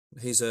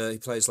 He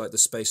plays like the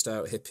spaced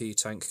out hippie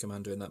tank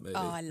commander in that movie.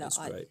 Oh, I love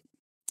it. Great.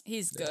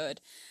 He's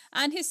good.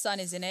 And his son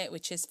is in it,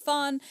 which is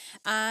fun,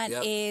 and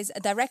is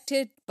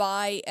directed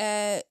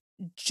by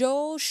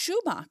Joel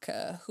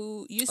Schumacher,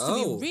 who used to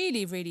be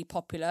really, really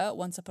popular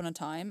once upon a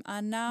time,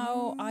 and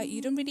now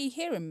you don't really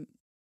hear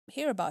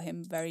about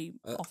him very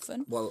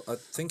often. Well, I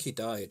think he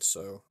died,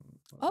 so...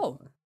 Oh,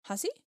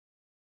 has he?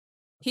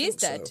 He is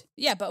dead. So.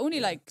 Yeah, but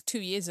only like 2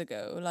 years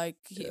ago. Like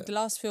the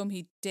last film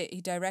he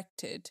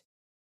directed,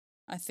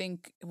 I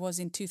think it was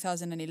in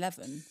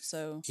 2011.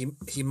 So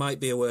he might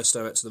be a worse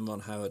director than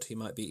Ron Howard. He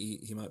might be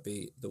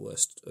the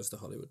worst of the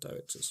Hollywood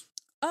directors.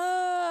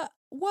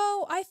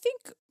 Well, I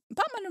think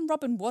Batman and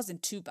Robin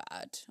wasn't too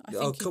bad.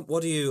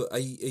 What are you?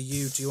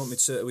 Do you want me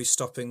to? Are we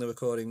stopping the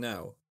recording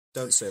now?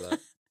 Don't say that.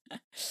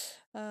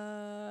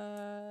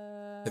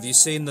 Have you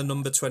seen the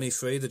Number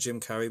 23, the Jim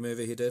Carrey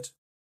movie he did?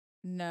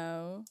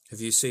 No. Have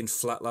you seen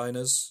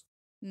Flatliners?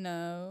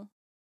 No.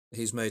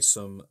 He's made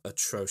some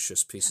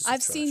atrocious pieces of trash.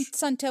 I've seen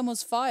San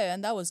Telmo's Fire,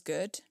 and that was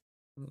good.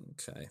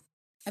 Okay.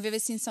 Have you ever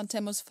seen San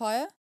Telmo's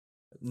Fire?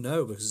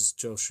 No, because it's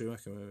Joel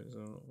Schumacher movie.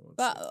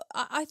 But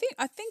I think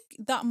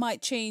that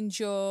might change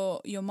your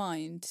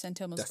mind, San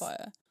Telmo's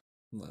Fire.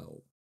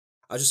 Well,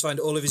 I just find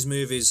all of his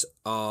movies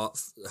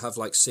have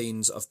like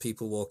scenes of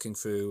people walking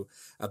through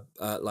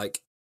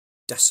like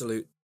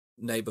desolate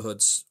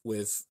neighborhoods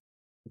with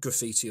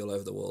graffiti all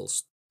over the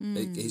walls.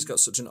 He's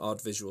got such an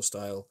odd visual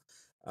style.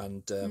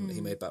 And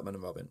he made Batman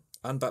and Robin,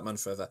 and Batman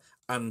Forever,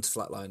 and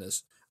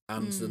Flatliners,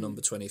 and the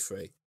Number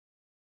 23.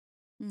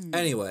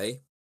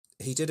 Anyway,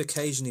 he did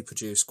occasionally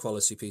produce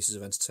quality pieces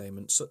of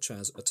entertainment, such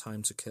as A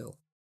Time to Kill.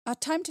 A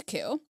Time to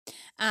Kill,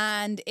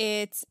 and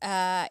it's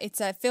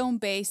a film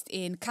based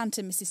in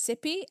Canton,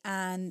 Mississippi,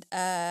 and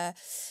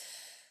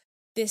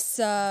this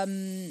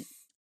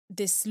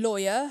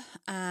lawyer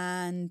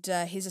and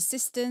his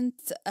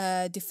assistant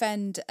try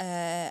to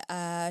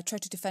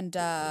defend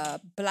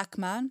a black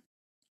man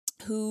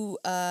who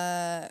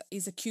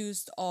is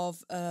accused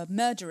of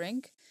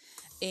murdering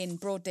in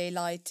broad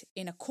daylight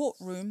in a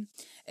courtroom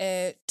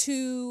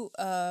two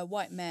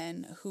white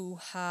men who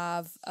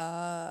have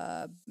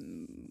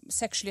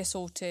sexually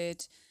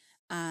assaulted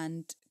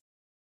and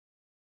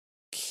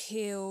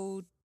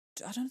killed.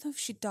 I don't know if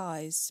she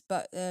dies,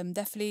 but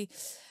definitely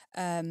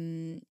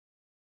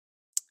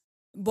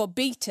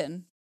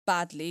beaten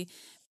badly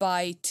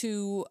by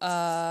two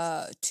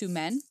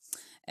men.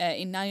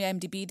 In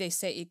IMDb, they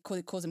say it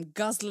calls them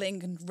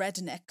guzzling and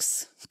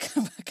rednecks.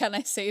 Can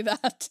I say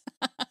that?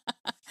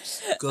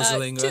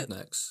 Guzzling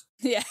rednecks.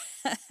 Yeah.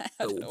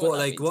 What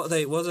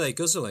are they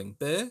guzzling?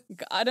 Beer?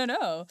 I don't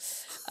know.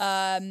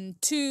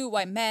 Two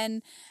white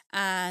men,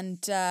 and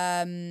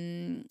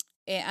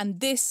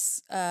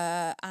this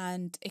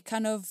and it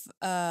kind of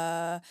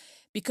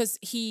because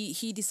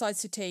he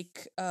decides to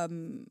take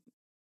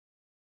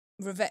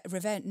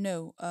revenge.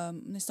 No,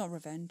 it's not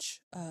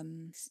revenge.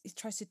 He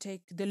tries to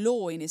take the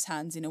law in his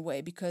hands in a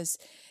way because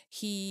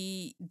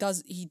he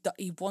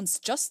wants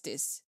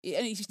justice.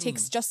 And he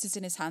takes justice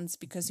in his hands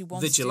because he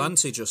wants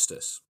vigilante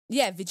justice.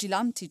 Yeah,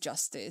 vigilante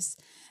justice,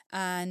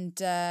 and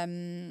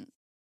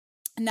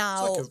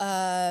now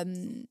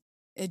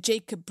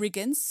Jacob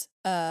Briggins,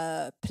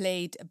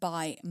 played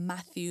by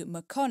Matthew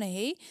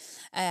McConaughey,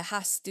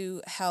 has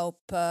to help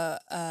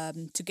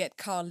to get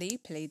Carly,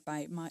 played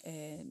by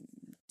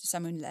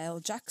Samuel L.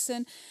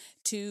 Jackson,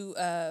 to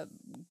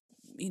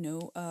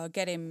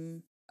get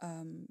him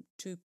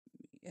to.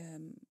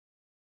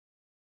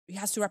 He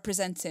has to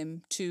represent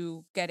him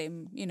to get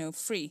him,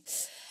 free,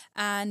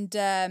 and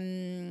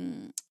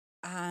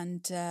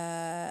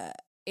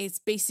it's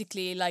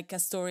basically like a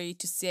story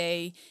to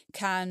say,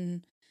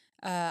 can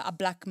a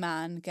black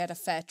man get a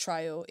fair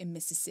trial in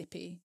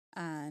Mississippi?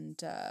 And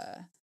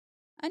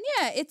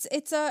yeah,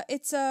 it's a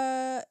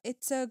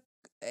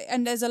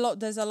and there's a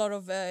lot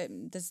of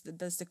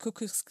there's the Ku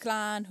Klux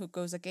Klan who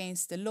goes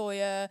against the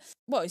lawyer.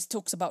 Well, it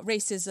talks about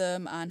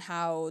racism and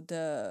how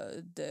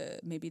the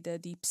maybe the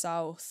Deep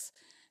South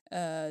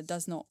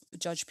does not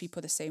judge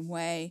people the same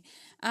way.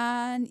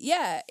 And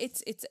yeah,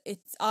 it's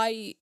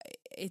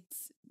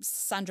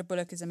Sandra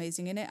Bullock is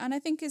amazing in it, and I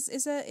think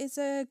is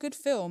a good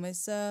film.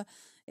 It's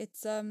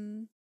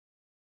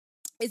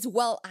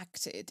well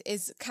acted.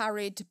 It's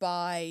carried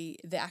by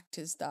the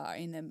actors that are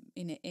in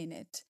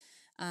it,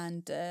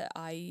 and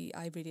I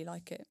really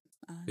like it.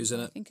 Who's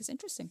in it? I think it's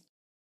interesting.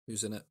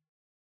 Who's in it?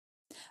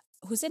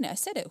 Who's in it? I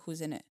said it.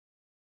 Who's in it?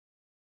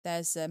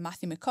 There's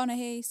Matthew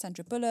McConaughey,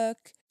 Sandra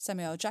Bullock,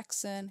 Samuel L.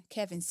 Jackson,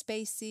 Kevin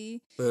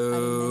Spacey. Boo. I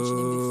didn't mention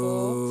him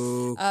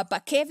before.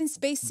 But Kevin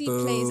Spacey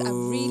plays a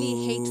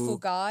really hateful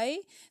guy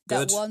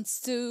that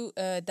wants to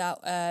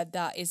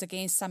that is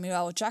against Samuel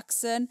L.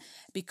 Jackson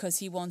because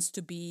he wants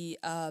to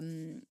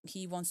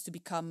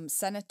become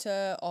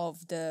senator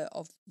of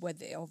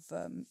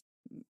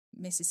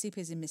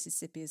Mississippi. Is in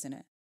Mississippi, isn't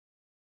it?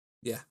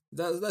 Yeah,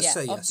 let's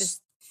say yes.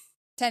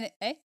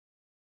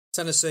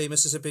 Tennessee,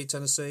 Mississippi,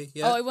 Tennessee.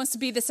 Yeah. Oh, he wants to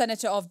be the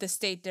senator of the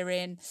state they're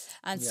in,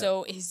 and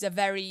so he's a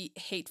very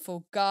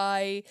hateful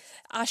guy.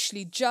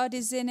 Ashley Judd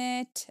is in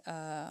it,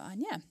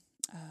 and yeah.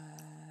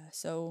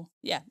 So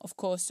yeah, of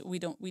course we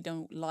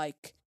don't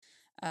like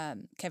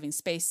Kevin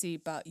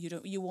Spacey, but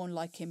you won't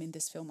like him in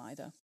this film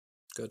either.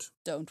 Good.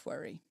 Don't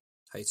worry.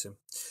 Hate him.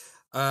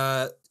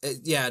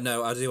 Yeah,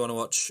 no, I do want to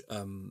watch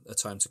A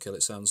Time to Kill.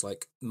 It sounds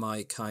like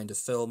my kind of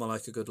film. I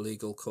like a good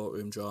legal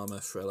courtroom drama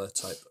thriller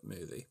type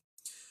movie.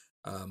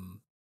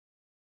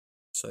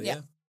 So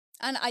yeah.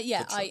 And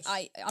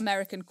I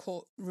American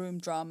courtroom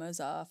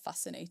dramas are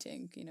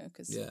fascinating,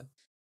 because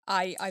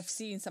I've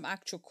seen some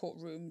actual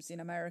courtrooms in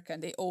America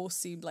and they all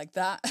seem like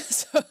that.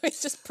 So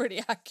it's just pretty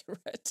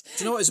accurate.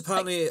 Do you know what is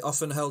apparently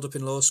often held up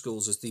in law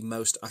schools as the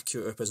most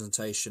accurate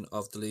representation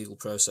of the legal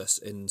process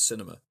in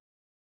cinema?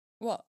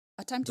 What?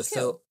 A Time to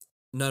Kill?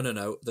 No.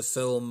 The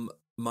film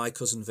My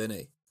Cousin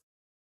Vinny.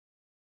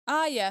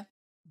 Ah, yeah.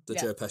 The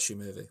Joe Pesci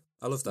movie.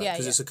 I love that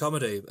because it's a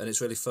comedy and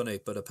it's really funny,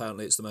 but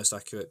apparently it's the most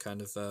accurate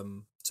kind of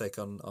take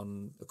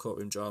on a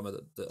courtroom drama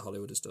that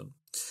Hollywood has done.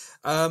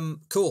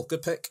 Cool,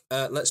 good pick.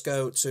 Let's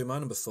go to my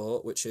number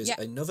 4, which is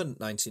another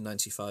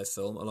 1995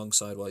 film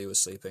alongside While You Were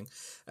Sleeping.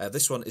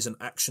 This one is an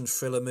action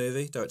thriller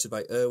movie directed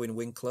by Irwin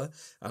Winkler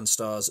and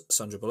stars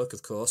Sandra Bullock,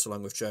 of course,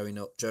 along with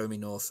Jeremy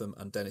Northam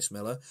and Dennis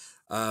Miller.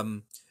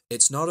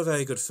 It's not a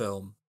very good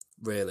film,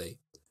 really.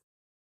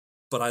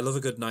 But I love a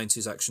good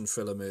 90s action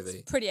thriller movie.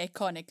 It's pretty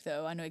iconic,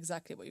 though. I know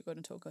exactly what you're going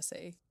to talk or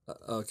say.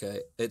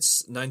 Okay.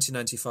 It's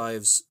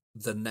 1995's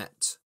The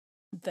Net.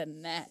 The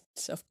Net,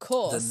 of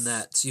course. The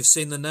Net. You've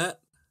seen The Net?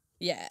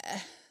 Yeah.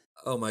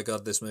 Oh my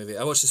God, this movie.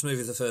 I watched this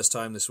movie the first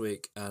time this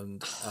week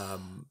and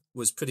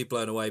was pretty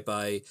blown away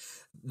by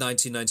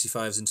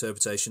 1995's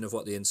interpretation of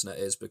what the internet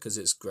is because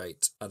it's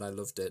great and I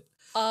loved it.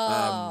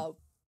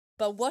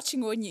 But watching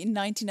when you're in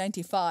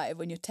 1995,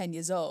 when you're 10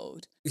 years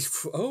old.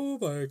 Oh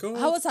my God.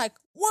 I was like,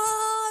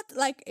 what?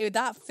 Like,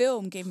 that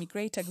film gave me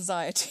great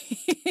anxiety.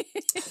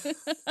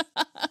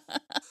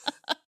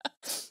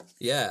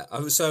 Yeah.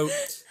 So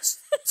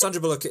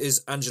Sandra Bullock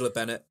is Angela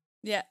Bennett.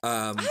 Yeah.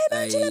 I'm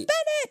Angela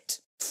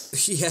Bennett!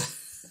 Yeah.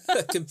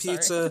 A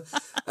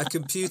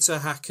computer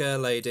hacker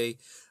lady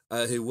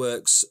who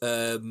works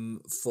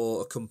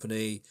for a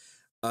company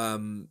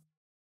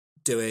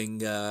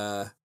doing...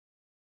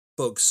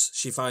 bugs.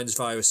 She finds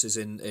viruses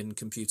in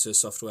computer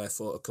software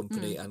for a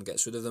company and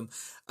gets rid of them.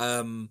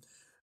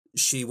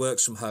 She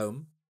works from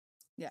home.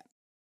 Yeah.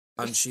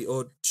 And she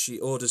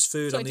orders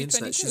food on the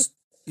internet.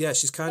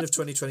 She's kind of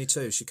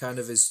 2022. She kind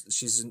of is.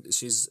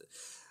 She's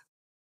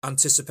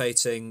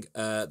anticipating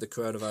the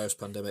coronavirus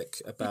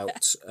pandemic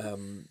about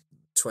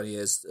 20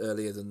 years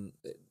earlier than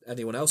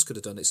anyone else could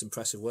have done. It's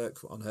impressive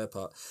work on her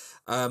part.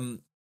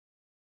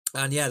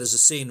 And yeah, there's a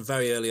scene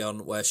very early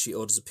on where she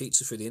orders a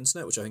pizza through the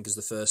internet, which I think is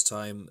the first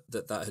time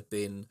that had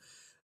been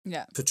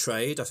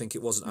portrayed. I think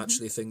it wasn't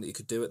actually a thing that you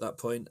could do at that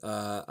point.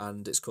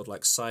 And it's called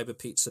like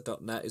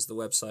cyberpizza.net is the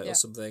website or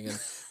something. And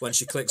when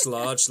she clicks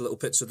large, the little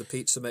picture of the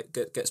pizza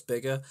gets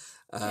bigger.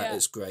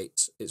 It's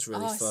great. It's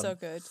really fun. So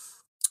good.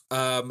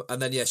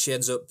 And then she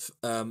ends up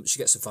she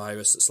gets a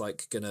virus that's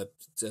like gonna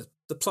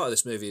the plot of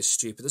this movie is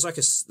stupid.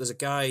 There's a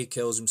guy who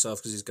kills himself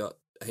because he's got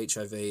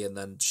HIV, and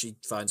then she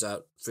finds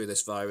out through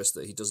this virus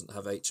that he doesn't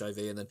have HIV,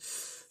 and then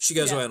she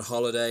goes away on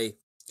holiday,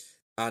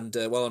 and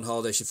while on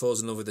holiday she falls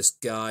in love with this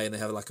guy, and they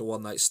have like a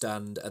one night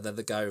stand, and then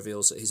the guy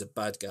reveals that he's a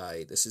bad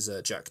guy. This is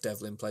Jack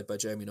Devlin, played by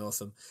Jamie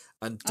Northam,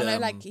 and I know,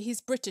 like, he's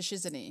British,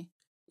 isn't he?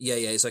 Yeah,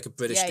 he's like a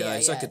British guy.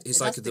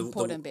 He's like the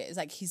important bit. It's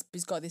like he's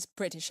got this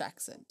British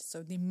accent,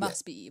 so he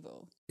must be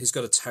evil. He's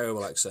got a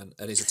terrible accent,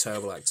 and he's a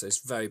terrible actor. He's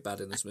very bad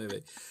in this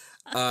movie.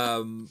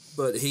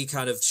 But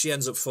she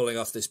ends up falling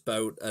off this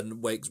boat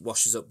and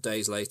washes up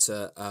days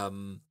later,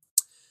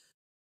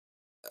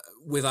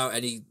 without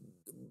any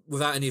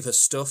of her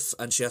stuff,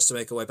 and she has to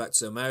make her way back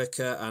to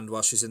America. And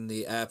while she's in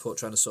the airport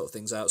trying to sort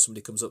things out,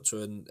 somebody comes up to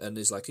her and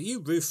is like, "Are you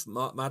Ruth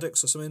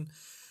Maddox or something?"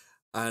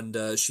 And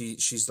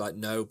she's like,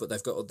 no, but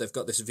they've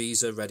got this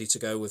visa ready to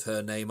go with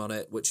her name on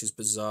it, which is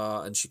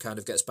bizarre. And she kind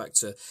of gets back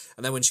to,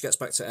 and then when she gets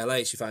back to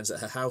LA, she finds that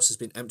her house has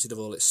been emptied of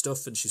all its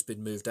stuff and she's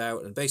been moved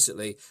out. And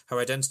basically her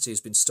identity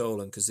has been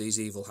stolen because these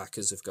evil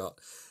hackers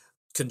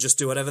can just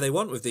do whatever they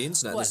want with the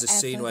internet. There's this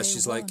scene where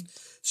she's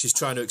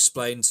trying to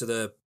explain to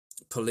the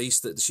police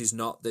that she's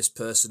not this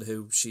person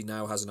who she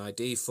now has an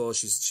ID for.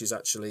 She's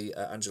actually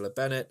Angela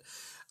Bennett.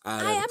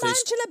 I am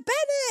Angela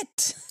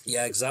Bennett!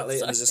 Yeah, exactly.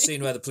 And there's a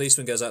scene where the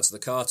policeman goes out to the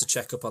car to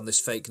check up on this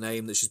fake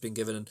name that she's been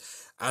given, and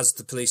as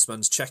the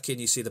policeman's checking,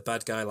 you see the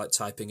bad guy like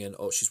typing in,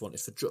 "Oh, she's wanted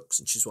for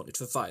drugs and she's wanted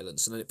for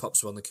violence," and then it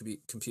pops up on the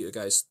computer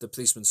the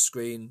policeman's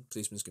screen,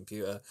 policeman's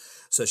computer,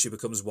 so she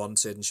becomes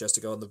wanted and she has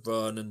to go on the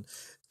run. And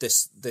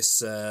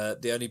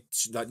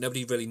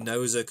nobody really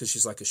knows her because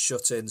she's like a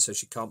shut-in, so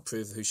she can't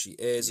prove who she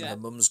is, and her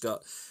mum's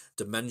got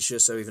dementia,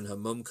 so even her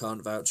mum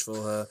can't vouch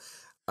for her.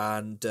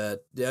 And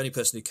the only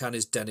person who can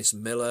is Dennis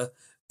Miller,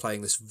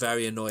 playing this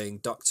very annoying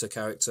doctor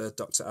character,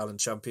 Dr. Alan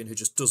Champion, who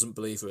just doesn't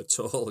believe her at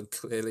all, and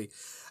clearly,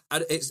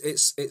 and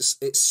it's a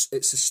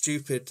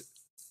stupid,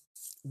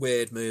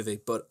 weird movie,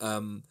 but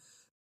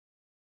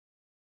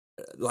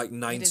like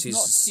 90s. It is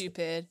not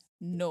stupid,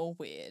 nor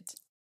weird.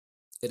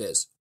 It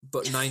is,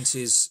 but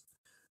 90s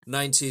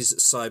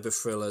cyber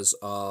thrillers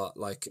are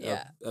like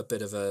a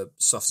bit of a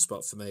soft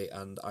spot for me,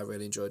 and I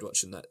really enjoyed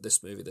watching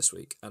this movie this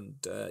week, and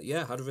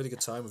had a really good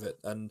time with it.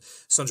 And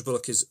Sandra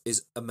Bullock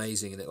is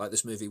amazing in it. Like,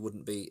 this movie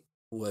wouldn't be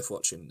worth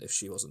watching if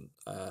she wasn't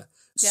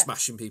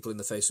smashing people in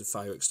the face with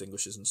fire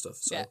extinguishers and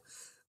stuff. So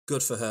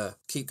good for her.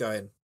 Keep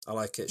going. I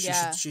like it.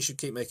 She should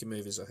keep making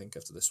movies, I think,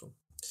 after this one.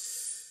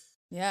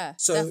 Yeah.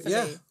 So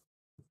definitely.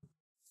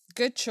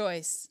 Good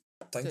choice.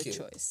 Thank you.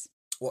 Good choice.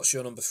 What's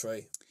your number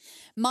 3?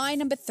 My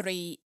number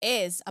 3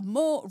 is a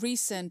more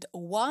recent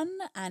one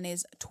and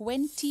is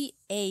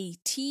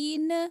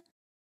 2018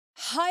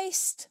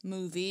 heist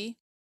movie,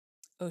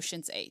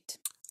 Ocean's 8.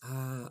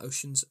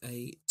 Ocean's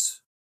 8.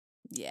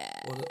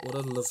 Yeah. What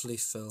a lovely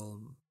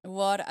film.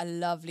 What a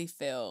lovely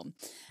film.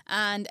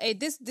 And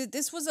this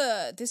was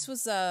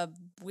a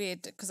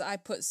weird, because I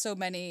put so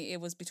many,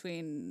 it was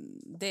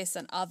between this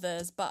and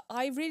others, but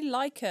I really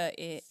like her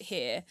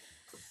here.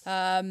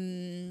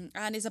 And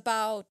it's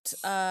about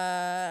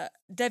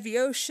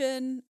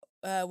Deviation,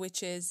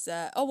 which is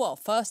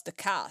first the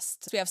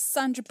cast. So we have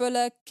Sandra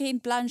Bullock,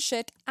 Kate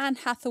Blanchett, Anne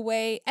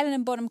Hathaway,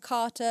 Ellen Bonham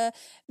Carter,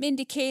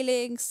 Mindy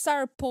Kaling,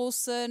 Sarah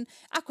Paulson,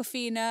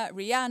 Awkwafina,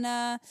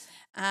 Rihanna,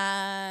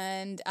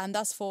 and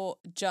that's for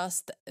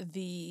just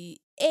the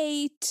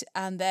 8.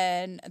 And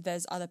then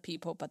there's other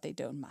people, but they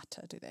don't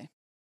matter, do they?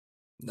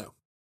 No.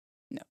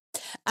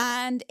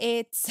 And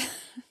it's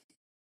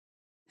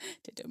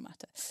they don't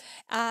matter.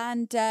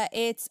 And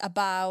it's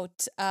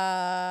about,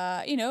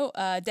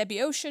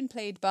 Debbie Ocean,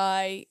 played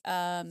by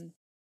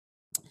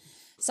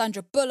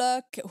Sandra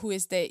Bullock, who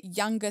is the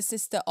younger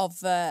sister of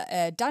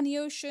Danny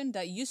Ocean,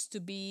 that used to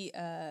be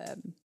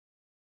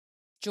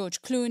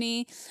George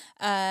Clooney.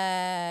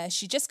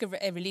 She just got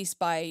released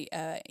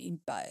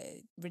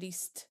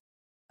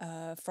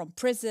from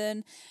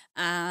prison,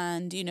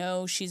 and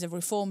she's a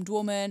reformed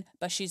woman,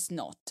 but she's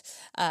not.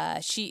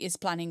 She is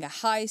planning a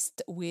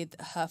heist with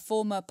her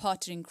former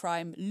partner in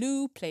crime,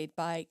 Lou, played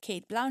by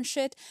Kate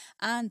Blanchett,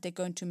 and they're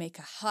going to make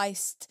a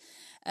heist.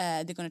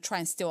 They're going to try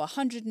and steal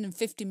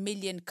 $150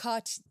 million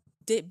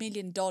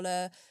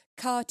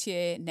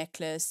Cartier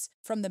necklace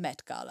from the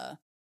Met Gala,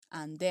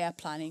 and they are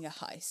planning a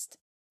heist.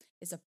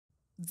 It's a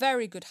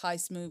very good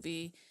heist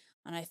movie.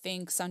 And I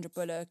think Sandra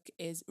Bullock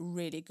is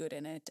really good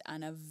in it,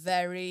 and a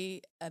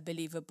very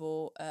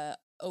believable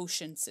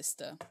Ocean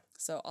sister.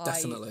 So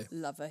Definitely. I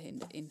love her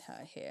in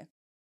her here.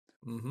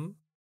 Mm-hmm.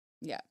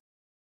 Yeah.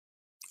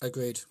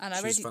 Agreed. And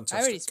She's fantastic.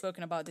 I already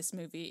spoken about this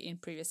movie in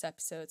previous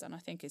episodes, and I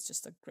think it's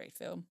just a great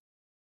film.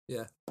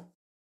 Yeah.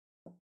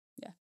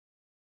 Yeah.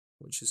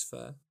 Which is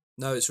fair.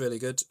 No, it's really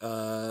good.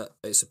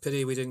 It's a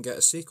pity we didn't get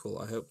a sequel.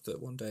 I hope that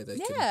one day they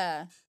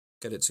can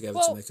get it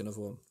together to make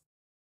another one.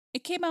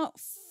 It came out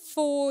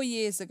 4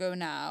 years ago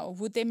now.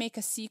 Would they make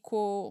a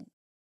sequel?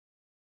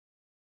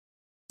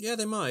 Yeah,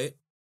 they might.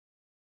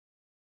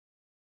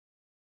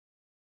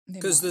 They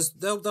Because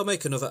might. they'll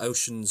make another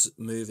Oceans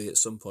movie at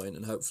some point,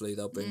 and hopefully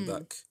they'll bring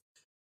back.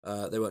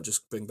 They won't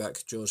just bring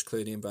back George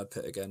Clooney and Brad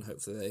Pitt again.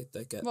 Hopefully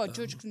they get. Well,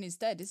 George Clooney's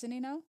dead, isn't he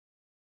now?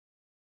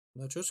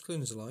 No, George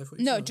Clooney's alive. What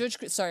are you No,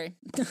 saying? sorry.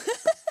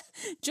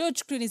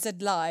 George Clooney's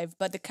alive,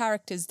 but the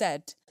character's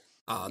dead.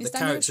 The Is that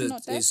character notion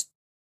not dead? is.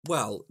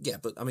 Well, yeah,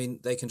 but I mean,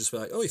 they can just be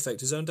like, "Oh, he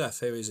faked his own death.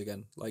 Here he is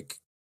again." Like,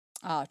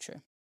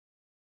 True.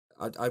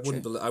 I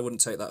wouldn't I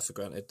wouldn't take that for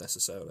granted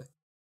necessarily.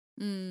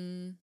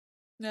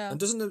 Yeah. And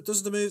doesn't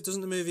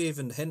the movie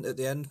even hint at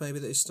the end maybe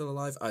that he's still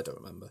alive? I don't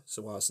remember. It's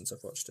a while since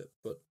I've watched it,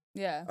 but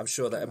Yeah. I'm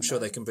sure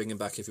they can bring him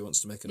back if he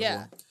wants to make another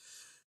Yeah.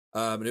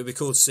 one. And it would be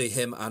cool to see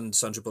him and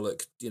Sandra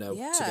Bullock,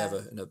 Yeah.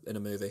 together in a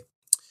movie.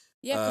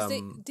 Yeah,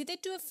 because did they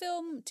do a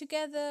film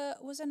together?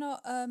 Was it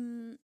not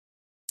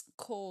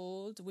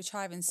called, which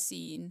I haven't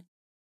seen,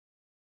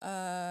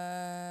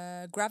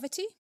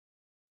 Gravity?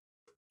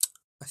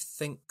 I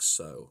think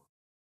so.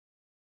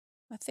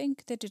 I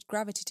think they did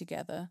Gravity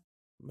together.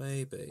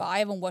 Maybe. But I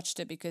haven't watched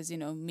it because,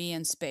 me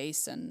and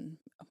space and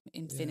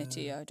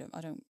infinity, Yeah.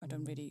 I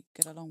don't really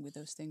get along with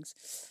those things.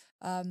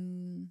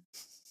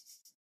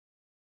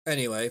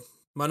 Anyway,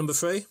 my number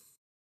 3?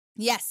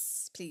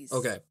 Yes, please.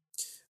 Okay.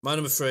 My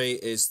number 3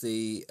 is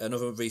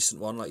another recent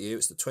one like you.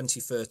 It's the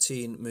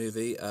 2013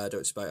 movie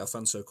directed by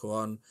Alfonso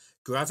Cuarón,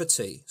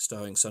 Gravity,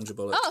 starring Sandra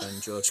Bullock and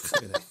George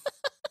Clooney.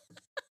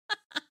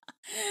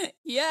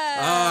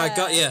 Yeah. I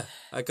got you.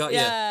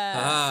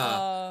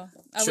 Yeah.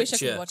 I wish I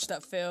Tricked ya. could watch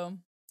that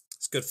film.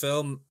 It's a good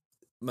film,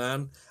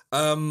 man.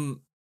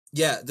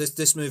 Yeah,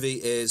 this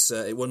movie is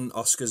it won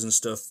Oscars and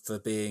stuff for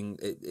being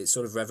it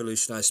sort of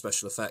revolutionized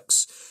special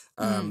effects.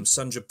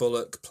 Sandra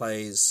Bullock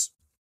plays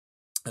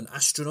an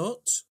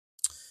astronaut.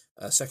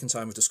 Second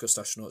time we've discussed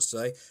astronauts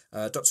today.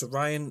 Dr.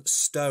 Ryan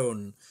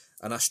Stone,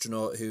 an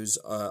astronaut who's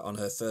on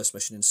her first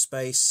mission in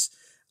space,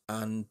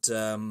 and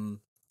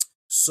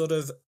sort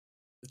of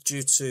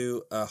due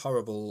to a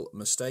horrible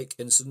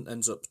incident,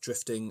 ends up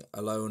drifting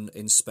alone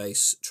in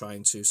space,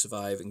 trying to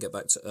survive and get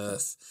back to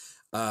Earth.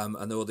 And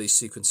there are all these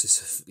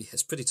sequences of,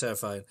 it's pretty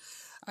terrifying.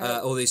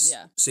 All these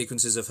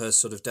sequences of her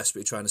sort of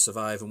desperately trying to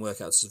survive and work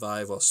out to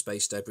survive while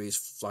space debris is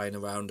flying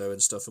around her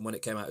and stuff. And when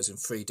it came out, it was in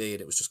 3D,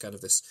 and it was just kind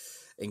of this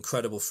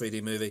incredible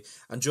 3D movie.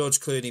 And George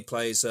Clooney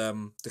plays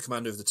the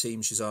commander of the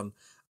team she's on,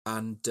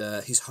 and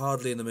he's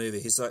hardly in the movie.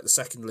 He's like the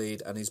second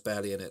lead, and he's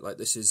barely in it. Like,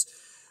 this is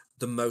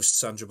the most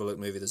Sandra Bullock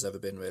movie there's ever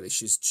been, really.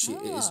 She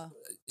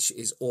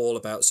is all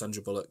about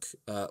Sandra Bullock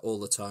all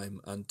the time,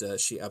 and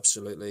she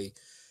absolutely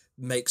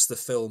makes the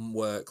film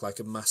work like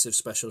a massive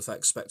special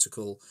effects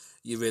spectacle.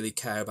 You really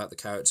care about the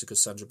character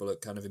because Sandra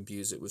Bullock kind of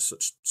imbues it with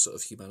such sort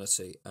of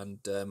humanity, and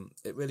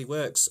it really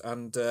works.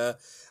 And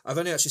I've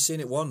only actually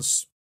seen it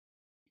once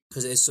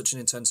because it is such an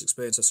intense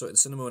experience. I saw it in the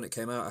cinema when it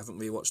came out. I haven't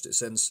rewatched it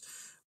since,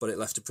 but it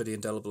left a pretty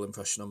indelible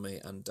impression on me,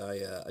 and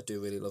I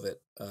do really love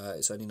it.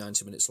 It's only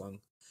 90 minutes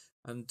long,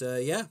 and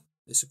yeah,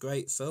 it's a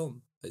great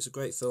film. It's a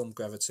great film,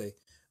 Gravity.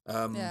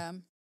 Yeah.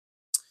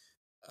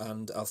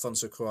 And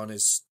Alfonso Cuarón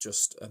is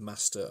just a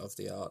master of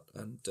the art,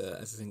 and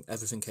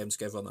everything came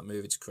together on that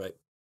movie to create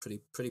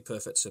pretty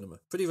perfect cinema,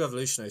 pretty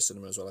revolutionary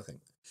cinema as well, I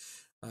think.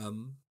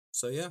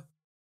 So yeah,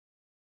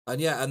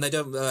 and they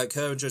don't like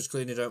her and George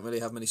Clooney don't really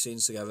have many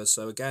scenes together.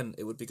 So again,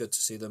 it would be good to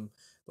see them.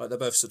 Like, they're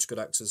both such good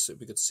actors. It'd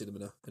be good to see them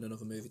in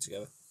another movie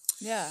together.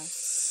 Yeah.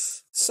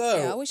 So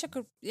yeah, I wish I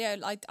could. Yeah,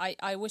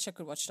 I wish I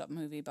could watch that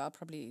movie, but I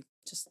probably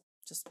just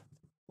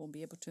won't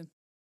be able to.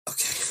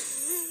 Okay.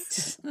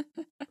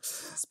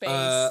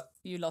 Space.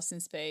 You lost in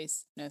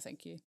space. No,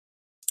 thank you.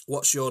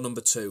 What's your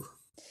number 2?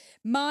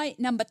 My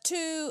number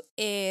 2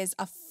 is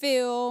a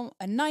film,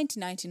 a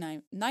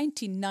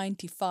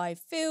 1995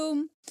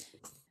 film,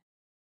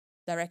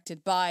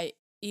 directed by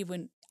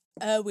Erwin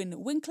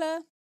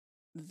Winkler,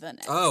 The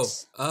Net.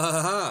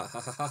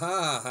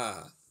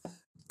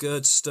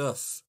 Good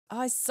stuff.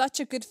 Oh, it's such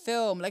a good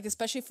film, like,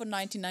 especially for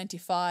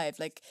 1995.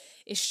 Like,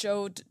 it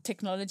showed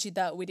technology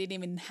that we didn't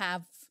even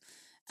have.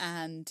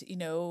 And,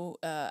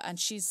 and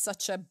she's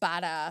such a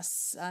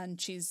badass, and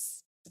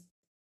she's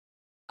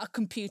a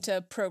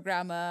computer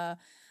programmer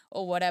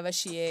or whatever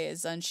she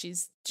is, and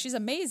she's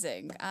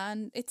amazing,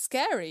 and it's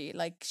scary.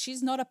 Like,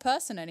 she's not a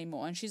person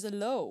anymore, and she's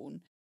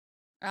alone,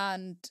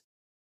 but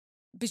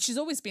she's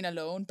always been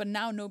alone, but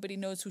now nobody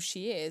knows who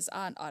she is,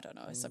 and I don't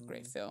know, it's a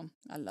great film.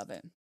 I love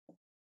it.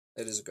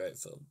 It is a great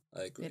film.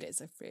 I agree. It is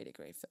a really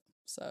great film.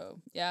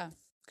 So yeah,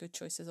 good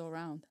choices all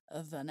around.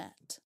 The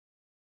Net.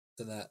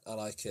 The Net, I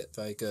like it.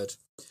 Very good.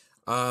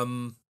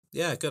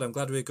 Yeah, good. I'm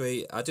glad we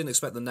agree. I didn't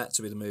expect The Net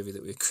to be the movie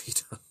that we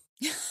agreed on.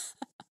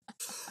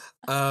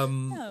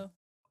 No.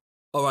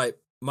 All right,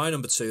 my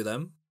number 2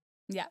 then.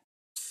 Yeah.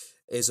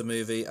 Is a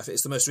movie. I think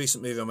it's the most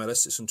recent movie on my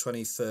list. It's from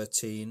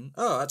 2013.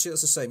 Oh, actually,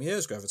 that's the same year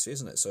as Gravity,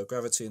 isn't it? So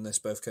Gravity and this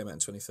both came out in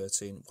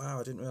 2013. Wow,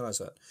 I didn't realise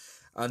that.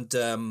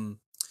 And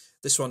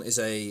this one is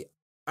a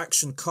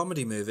action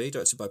comedy movie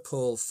directed by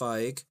Paul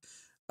Feig.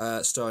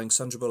 starring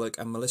Sandra Bullock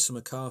and Melissa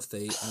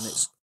McCarthy, and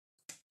it's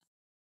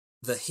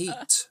The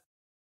Heat.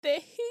 The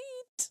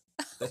Heat.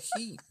 The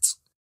Heat.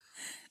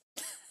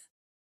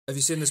 Have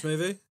you seen this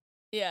movie?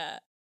 Yeah.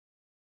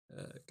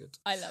 Good.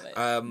 I love it.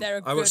 They're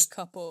a good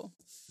couple.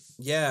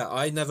 Yeah,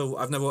 I've never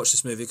watched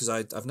this movie because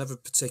I've never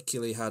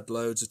particularly had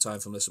loads of time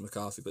for Melissa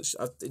McCarthy, but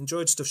I've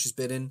enjoyed stuff she's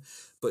been in,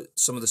 but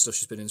some of the stuff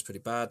she's been in is pretty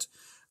bad.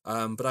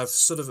 But I've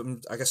sort of,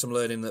 I guess I'm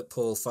learning that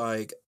Paul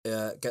Feig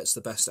gets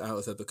the best out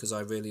of her because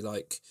I really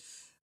like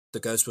the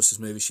Ghostbusters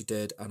movie she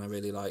did, and I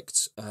really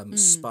liked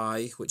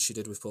Spy, which she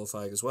did with Paul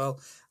Feig as well.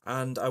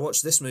 And I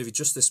watched this movie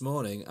just this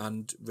morning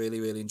and really,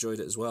 really enjoyed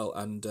it as well.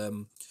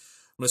 And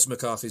Melissa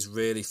McCarthy's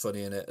really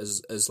funny in it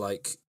as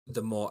like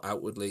the more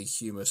outwardly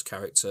humorous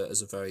character,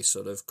 as a very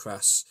sort of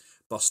crass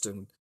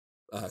Boston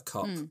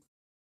cop.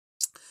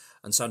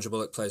 And Sandra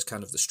Bullock plays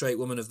kind of the straight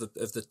woman of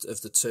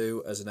the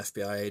two as an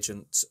FBI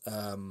agent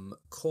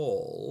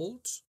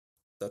called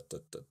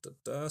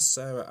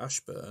Sarah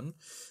Ashburn,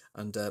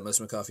 and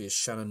Melissa McCarthy is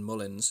Shannon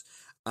Mullins,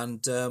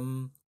 and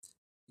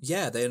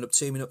they end up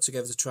teaming up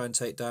together to try and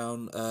take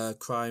down a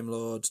crime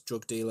lord,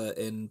 drug dealer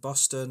in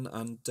Boston,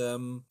 and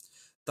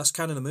that's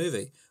kind of the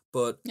movie.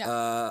 But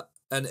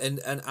and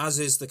as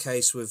is the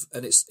case with,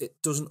 and it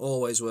doesn't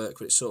always work,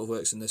 but it sort of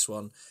works in this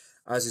one.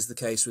 As is the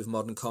case with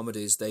modern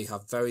comedies, they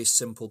have very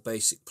simple,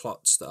 basic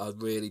plots that are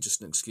really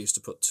just an excuse to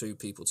put two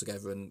people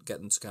together and get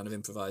them to kind of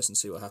improvise and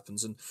see what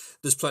happens. And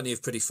there's plenty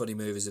of pretty funny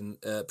moments in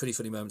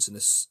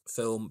this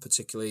film.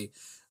 Particularly,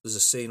 there's a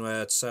scene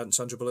where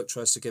Sandra Bullock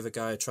tries to give a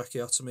guy a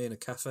tracheotomy in a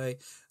cafe.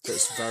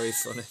 That's very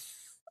funny.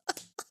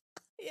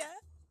 Yeah.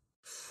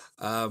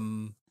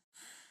 And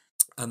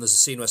there's a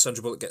scene where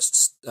Sandra Bullock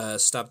gets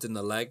stabbed in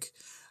the leg.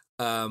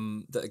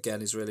 That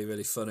again is really,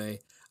 really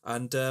funny.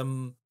 And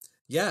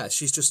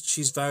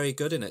she's very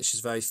good in it.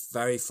 She's very,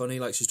 very funny.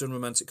 Like, she's done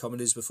romantic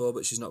comedies before,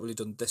 but she's not really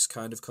done this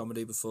kind of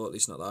comedy before, at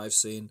least not that I've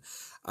seen.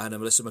 And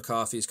Melissa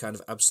McCarthy is kind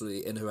of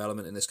absolutely in her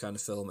element in this kind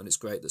of film, and it's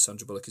great that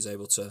Sandra Bullock is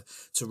able to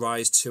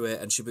rise to it,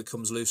 and she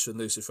becomes looser and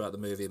looser throughout the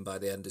movie, and by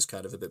the end is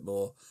kind of a bit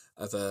more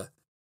of a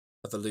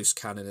loose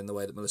cannon in the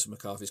way that Melissa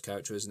McCarthy's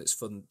character is, and it's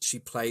fun. She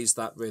plays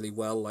that really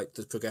well, like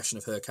the progression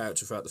of her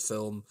character throughout the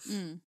film.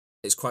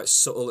 It's quite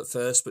subtle at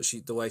first, but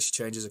the way she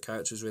changes her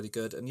character is really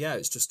good. And yeah,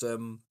 it's just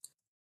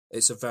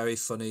it's a very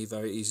funny,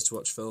 very easy to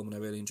watch film, and I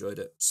really enjoyed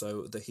it.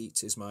 So The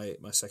Heat is my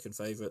second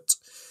favourite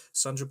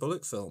Sandra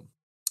Bullock film.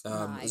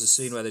 Nice. There's a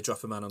scene where they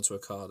drop a man onto a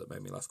car that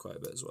made me laugh quite a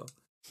bit as well.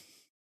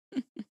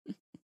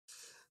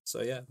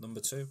 So yeah,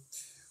 number 2.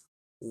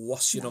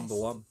 What's your number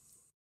 1?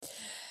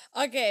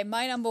 Okay,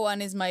 my number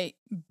 1 is my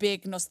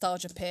big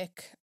nostalgia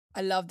pick.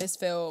 I love this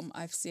film.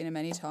 I've seen it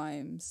many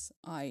times.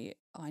 I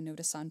know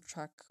the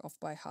soundtrack off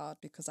by heart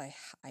because I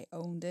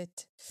owned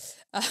it.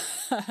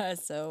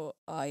 So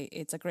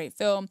it's a great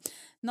film.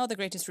 Not the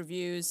greatest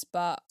reviews,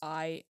 but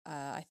I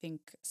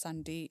think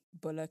Sandra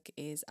Bullock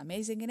is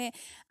amazing in it,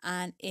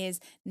 and is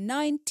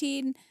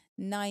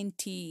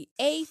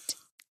 1998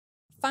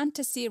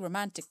 fantasy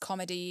romantic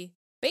comedy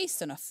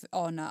based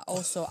on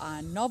also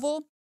a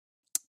novel,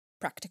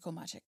 Practical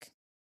Magic.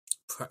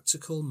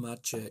 Practical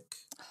Magic.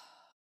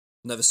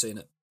 Never seen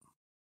it.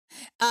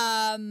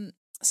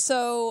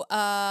 So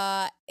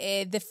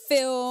the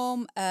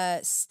film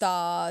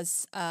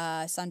stars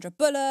Sandra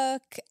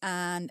Bullock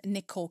and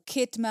Nicole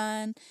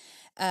Kidman,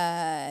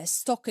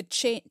 Stockard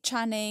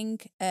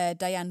Channing,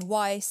 Diane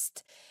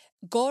Weist,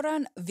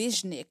 Goran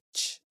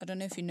Visnich. I don't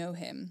know if you know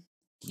him.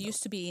 He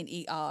used to be in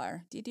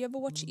ER. Did you ever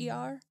watch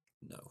ER?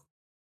 No.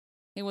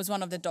 He was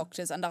one of the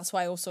doctors, and that's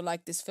why I also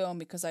like this film,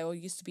 because I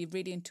used to be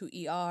really into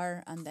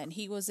ER, and then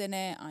he was in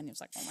it, and it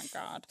was like, oh my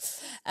God.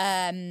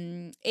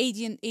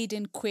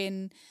 Aidan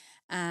Quinn,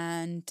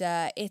 and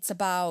it's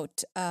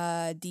about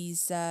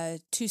these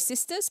two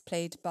sisters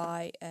played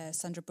by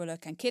Sandra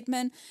Bullock and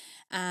Kidman,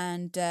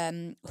 and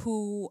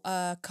who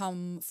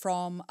come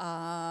from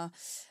a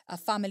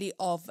family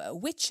of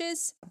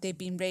witches. They've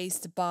been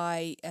raised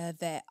by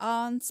their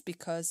aunts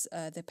because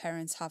their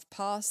parents have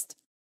passed.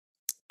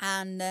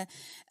 And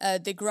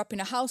they grew up in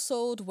a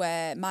household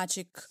where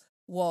magic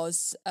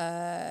was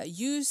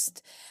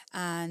used,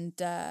 and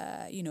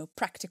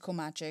practical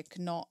magic,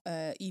 not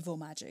evil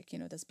magic.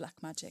 There's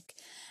black magic.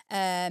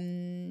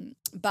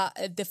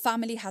 But the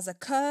family has a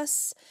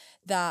curse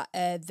that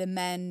the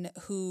men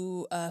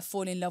who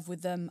fall in love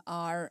with them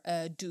are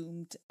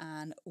doomed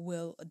and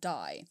will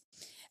die.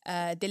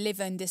 They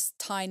live in this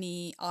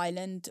tiny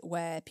island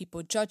where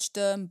people judge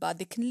them, but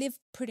they can live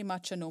pretty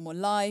much a normal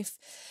life.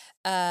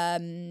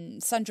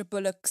 Sandra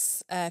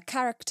Bullock's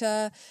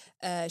character,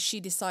 she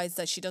decides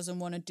that she doesn't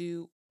want to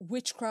do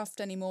witchcraft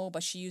anymore,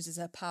 but she uses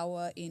her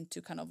power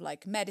into kind of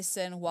like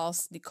medicine,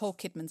 whilst Nicole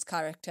Kidman's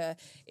character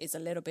is a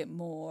little bit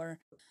more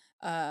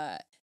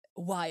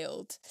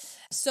wild.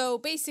 So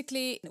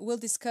basically, will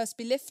this curse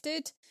be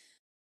lifted?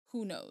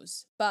 Who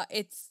knows? But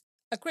it's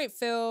a great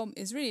film.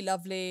 It's really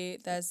lovely.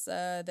 There's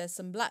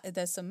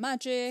some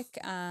magic,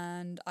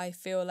 and I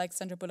feel like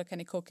Sandra Bullock and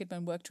Nicole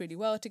Kidman worked really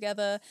well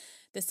together.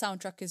 The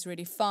soundtrack is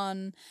really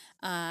fun,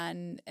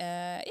 and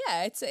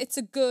it's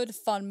a good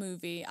fun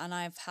movie, and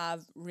I've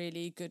have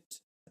really good,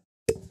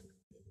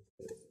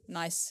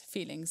 nice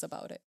feelings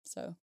about it.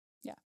 So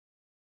yeah,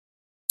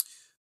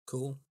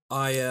 Cool.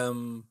 I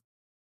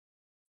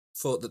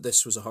thought that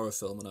this was a horror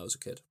film when I was a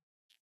kid.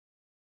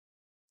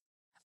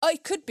 oh,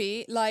 it could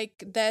be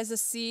like there's a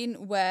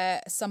scene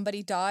where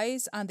somebody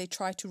dies and they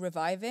try to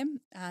revive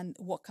him, and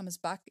what comes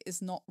back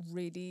is not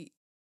really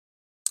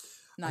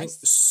I think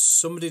nice.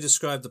 somebody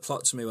described the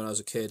plot to me when I was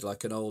a kid,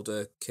 like an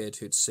older kid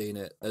who'd seen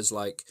it, as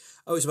like,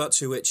 oh, it's about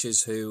two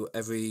witches who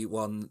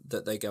everyone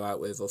that they go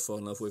out with or fall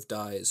in love with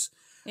dies.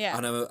 Yeah.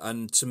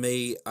 And to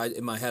me,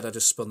 in my head, I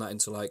just spun that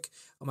into like,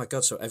 oh my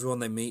God, so everyone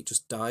they meet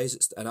just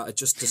dies. And I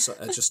used to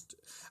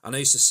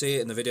see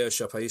it in the video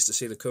shop. I used to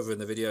see the cover in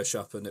the video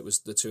shop, and it was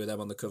the two of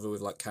them on the cover with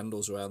like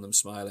candles around them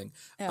smiling.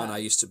 Yeah. And I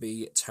used to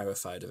be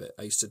terrified of it.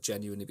 I used to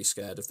genuinely be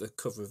scared of the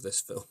cover of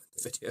this film in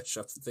the video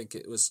shop. I think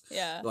it was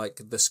like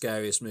the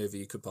scariest movie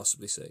you could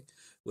possibly see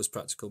was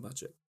Practical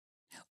Magic.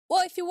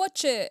 Well, if you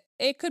watch it,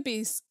 it could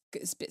be a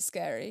bit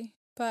scary,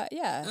 but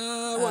yeah.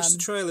 I watched the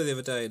trailer the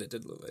other day and it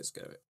didn't look very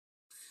scary.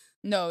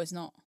 No, it's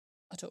not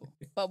at all.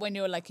 But when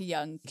you're like a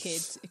young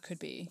kid, it could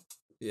be.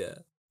 Yeah.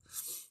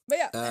 But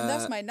yeah, and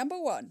that's my number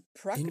one.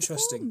 Practical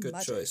Interesting, good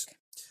Magic. choice.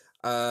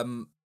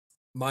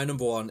 My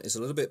number one is a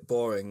little bit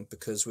boring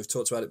because we've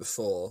talked about it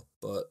before,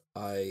 but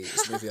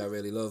it's a movie I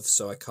really love,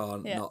 so I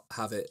can't not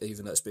have it,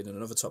 even though it's been in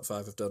another top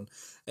 5 I've done.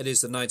 It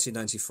is the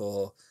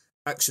 1994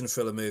 action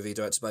thriller movie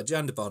directed by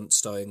Jan de Bont,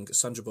 starring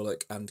Sandra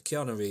Bullock and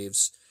Keanu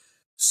Reeves,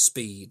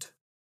 Speed.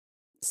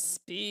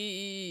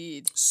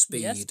 Speed.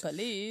 Yes,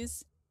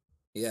 please.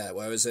 Yeah,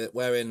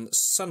 wherein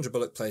Sandra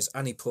Bullock plays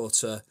Annie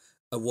Porter,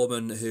 a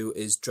woman who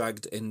is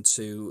dragged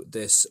into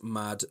this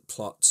mad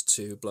plot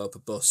to blow up a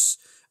bus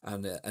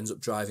and ends up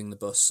driving the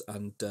bus.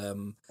 And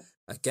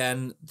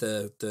again,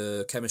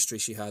 the chemistry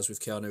she has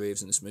with Keanu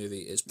Reeves in this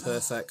movie is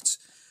perfect.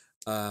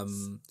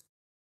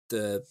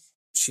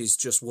 She's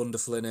just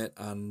wonderful in it,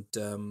 and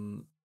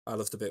I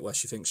love the bit where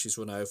she thinks she's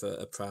run over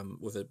a pram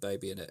with a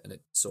baby in it, and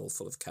it's all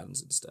full of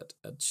cans instead,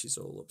 and she's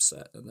all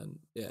upset. And then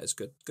it's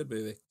good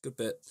movie, good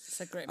bit. It's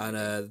a great movie.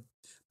 And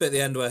bit at the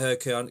end where her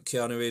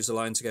Keanu Reeves are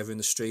lying together in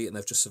the street, and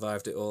they've just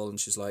survived it all, and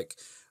she's like,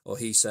 or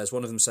he says,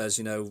 one of them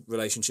says,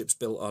 relationships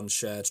built on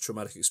shared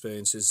traumatic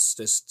experiences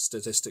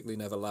statistically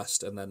never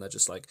last, and then they're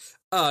just like,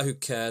 who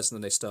cares? And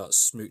then they start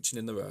smooching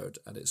in the road,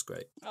 and it's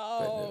great.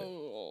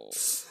 Oh,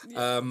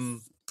 great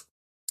movie.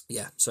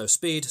 Yes. So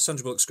Speed,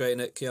 Sandra Bullock's great in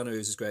it, Keanu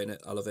Reeves is great in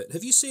it, I love it.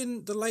 Have you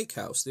seen The Lake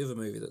House, the other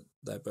movie that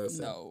they're both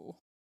in? No.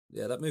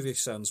 Yeah, that movie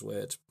sounds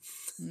weird.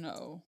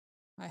 No,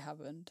 I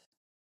haven't.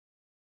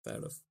 Fair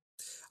enough.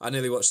 I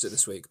nearly watched it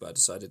this week, but I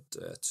decided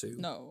to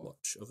No.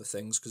 watch other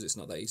things because it's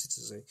not that easy to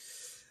see.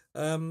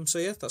 So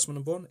yeah, that's my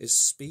number one, is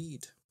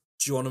Speed.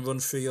 Do you want to run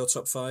through your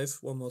top 5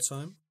 one more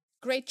time?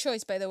 Great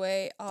choice, by the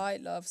way. I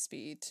love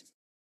Speed,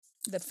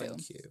 the film.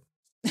 Thank you.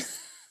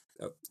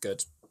 Oh,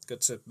 good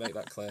to make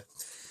that clear.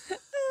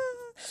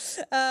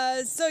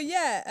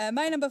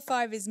 My number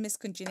 5 is Miss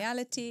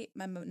Congeniality.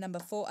 My number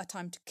 4, A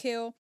Time to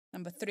Kill.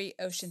 Number 3,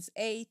 Ocean's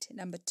 8.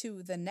 Number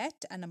 2, The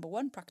Net. And number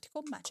 1,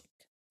 Practical Magic.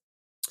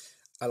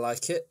 I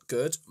like it.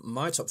 Good.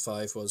 My top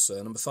 5 was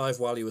number 5,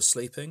 While You Were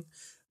Sleeping.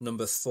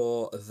 Number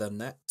 4, The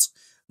Net.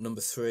 Number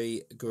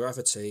 3,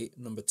 Gravity.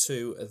 Number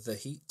 2, The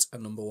Heat.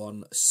 And number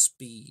 1,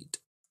 Speed.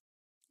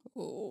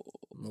 Ooh.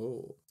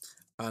 Oh.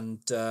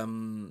 And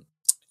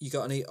you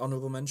got any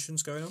honourable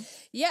mentions going on?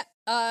 Yeah.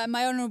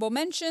 My honourable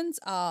mentions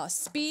are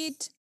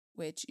Speed,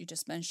 which you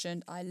just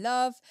mentioned, I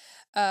love.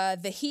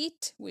 The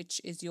Heat,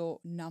 which is your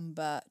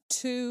number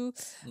 2.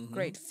 Mm-hmm.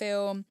 Great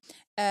film.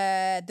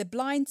 The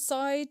Blind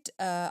Side,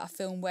 a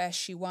film where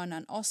she won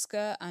an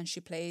Oscar, and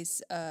she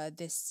plays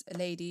this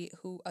lady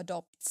who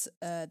adopts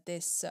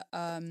this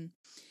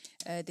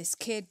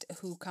kid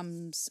who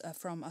comes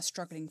from a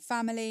struggling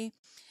family.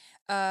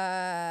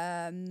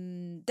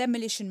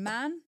 Demolition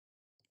Man.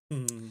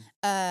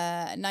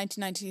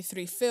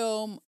 1993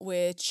 film,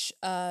 which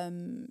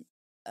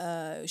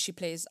she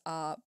plays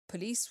a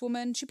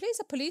policewoman. She plays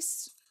a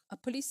police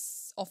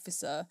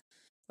officer.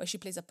 Where she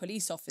plays a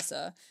police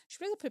officer. She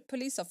plays a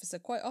police officer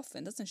quite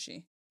often, doesn't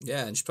she?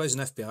 Yeah, and she plays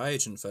an FBI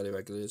agent fairly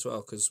regularly as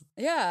well. Because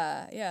but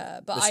I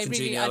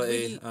really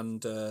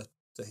and The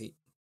Heat.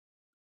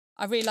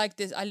 I really like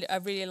this. I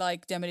really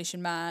like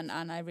Demolition Man,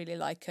 and I really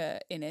like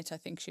her in it. I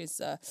think she's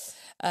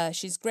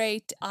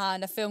great.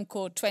 And a film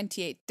called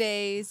 28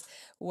 Days,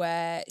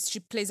 where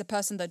she plays a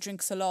person that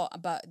drinks a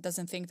lot but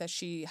doesn't think that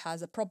she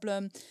has a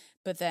problem.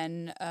 But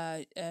then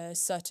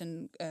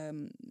certain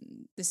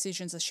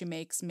decisions that she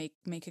makes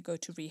make her go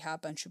to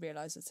rehab, and she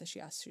realizes that she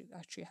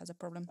actually has a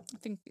problem. I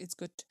think it's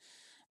good.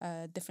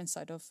 Different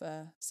side of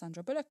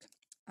Sandra Bullock,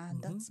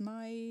 and that's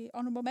my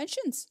honourable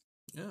mentions.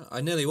 Yeah,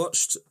 I nearly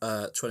watched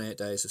 28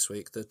 Days this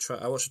week.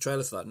 I watched a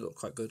trailer for that and it looked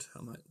quite good.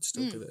 I might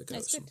still give it a go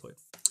at some point.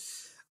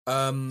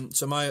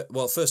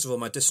 First of all,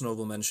 my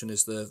dishonorable mention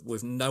is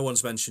no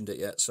one's mentioned it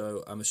yet,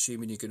 so I'm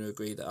assuming you're going to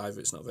agree that either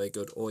it's not very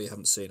good or you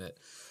haven't seen it.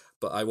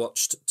 But I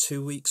watched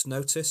 2 Weeks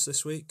Notice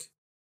this week.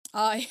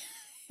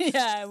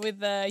 Yeah,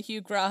 with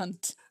Hugh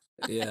Grant.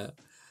 Yeah.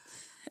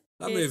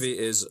 That movie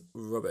is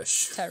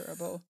rubbish.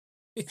 Terrible.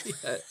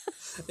 Yeah.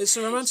 It's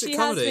a romantic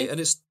comedy and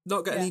it's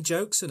not got any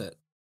jokes in it.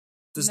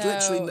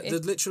 There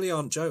literally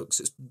aren't jokes.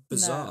 It's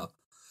bizarre.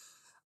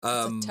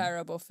 No. It's a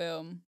terrible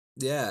film.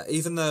 Yeah,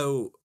 even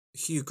though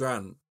Hugh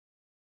Grant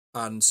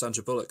and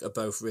Sandra Bullock are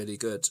both really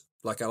good.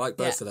 Like, I like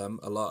both of them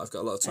a lot. I've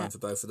got a lot of time for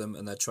both of them,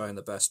 and they're trying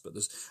their best.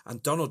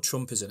 And Donald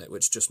Trump is in it,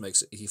 which just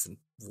makes it even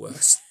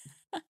worse.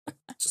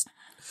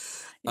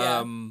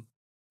 I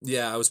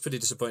was pretty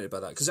disappointed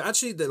by that, because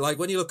actually, like,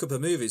 when you look up a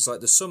movie, it's like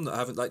there's some that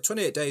haven't. Like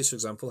 28 Days, for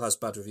example, has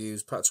bad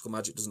reviews. Practical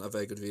Magic doesn't have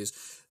very good reviews.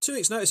 2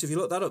 Weeks Notice, if you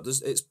look that up,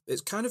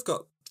 it's kind of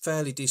got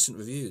fairly decent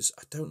reviews.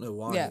 I don't know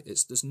why.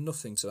 There's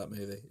nothing to that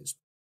movie. It's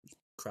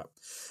crap.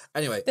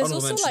 Anyway, there's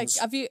also mentions.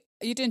 Like,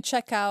 you didn't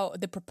check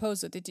out The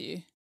Proposal, did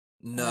you?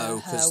 No,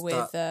 because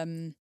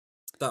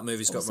that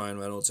movie's got Ryan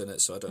Reynolds in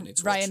it, so I don't need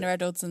to watch it. Ryan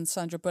Reynolds and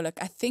Sandra Bullock.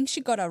 I think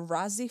she got a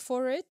Razzie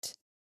for it.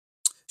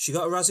 She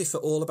got a Razzie for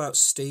All About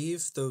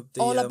Steve.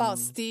 All About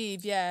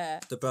Steve, yeah.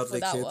 The Bradley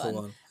Cooper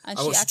one. And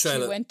she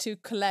actually went to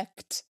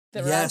collect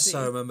the Razzie. Yes,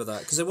 I remember that.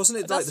 Because wasn't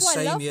it like the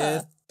same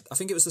year? I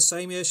think it was the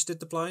same year she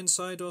did The Blind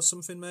Side or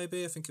something,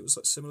 maybe. I think it was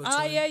like similar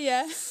time.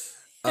 Yeah.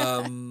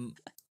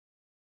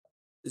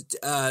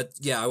 I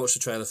watched the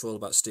trailer for All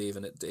About Steve,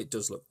 and it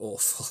does look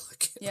awful.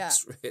 Like,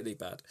 it's really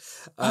bad.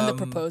 And The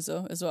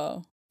Proposal as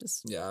well.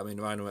 Yeah, I mean,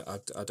 I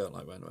don't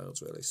like Ryan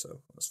Reynolds really,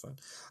 so that's fine.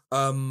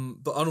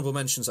 But honourable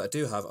mentions that I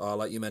do have are,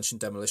 like you mentioned,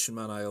 Demolition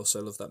Man. I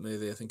also love that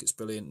movie. I think it's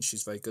brilliant, and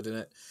she's very good in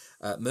it.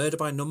 Murder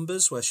by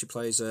Numbers, where she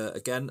plays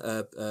a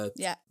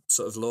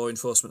sort of law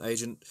enforcement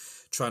agent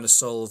trying to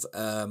solve.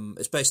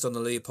 It's based on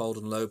the Leopold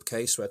and Loeb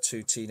case, where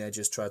 2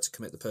 teenagers tried to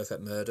commit the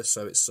perfect murder.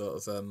 So it's sort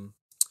of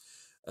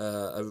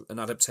an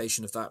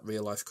adaptation of that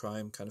real life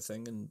crime kind of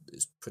thing, and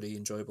it's pretty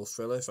enjoyable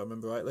thriller, if I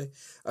remember rightly.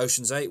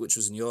 Ocean's 8, which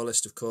was in your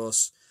list, of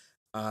course.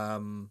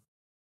 And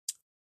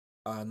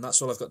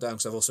that's all I've got down,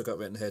 because I've also got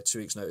written here 2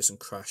 Weeks Notice and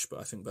Crash, but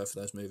I think both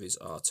of those movies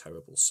are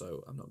terrible,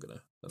 so I'm not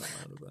gonna. They're not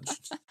my honourable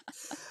mentions.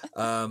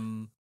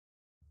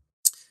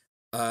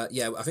 I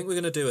think we're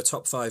gonna do a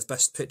top 5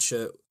 Best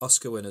Picture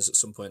Oscar winners at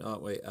some point,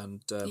 aren't we?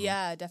 And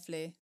yeah,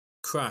 definitely.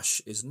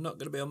 Crash is not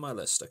going to be on my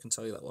list. I can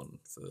tell you that one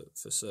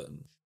for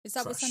certain. Is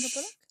that with Sandra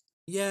Bullock?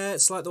 Yeah,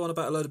 it's like the one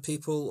about a load of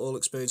people all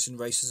experiencing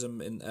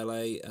racism in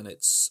LA, and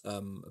it's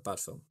a bad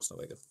film. It's not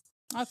very good.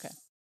 Okay.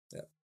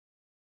 Yeah.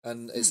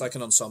 And it's like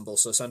an ensemble,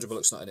 so Sandra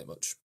Bullock's not in it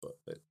much, but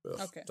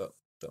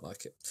don't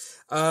like it.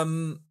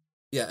 And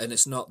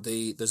it's not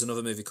there's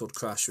another movie called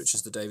Crash, which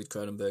is the David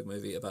Cronenberg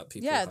movie about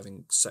people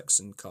having sex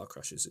in car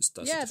crashes.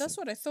 That's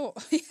what I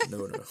thought.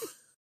 No.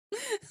 I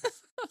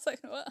was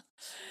like, what?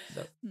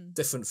 No,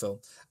 different film.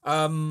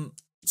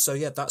 So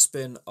yeah, that's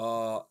been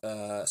our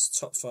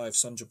top 5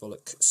 Sandra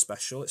Bullock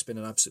special. It's been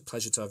an absolute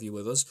pleasure to have you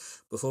with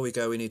us. Before we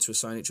go, we need to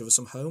assign each other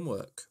some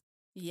homework.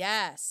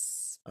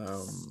 Yes.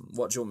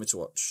 What do you want me to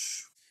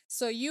watch?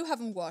 So you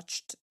haven't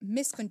watched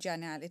Miss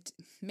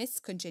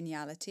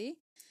Congeniality.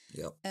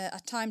 Yep.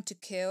 A Time to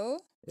Kill.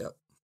 Yep.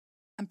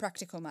 And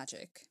Practical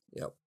Magic.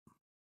 Yep.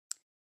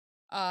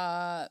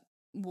 I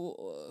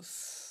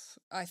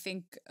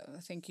think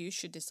you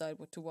should decide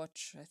what to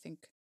watch. I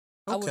think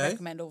I would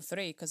recommend all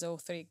 3, because all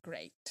 3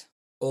 great.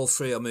 All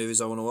 3 are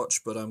movies I want to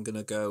watch, but I'm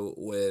gonna go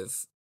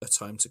with A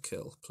Time to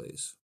Kill,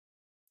 please.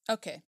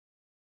 Okay.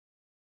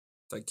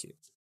 Thank you.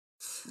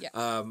 Yeah.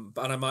 And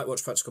I might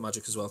watch Practical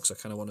Magic as well, because I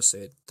kind of want to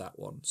see that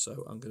one.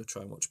 So I'm going to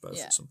try and watch both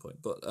at some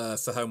point. But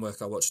for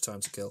homework, I'll watch A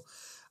Time to Kill.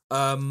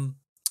 I'm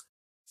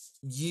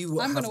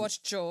going to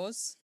watch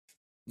Jaws.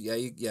 Yeah,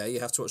 you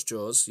have to watch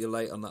Jaws. You're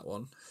late on that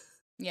one.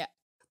 Yeah.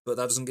 But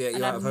that doesn't get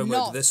you out of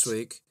homework this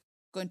week.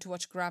 Going to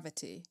watch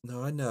Gravity.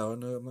 No, I know.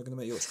 I'm not going to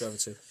make you watch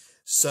Gravity.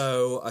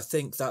 So I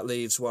think that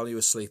leaves While You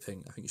Were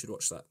Sleeping. I think you should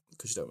watch that,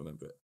 because you don't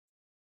remember it.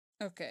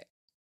 Okay.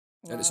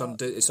 And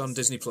it's on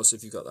Disney Plus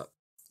if you've got that.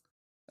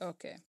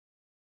 Okay.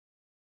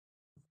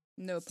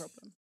 No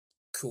problem.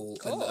 Cool.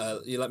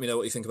 And you let me know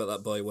what you think about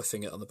that boy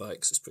whiffing it on the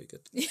bikes. It's pretty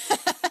good.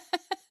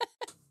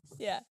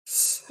 Yeah,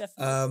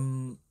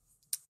 definitely.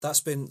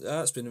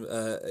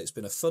 It's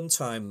been a fun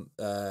time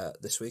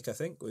this week. I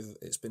think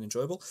it's been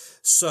enjoyable.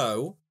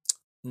 So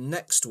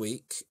next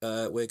week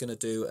we're going to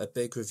do a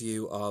big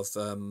review of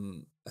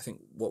I think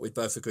what we'd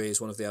both agree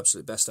is one of the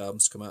absolute best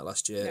albums to come out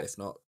last year, if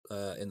not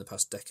in the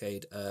past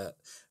decade.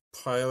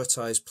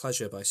 Prioritize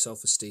Pleasure by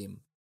Self Esteem.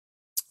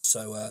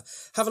 So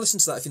have a listen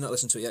to that if you've not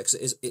listened to it yet, because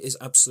it is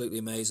absolutely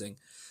amazing.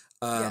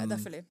 Yeah,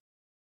 definitely.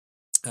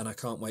 And I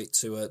can't wait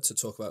to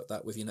talk about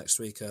that with you next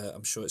week.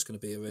 I'm sure it's going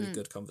to be a really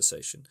good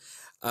conversation.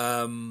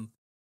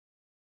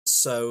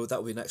 So that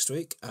will be next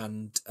week.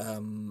 And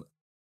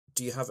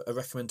do you have a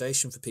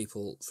recommendation for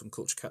people from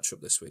Culture Catch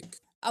Up this week?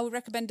 I would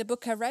recommend the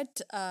book I read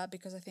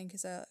because I think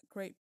it's a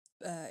great,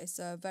 it's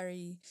a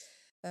very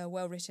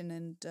well written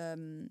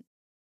and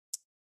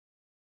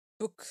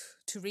book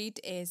to read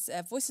is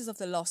Voices of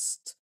the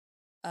Lost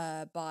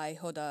by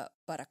Hoda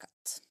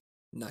Barakat.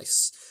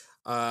 Nice.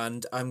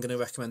 And I'm going to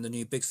recommend the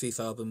new Big Thief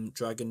album,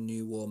 Dragon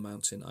New War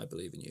Mountain, I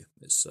Believe in You.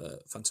 It's a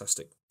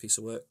fantastic piece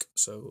of work,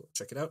 so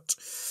check it out.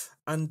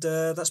 And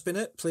that's been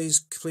it. Please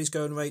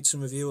go and rate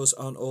and review us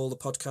on all the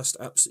podcast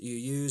apps that you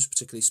use,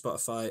 particularly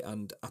Spotify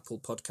and Apple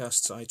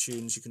Podcasts,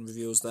 iTunes. You can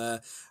review us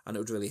there, and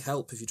it would really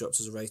help if you dropped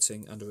us a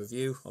rating and a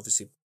review.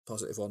 Obviously,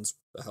 positive ones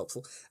are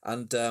helpful.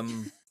 And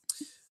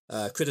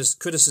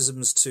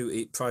criticisms to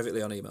eat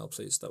privately on email,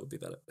 please. That would be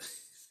better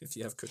if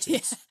you have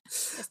critiques.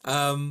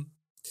 Yeah.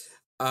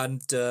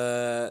 And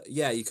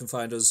you can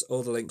find us.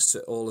 All the links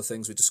to all the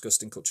things we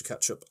discussed in Culture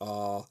Catch Up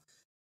are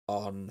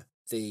on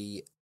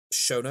the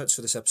show notes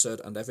for this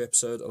episode and every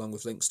episode, along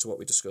with links to what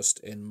we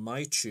discussed in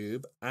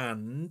MyTube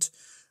and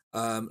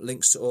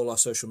links to all our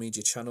social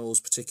media channels.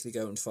 Particularly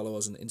go and follow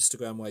us on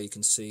Instagram, where you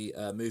can see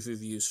movie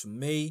reviews from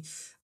me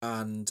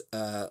and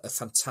a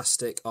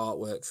fantastic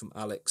artwork from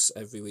Alex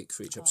every week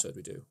for each episode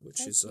we do,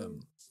 which is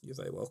you're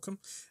very welcome,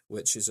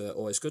 which is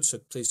always good. So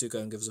please do go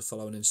and give us a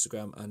follow on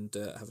Instagram and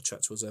have a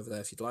chat to us over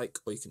there if you'd like,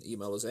 or you can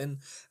email us in.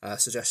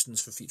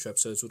 Suggestions for future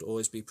episodes would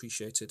always be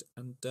appreciated.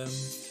 And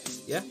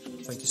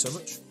thank you so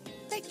much.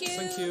 Thank you.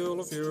 Thank you.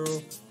 Love you.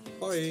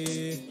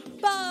 Bye.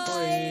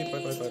 Bye.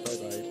 Bye. Bye. Bye. Bye.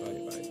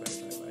 Bye. Bye. Bye.